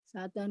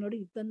 சாத்தானோட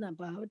யுத்தம் தான்,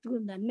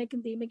 பாவத்துக்கும்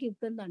நன்மைக்கும் தீமைக்கும்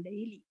யுத்தம் தான்,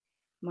 டெய்லி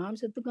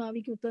மாம்சத்துக்கும்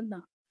ஆவிக்கும் யுத்தம்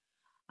தான்.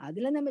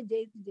 அதுல நம்ம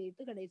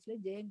ஜெயித்து கடைசியில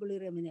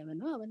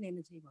ஜெயங்குளிரவனோ அவன்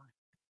என்ன செய்வான்,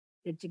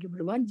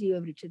 ரட்சிக்கப்படுவான், ஜீவ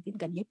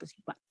விருட்சத்தின் கனியை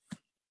புசிப்பான்.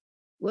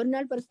 ஒரு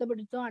நாள்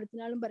பரிசுத்தப்படுத்தோம்,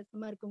 அடுத்த நாளும்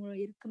பரிசுத்தமா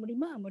இருக்க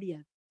முடியுமா?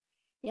 முடியாது.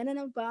 ஏன்னா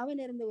நம்ம பாவம்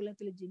நிறைந்த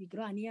உலகத்துல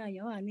ஜீவிக்கிறோம்.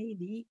 அநியாயம்,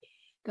 அநீதி,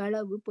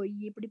 களவு, பொய்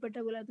இப்படிப்பட்ட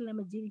உலகத்துல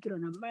நம்ம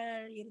ஜீவிக்கிறோம். நம்ம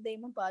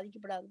இருதயமும்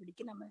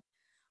பாதிக்கப்படாதபடிக்கு நம்ம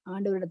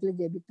ஆண்டவரிடத்துல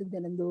ஜெபித்து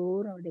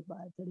தினந்தோறும் அவருடைய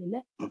பாதத்தொழில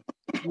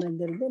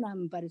வந்திருந்து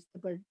நாம்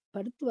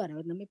பரிசுத்தப்படுத்துவார்.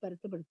 அவர் நம்மை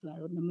பரிசுத்தப்படுத்துவார்.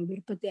 அவர் நம்ம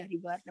விருப்பத்தை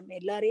அறிவார். நம்ம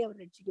எல்லாரையும்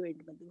அவர் ரட்சிக்க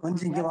வேண்டும்.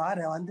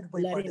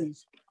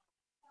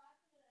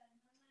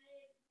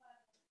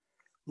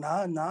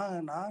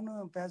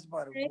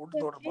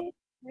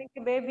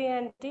 பேபி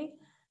ஆண்டி,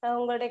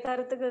 உங்களுடைய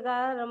கருத்துக்காக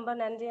ரொம்ப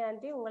நன்றி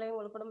ஆண்டி. உங்களையும்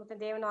உங்கள் குடும்பத்தை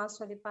தேவன்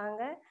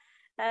ஆஸ்வதிப்பாங்க.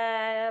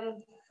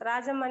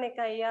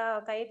 ராஜமணிக்கு ஐயா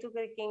கை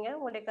தூக்கிருக்கீங்க,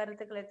 உங்களுடைய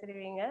கருத்துக்களை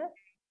தெரிவிங்க.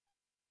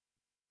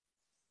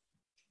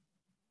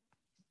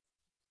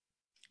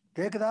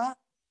 கேக்குதா?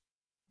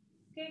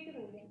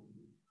 கேக்குது.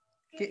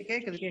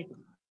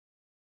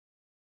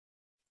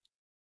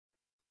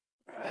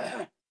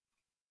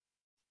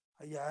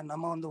 ஐயா,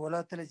 நம்ம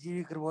உலகத்துல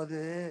ஜீவிக்கிற போது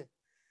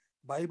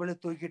பைபிள்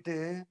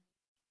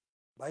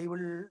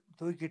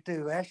தூக்கிட்டு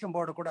வேஷம்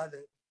போடக்கூடாது.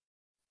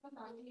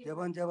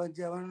 ஜெவன்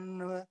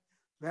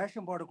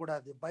வேஷம்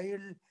போடக்கூடாது.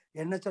 பைபிள்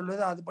என்ன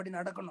சொல்லுதோ அதுபடி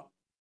நடக்கணும்.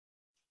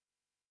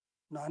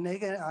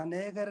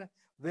 அநேகர்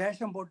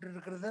வேஷம் போட்டு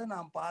இருக்கிறத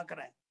நான்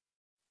பாக்குறேன்.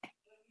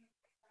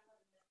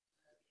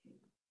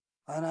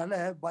 அதனால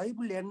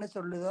பைபிள் என்ன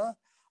சொல்லுதோ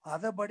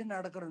அதைப்படி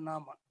நடக்கிறோம்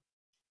நாம.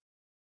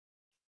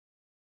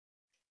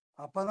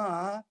 அப்பதான்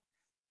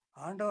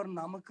ஆண்டவர்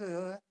நமக்கு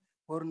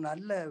ஒரு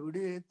நல்ல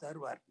விடுதலை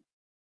தருவார்.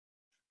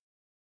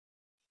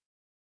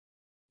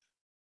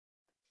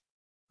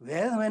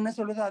 வேதம் என்ன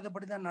சொல்லுதோ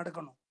அதைப்படிதான்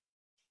நடக்கணும்.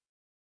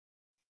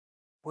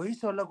 பொய்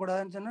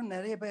சொல்லக்கூடாதுன்னு சொன்னா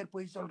நிறைய பேர்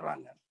பொய்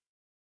சொல்றாங்க.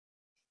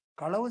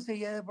 களவு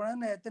செய்யாத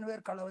போனா எத்தனை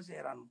பேர் களவு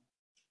செய்யறாங்க.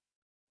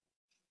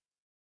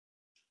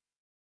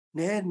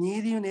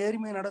 நீதியும்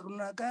நேர்மையும்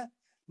நடக்கணும்னாக்கா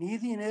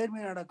நீதியும்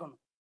நேர்மையும்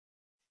நடக்கணும்.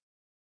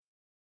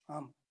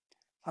 ஆமா,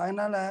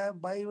 அதனால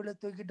பைபிளை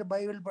தூக்கிட்டு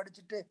பைபிள்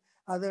படிச்சுட்டு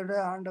அதோட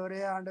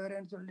ஆண்டவரே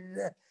ஆண்டவரேன்னு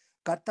சொல்லிட்டு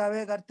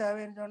கர்த்தாவே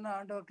கர்த்தாவேன்னு சொன்னா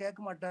ஆண்டவர் கேட்க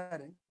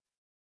மாட்டாரு.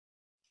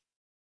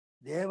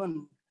 தேவன்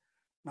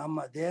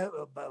நம்ம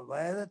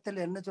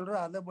வேதத்தில் என்ன சொல்றோ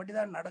அதை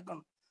படிதான்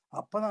நடக்கணும்.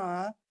 அப்பதான்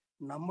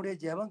நம்முடைய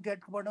ஜெபம்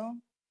கேட்கப்படும்.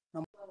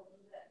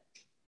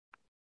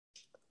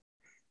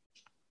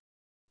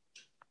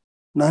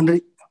 நன்றி.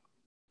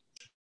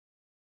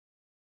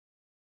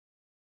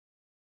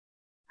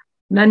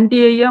 நன்றி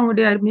ஐயா,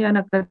 உங்களுடைய அருமையான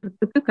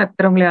கருத்துக்கு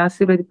கர்த்தர் உங்களை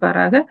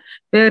ஆசீர்வதிப்பாராக.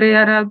 வேற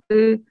யாராவது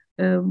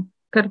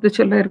கருத்து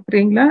சொல்ல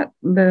இருக்கிறீங்களா?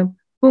 இந்த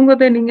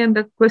பூங்கோதை, நீங்க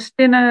இந்த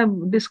கொஸ்டினை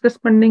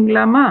டிஸ்கஸ்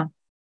பண்ணீங்களாமா?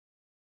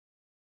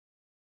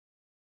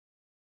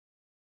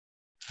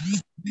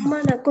 அம்மா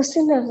நான்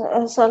கொஸ்டின்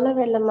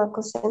சொல்லவே இல்லைம்மா.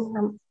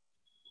 கொஸ்டின்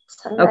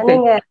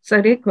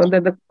சரி,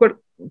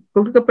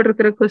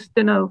 கொடுக்கப்பட்டிருக்கிற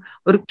கொஸ்டின்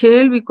ஒரு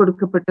கேள்வி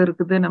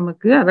கொடுக்கப்பட்டிருக்குது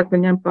நமக்கு, அதை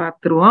கொஞ்சம்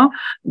பார்த்துருவோம்.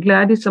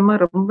 கிளாடிஸ் அம்மா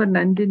ரொம்ப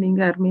நன்றி,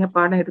 நீங்க அருமையா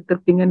பாடம்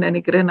எடுத்திருப்பீங்கன்னு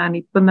நினைக்கிறேன். நான்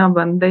இப்பதான்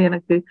வந்தேன்,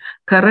 எனக்கு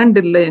கரண்ட்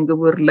இல்லை எங்க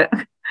ஊர்ல,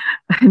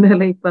 அதனால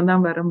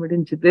இப்பதான் வர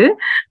முடிஞ்சுது.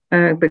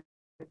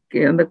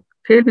 அந்த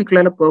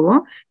கேள்விக்குள்ளால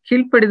போவோம்.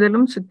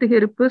 கீழ்ப்படிதலும்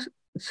சுத்திகரிப்பு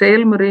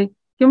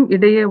செயல்முறைக்கும்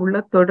இடையே உள்ள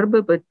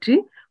தொடர்பு பற்றி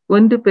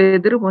 1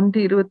 பேதுரு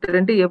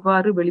 1:22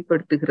 எவ்வாறு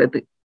வெளிப்படுத்துகிறது?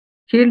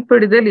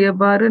 கீழ்ப்படிதல்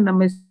எவ்வாறு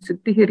நம்மை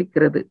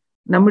சுத்திகரிக்கிறது?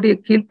 நம்முடைய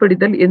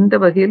கீழ்ப்படிதல் எந்த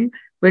வகையில்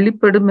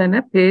வெளிப்படும்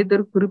என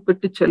பேதுரு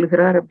குறிப்பிட்டு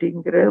சொல்கிறார்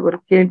அப்படிங்கிற ஒரு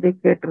கேள்வி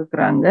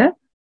கேட்டிருக்கிறாங்க.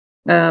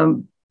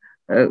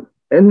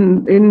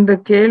 இந்த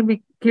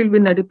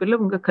கேள்வியின்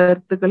அடிப்படையில் உங்க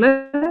கருத்துக்களை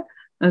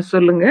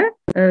சொல்லுங்க.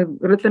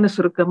 ரத்தன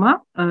சுருக்கமா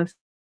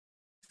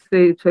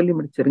சொல்லி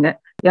முடிச்சிருங்க.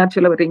 யார்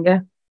சொல்ல வர்றீங்க?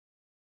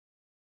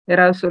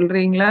 யாராவது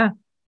சொல்றீங்களா?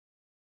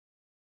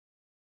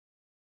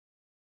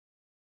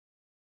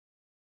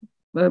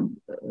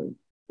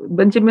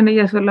 பெஞ்சமின்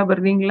ஐயா சொல்ல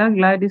வர்றீங்களா?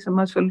 கிளாடிஸ்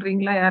அம்மா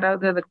சொல்றீங்களா?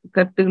 யாராவது அதற்கு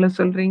கருத்துக்களை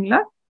சொல்றீங்களா?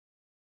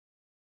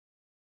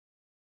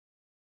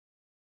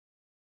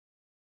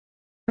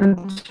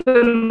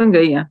 சொல்லுங்க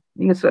ஐயா,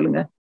 நீங்க சொல்லுங்க.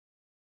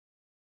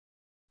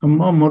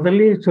 அம்மா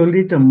முதல்ல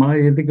சொல்லிட்டம்மா,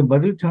 இதுக்கு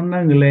பதில்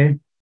சொன்னாங்களே.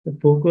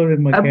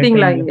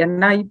 அப்படிங்களா?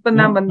 நான்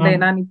இப்பதான்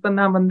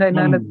வந்தேன்,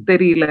 என்னால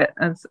தெரியல.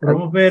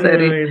 ரொம்ப பேர்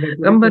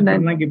ரொம்ப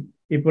நன்றி.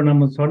 இப்ப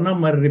நம்ம சொன்ன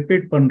மாதிரி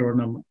ரிப்பீட்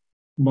பண்றோம். நம்ம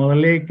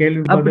முதல்ல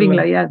கேள்வி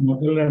அப்படிங்களா?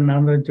 முதல்ல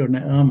நான் தான்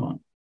சொன்னேன். ஆமா,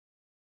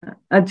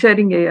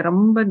 சரிங்க,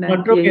 ரொம்ப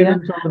நன்றி.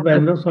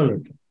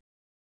 சொல்லட்டும்.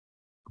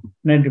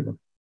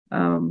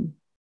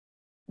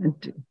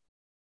 நன்றி.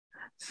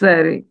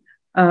 சரி,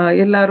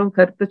 எல்லாரும்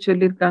கருத்தை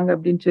சொல்லியிருக்காங்க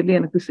அப்படின்னு சொல்லி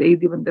எனக்கு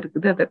செய்தி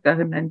வந்திருக்குது,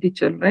 அதற்காக நன்றி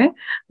சொல்றேன்.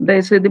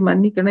 தயவுசெய்து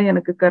மன்னிக்கணும்,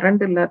 எனக்கு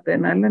கரண்ட்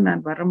இல்லாததுனால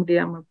நான் வர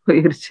முடியாம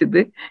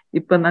போயிருச்சுது.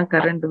 இப்பதான்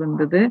கரண்ட்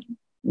வந்தது.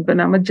 இப்ப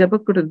நம்ம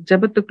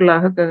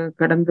ஜெபத்துக்குள்ளாக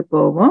கடந்து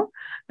போவோம்.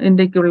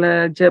 இன்றைக்கு உள்ள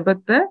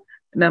ஜெபத்தை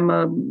நம்ம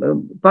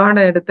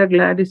பாடம் எடுத்த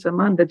கிளாடிஸ்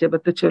அம்மா அந்த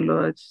ஜெபத்தை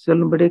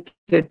சொல்லும்படி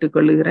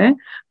கேட்டுக்கொள்கிறேன்.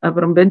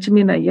 அப்புறம்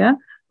பெஞ்சமின் ஐயா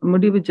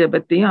முடிவு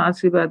ஜெபத்தையும்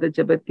ஆசீர்வாத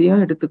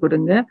ஜெபத்தையும் எடுத்து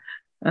கொடுங்க.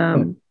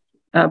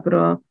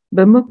 அப்புறம்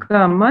பெமுக்கா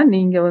அம்மா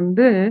நீங்க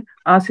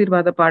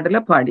ஆசீர்வாத பாடல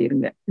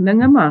பாடிருங்க,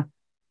 என்னங்கம்மா?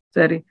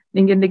 சரி,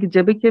 நீங்க இன்னைக்கு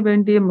ஜெபிக்க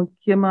வேண்டிய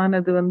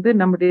முக்கியமானது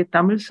நம்முடைய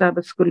தமிழ்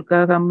சாப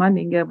ஸ்கூலுக்காக அம்மா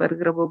நீங்க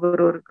வருகிற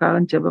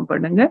ஒவ்வொருவருக்காக ஜெபம்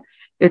பண்ணுங்க.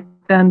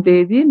 8ஆம்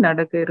தேதி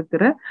நடக்க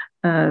இருக்கிற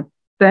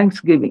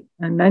தேங்க்ஸ் கிவிங்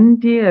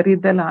நன்றி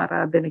அறிதல்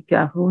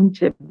ஆராதனைக்காகவும்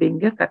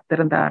ஜெபிங்க.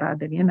 கர்த்தர்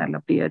ஆராதனையை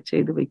நல்லபடியா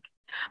செய்து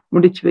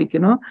முடிச்சு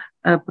வைக்கணும்.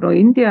 அப்புறம்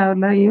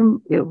இந்தியாவிலையும்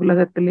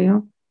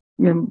உலகத்திலையும்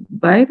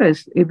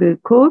வைரஸ் இது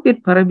கோவிட்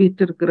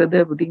பரவிட்டு இருக்கிறது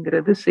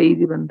அப்படிங்கிறது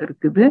செய்தி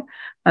வந்திருக்குது,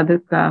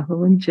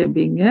 அதுக்காகவும்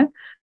ஜெபிங்க.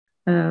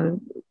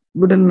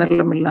 உடல்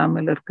நலம்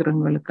இல்லாமல்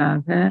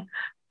இருக்கிறவங்களுக்காக,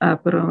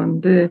 அப்புறம்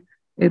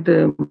இது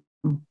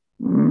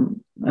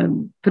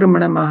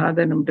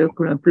திருமணமாகாத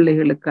நம்முடைய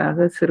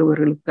பிள்ளைகளுக்காக,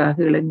 சிறுவர்களுக்காக,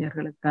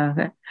 இளைஞர்களுக்காக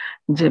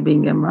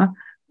ஜெபிங்கம்மா.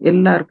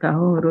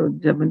 எல்லாருக்காகவும் ஒரு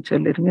ஜெபம்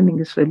சொல்லிருங்க.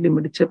 நீங்க சொல்லி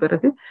முடிச்ச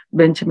பிறகு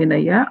பெஞ்சமின்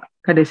ஐயா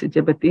கடைசி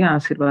ஜெபத்தையும்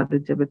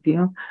ஆசீர்வாத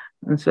ஜெபத்தையும்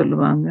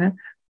சொல்லுவாங்க.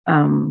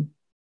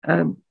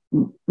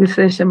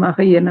 விசேஷமாக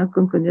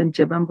எனக்கும் கொஞ்சம்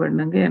ஜெபம்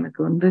பண்ணுங்க.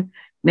 எனக்கு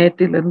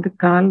நேற்றிலிருந்து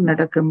கால்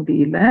நடக்க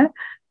முடியல,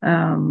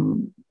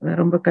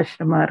 ரொம்ப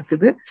கஷ்டமா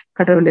இருக்குது.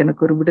 கடவுள்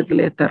எனக்கு ஒரு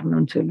விடுதலையை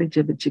தரணும்னு சொல்லி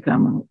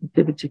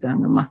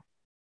ஜெபிச்சுக்காங்கம்மா.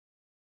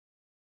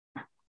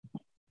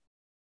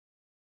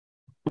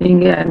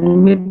 நீங்க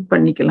அன்மியூட்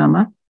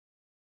பண்ணிக்கலாமா?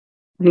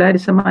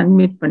 கிளாடிஸ் அம்மா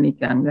அன்மியூட்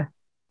பண்ணிக்காங்க.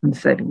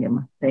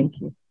 சரிங்கம்மா,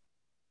 தேங்க்யூ.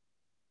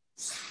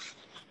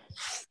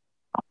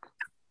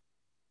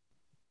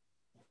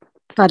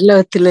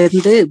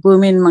 பரலோகத்திலிருந்து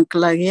பூமியின்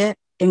மக்களாகிய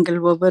எங்கள்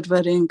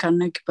ஒவ்வொருவரையும்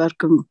கண்ணோக்கி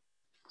பார்க்கும்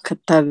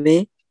கர்த்தாவே,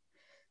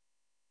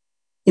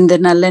 இந்த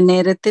நல்ல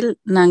நேரத்தில்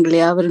நாங்கள்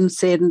யாவரும்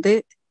சேர்ந்து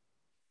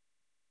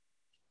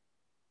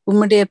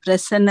உம்முடைய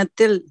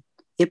பிரசன்னத்தில்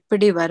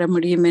எப்படி வர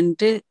முடியும்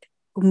என்று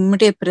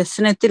உம்முடைய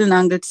பிரசன்னத்தில்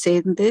நாங்கள்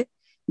சேர்ந்து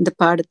இந்த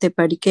பாடத்தை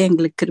படிக்க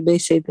எங்களுக்கு கிருபை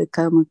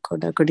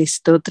செய்ததுக்காக கொடி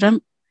ஸ்தோத்திரம்.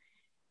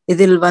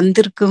 இதில்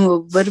வந்திருக்கும்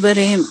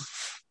ஒவ்வொருவரையும்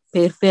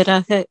பேர்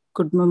பேராக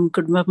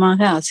குடும்பமாக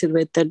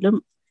ஆசீர்வதித்தலும்,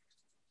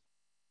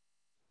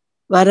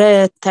 வர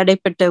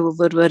தடைப்பட்ட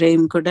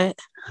ஒவ்வொருவரையும் கூட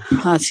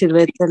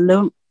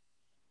ஆசீர்வதித்தலும்,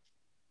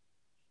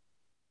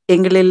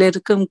 எங்களில்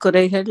இருக்கும்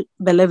குறைகள்,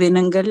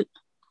 பலவீனங்கள்,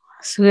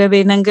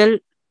 சுகவீனங்கள்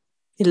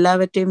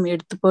எல்லாவற்றையும்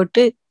எடுத்து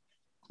போட்டு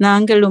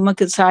நாங்கள்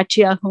உமக்கு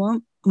சாட்சியாகவும்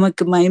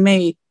உமக்கு மகிமை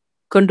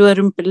கொண்டு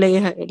வரும்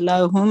பிள்ளைகள்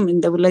எல்லாவும்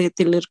இந்த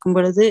உலகத்தில் இருக்கும்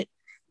பொழுது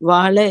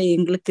வாழ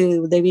எங்களுக்கு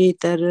உதவியை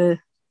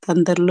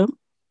தந்தரலும்.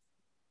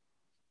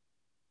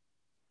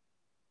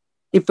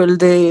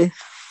 இப்பொழுது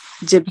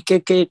ஜெபிக்க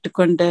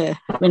கேட்டுக்கொண்ட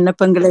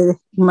விண்ணப்பங்களை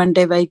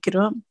மண்டை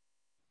வைக்கிறோம்.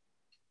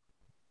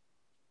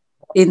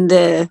 இந்த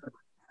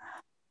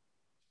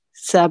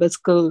சாபத்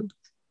ஸ்கூல்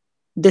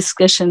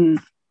டிஸ்கஷன்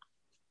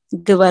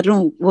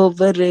வரும்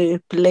ஒவ்வொரு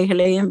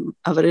பிள்ளைகளையும்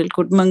அவர்கள்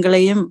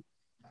குடும்பங்களையும்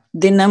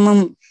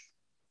தினமும்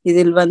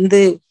இதில்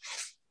வந்து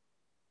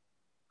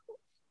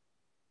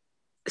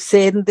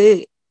சேர்ந்து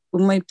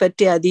உம்மை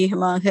பற்றி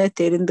அதிகமாக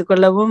தெரிந்து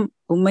கொள்ளவும்,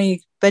 உம்மை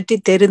பற்றி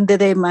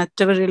தெரிந்ததை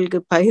மற்றவர்களுக்கு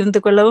பகிர்ந்து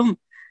கொள்ளவும்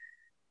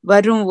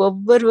வரும்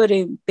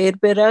ஒவ்வொருவரையும் பேர்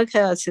பேராக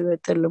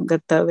ஆசீர்வதித்தள்ளும்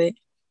கர்த்தாவே.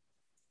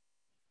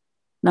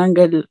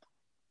 நாங்கள்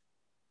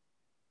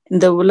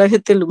இந்த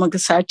உலகத்தில்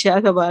உமக்கு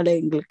சாட்சியாக வாழ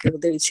எங்களுக்கு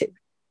உதவி செய்யும்.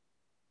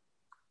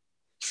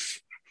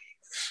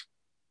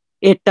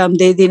 8ஆம்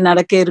தேதி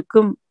நடக்க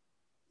இருக்கும்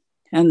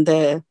அந்த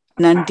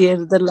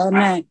நன்றியறுதலான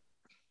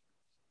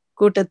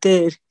கூட்டத்தை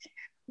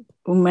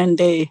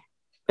உம்மண்டை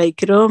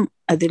வைக்கிறோம்.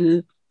 அதில்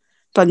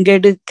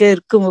பங்கெடுக்க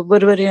இருக்கும்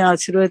ஒவ்வொருவரையும்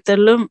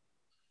ஆசீர்வதித்தலும்,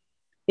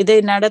 இதை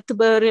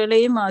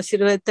நடத்துபவர்களையும்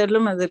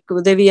ஆசீர்வதித்தலும், அதற்கு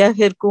உதவியாக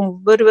இருக்கும்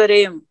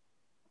ஒவ்வொருவரையும்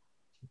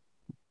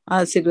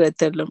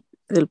ஆசீர்வதித்தலும்,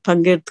 இதில்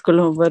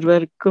பங்கெடுத்துக்கொள்ளும்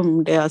ஒவ்வொருவருக்கும்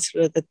உடைய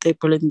ஆசீர்வாதத்தை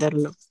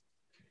பொழிந்தரலும்.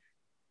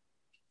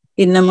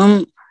 இன்னமும்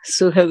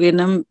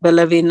சுகவீனம்,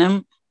 பலவீனம்,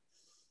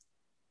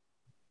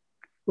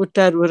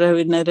 உற்றார்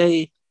உறவினரை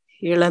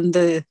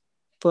இழந்து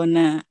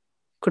போன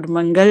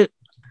குடும்பங்கள்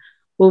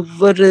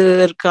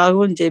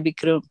ஒவ்வொருவருக்காகவும்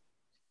ஜெபிக்கிறோம்.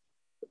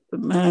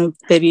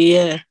 பெரிய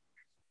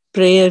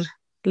பிரேயர்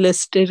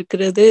லிஸ்ட்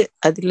இருக்கிறது.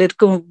 அதில்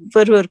இருக்கும்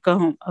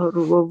ஒவ்வொருவருக்காகவும் அவர்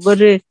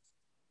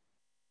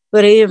ஒவ்வொருவரையும்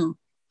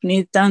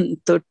நீதான்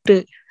தொட்டு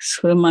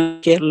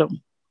சுகமாக்கியறலும்.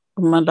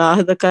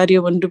 உம்மலாத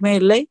காரியம் ஒன்றுமே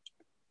இல்லை.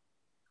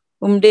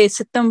 உம்முடைய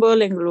சித்தம்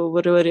போல் எங்கள்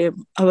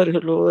ஒவ்வொருவரையும்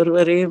அவர்கள்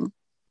ஒவ்வொருவரையும்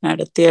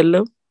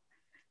நடத்தியலும்,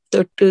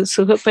 தொட்டு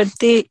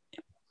சுகப்படுத்தி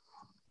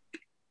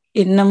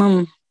இன்னமும்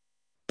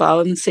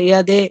பாவம்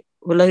செய்யாதே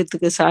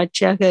உலகத்துக்கு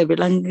சாட்சியாக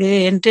விளங்கு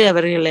என்று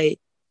அவர்களை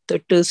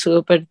தொட்டு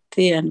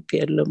சுகப்படுத்தி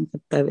அனுப்பியலும்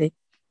கர்த்தாவே.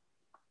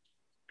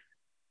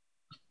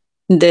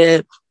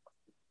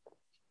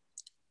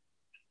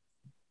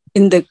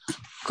 இந்த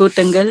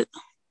கூட்டங்கள்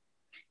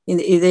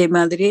இதே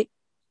மாதிரி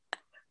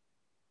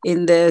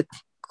இந்த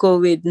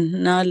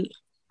கோவிட்னால்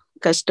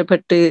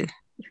கஷ்டப்பட்டு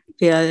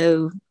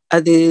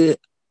அது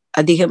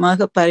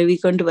அதிகமாக பரவி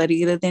கொண்டு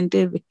வருகிறது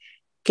என்று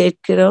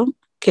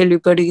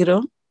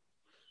கேள்விப்படுகிறோம்.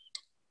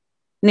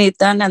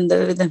 நீதான் அந்த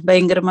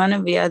பயங்கரமான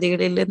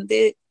வியாதிகளிலிருந்து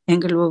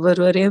எங்கள்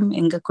ஒவ்வொருவரையும்,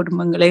 எங்க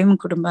குடும்பங்களையும்,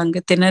 குடும்ப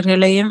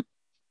அங்கத்தினர்களையும்,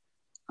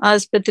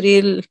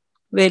 ஆஸ்பத்திரியில்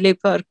வேலை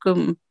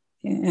பார்க்கும்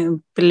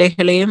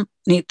பிள்ளைகளையும்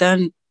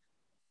நீதான்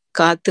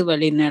காத்து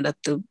வழி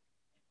நடத்தும்.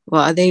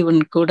 வாதை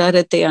உன்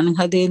கூடாரத்தை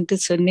அணுகாது என்று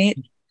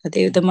சொன்னீர்.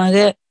 அதே விதமாக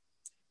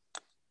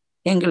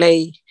எங்களை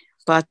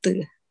பார்த்து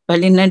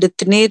வழி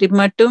நடத்தினீர்.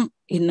 இம்மட்டும்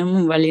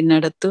இன்னமும் வழி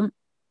நடத்தும்.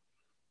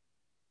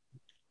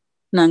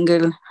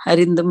 நாங்கள்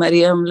அறிந்தும்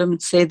அறியாமலும்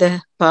செய்த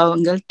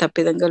பாவங்கள்,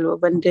 தப்பிதங்கள்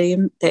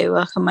ஒவ்வொன்றையும்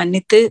தயவாக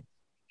மன்னித்து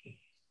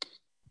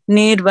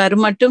நீர்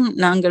வருமட்டும்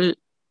நாங்கள்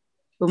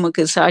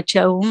உமக்கு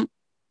சாட்சியாகவும்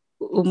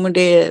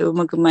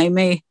உமக்கு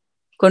மகிமை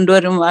கொண்டு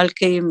வரும்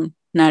வாழ்க்கையும்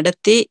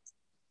நடத்தி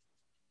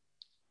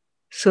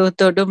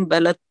சுகத்தோடும்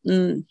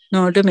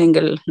பலனோடும்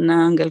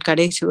நாங்கள்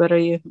கடைசி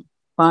வரையும்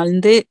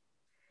வாழ்ந்து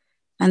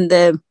அந்த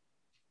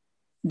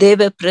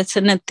தேவ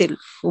பிரசன்னத்தில்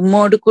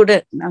உம்மோடு கூட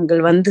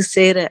நாங்கள் வந்து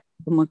சேர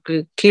உமக்கு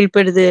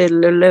கீழ்ப்படுதல்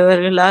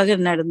உள்ளவர்களாக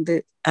நடந்து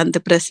அந்த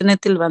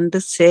பிரசன்னத்தில் வந்து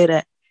சேர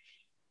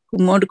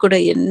உம்மோடு கூட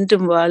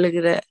என்றும்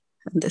வாழுகிற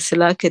அந்த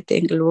சிலாக்கியத்தை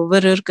எங்கள்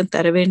ஒவ்வொருவருக்கும்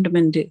தர வேண்டும்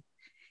என்று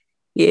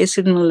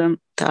இயேசுவின் மூலம்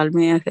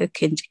தாழ்மையாக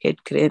கெஞ்சி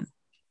கேட்கிறேன்.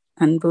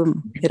 அன்பும்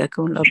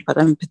இரக்கமுள்ள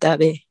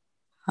பரமபிதாவே,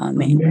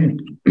 ஆமென்.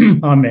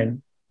 ஆமென்.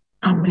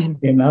 ஆமென்.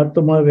 என்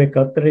ஆத்துமாவே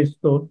கர்த்தரை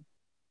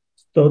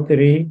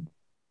ஸ்தோத்திரி,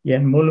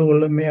 என் முழு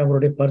உள்ளமே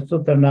அவருடைய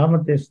பரிசுத்த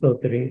நாமத்தை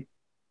ஸ்தோத்திரி.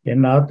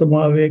 என்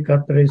ஆத்துமாவே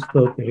கர்த்தரை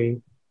ஸ்தோத்திரி,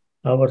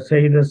 அவர்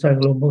செய்த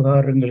சகல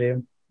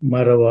உபகாரங்களையும்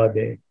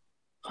மறவாதே.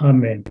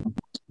 ஆமென்.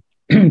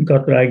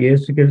 கர்த்தராகிய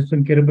இயேசு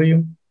கிறிஸ்துவின்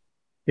கிருபையும்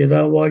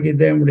பிதாவாகிய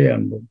தேவனுடைய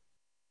அன்பும்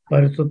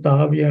பரிசுத்த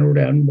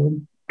ஆவியானுடைய அன்பும்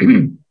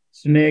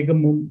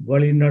சிநேகமும்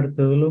வழி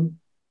நடத்துதலும்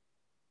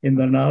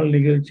இந்த நாள்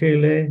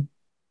நிகழ்ச்சியிலே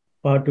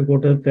பாட்டு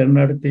கூட்டத்தை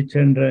நடத்தி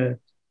சென்ற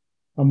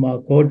அம்மா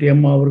கோட்டி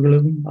அம்மா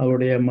அவர்களும்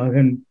அவருடைய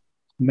மகன்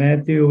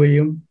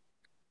மேத்யூவையும்,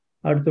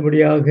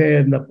 அடுத்தபடியாக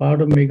இந்த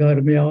பாடம் மிக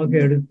அருமையாக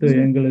எடுத்து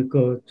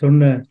எங்களுக்கு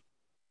சொன்ன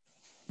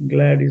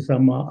கிளாடிஸ்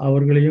அம்மா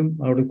அவர்களையும்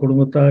அவருடைய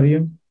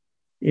குடும்பத்தாரையும்,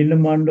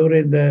 இன்னும் ஆண்டவரே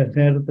இந்த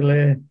நேரத்துல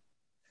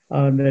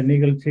அந்த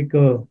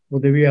நிகழ்ச்சிக்கு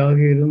உதவியாக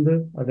இருந்து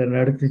அதை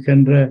நடத்தி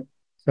சென்ற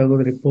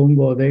சகோதரி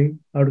பூங்கோதை,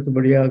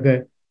 அடுத்தபடியாக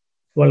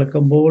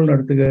வழக்கம் போல்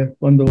நடத்துக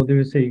வந்து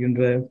உதவி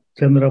செய்கின்ற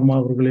சந்திரம்மா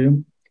அவர்களையும்,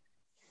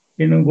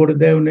 இன்னும் கூட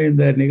தேவனே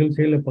இந்த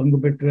நிகழ்ச்சியில பங்கு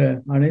பெற்ற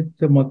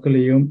அனைத்து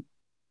மக்களையும்,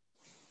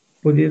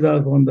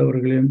 புதிதாக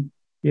வந்தவர்களையும்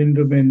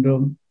இன்றும்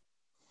என்றும்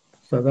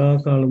சதா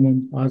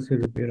காலமும்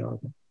ஆசீர்வதிப்பீராக.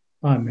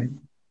 ஆமென்.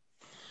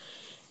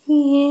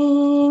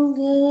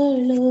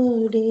 எங்களோடேரும்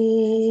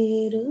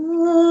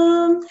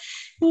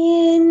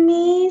என்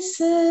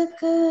நேசகர்த்தரே,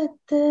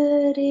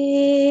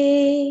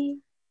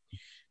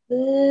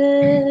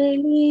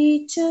 வெளிச்சமாங்கி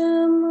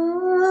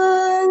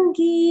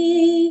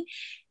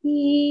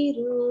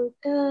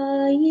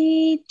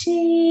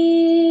இருட்டாயிற்றே,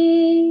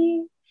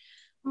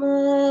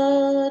 மற்றொருத்தாசை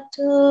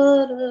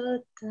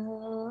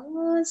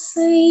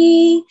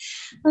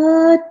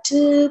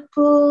அற்று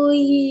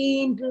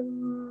போயிடும்,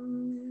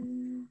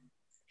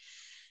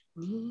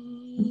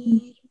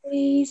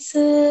 நீர்மை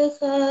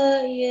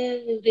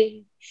சகாயரே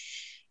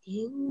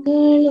எங்களோடேரும்.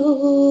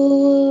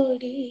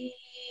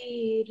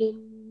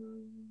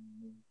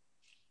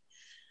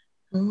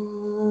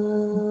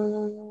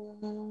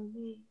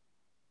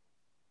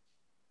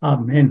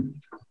 ஆமென்.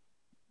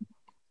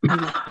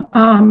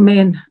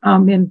 ஆமென்.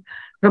 ஆமென்.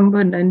 ரொம்ப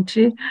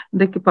நன்றி.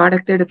 இன்றைக்கு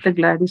பாடத்தை எடுத்த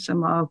கிளாடிஸ்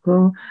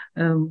அம்மாவுக்கும்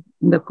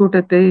இந்த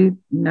கூட்டத்தை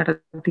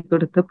நடத்தி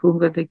கொடுத்த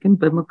பூங்கதைக்கும்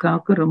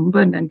பெமுக்காவுக்கும் ரொம்ப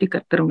நன்றி.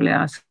 கர்த்தர் உங்களை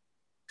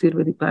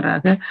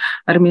ஆசீர்வதிப்பாராக.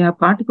 அருமையா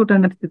பாட்டு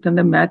கூட்டம் நடத்தி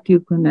தந்த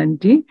மேத்யூக்கும்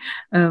நன்றி.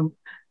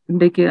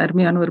 இன்றைக்கு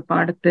அருமையான ஒரு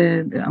பாடத்தை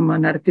அம்மா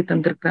நடத்தி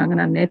தந்திருக்காங்க.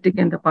 நான்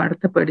நேற்றுக்கு இந்த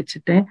பாடத்தை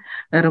படிச்சுட்டேன்.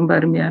 ரொம்ப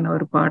அருமையான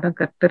ஒரு பாடம்.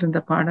 கர்த்தர்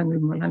இந்த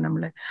பாடங்கள் மூலம்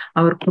நம்மளை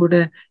அவர் கூட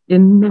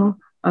இன்னும்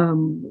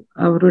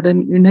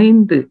அவருடன்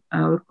இணைந்து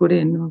அவர் கூட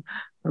இன்னும்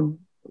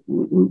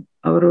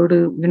அவரோடு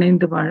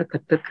இணைந்து வாழ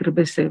கர்த்தர்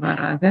கிருபை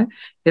செய்வாராக.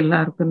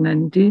 எல்லாருக்கும்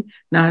நன்றி.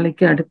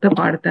 நாளைக்கு அடுத்த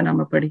பாடத்தை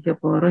நம்ம படிக்க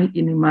போறோம்.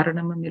 இனி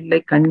மரணமும் இல்லை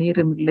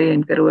கண்ணீரும் இல்லை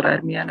என்கிற ஒரு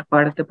அருமையான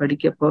பாடத்தை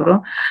படிக்க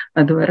போறோம்.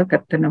 அதுவரை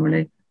கர்த்தர்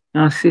நம்மளை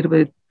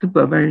ஆசீர்வதித்து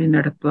வழி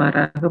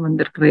நடத்துவாராக.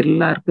 வந்திருக்கிற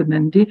எல்லாருக்கும்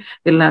நன்றி.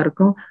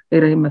 எல்லாருக்கும்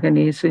இறைமகன்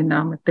இயேசுவின்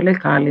நாமத்திலே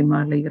காலை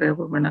மாலை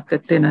இரவு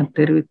வணக்கத்தை நான்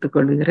தெரிவித்துக்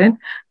கொள்கிறேன்.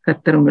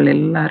 கர்த்தர் உங்கள்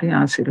எல்லாரையும்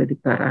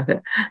ஆசீர்வதிப்பாராக.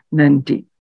 நன்றி.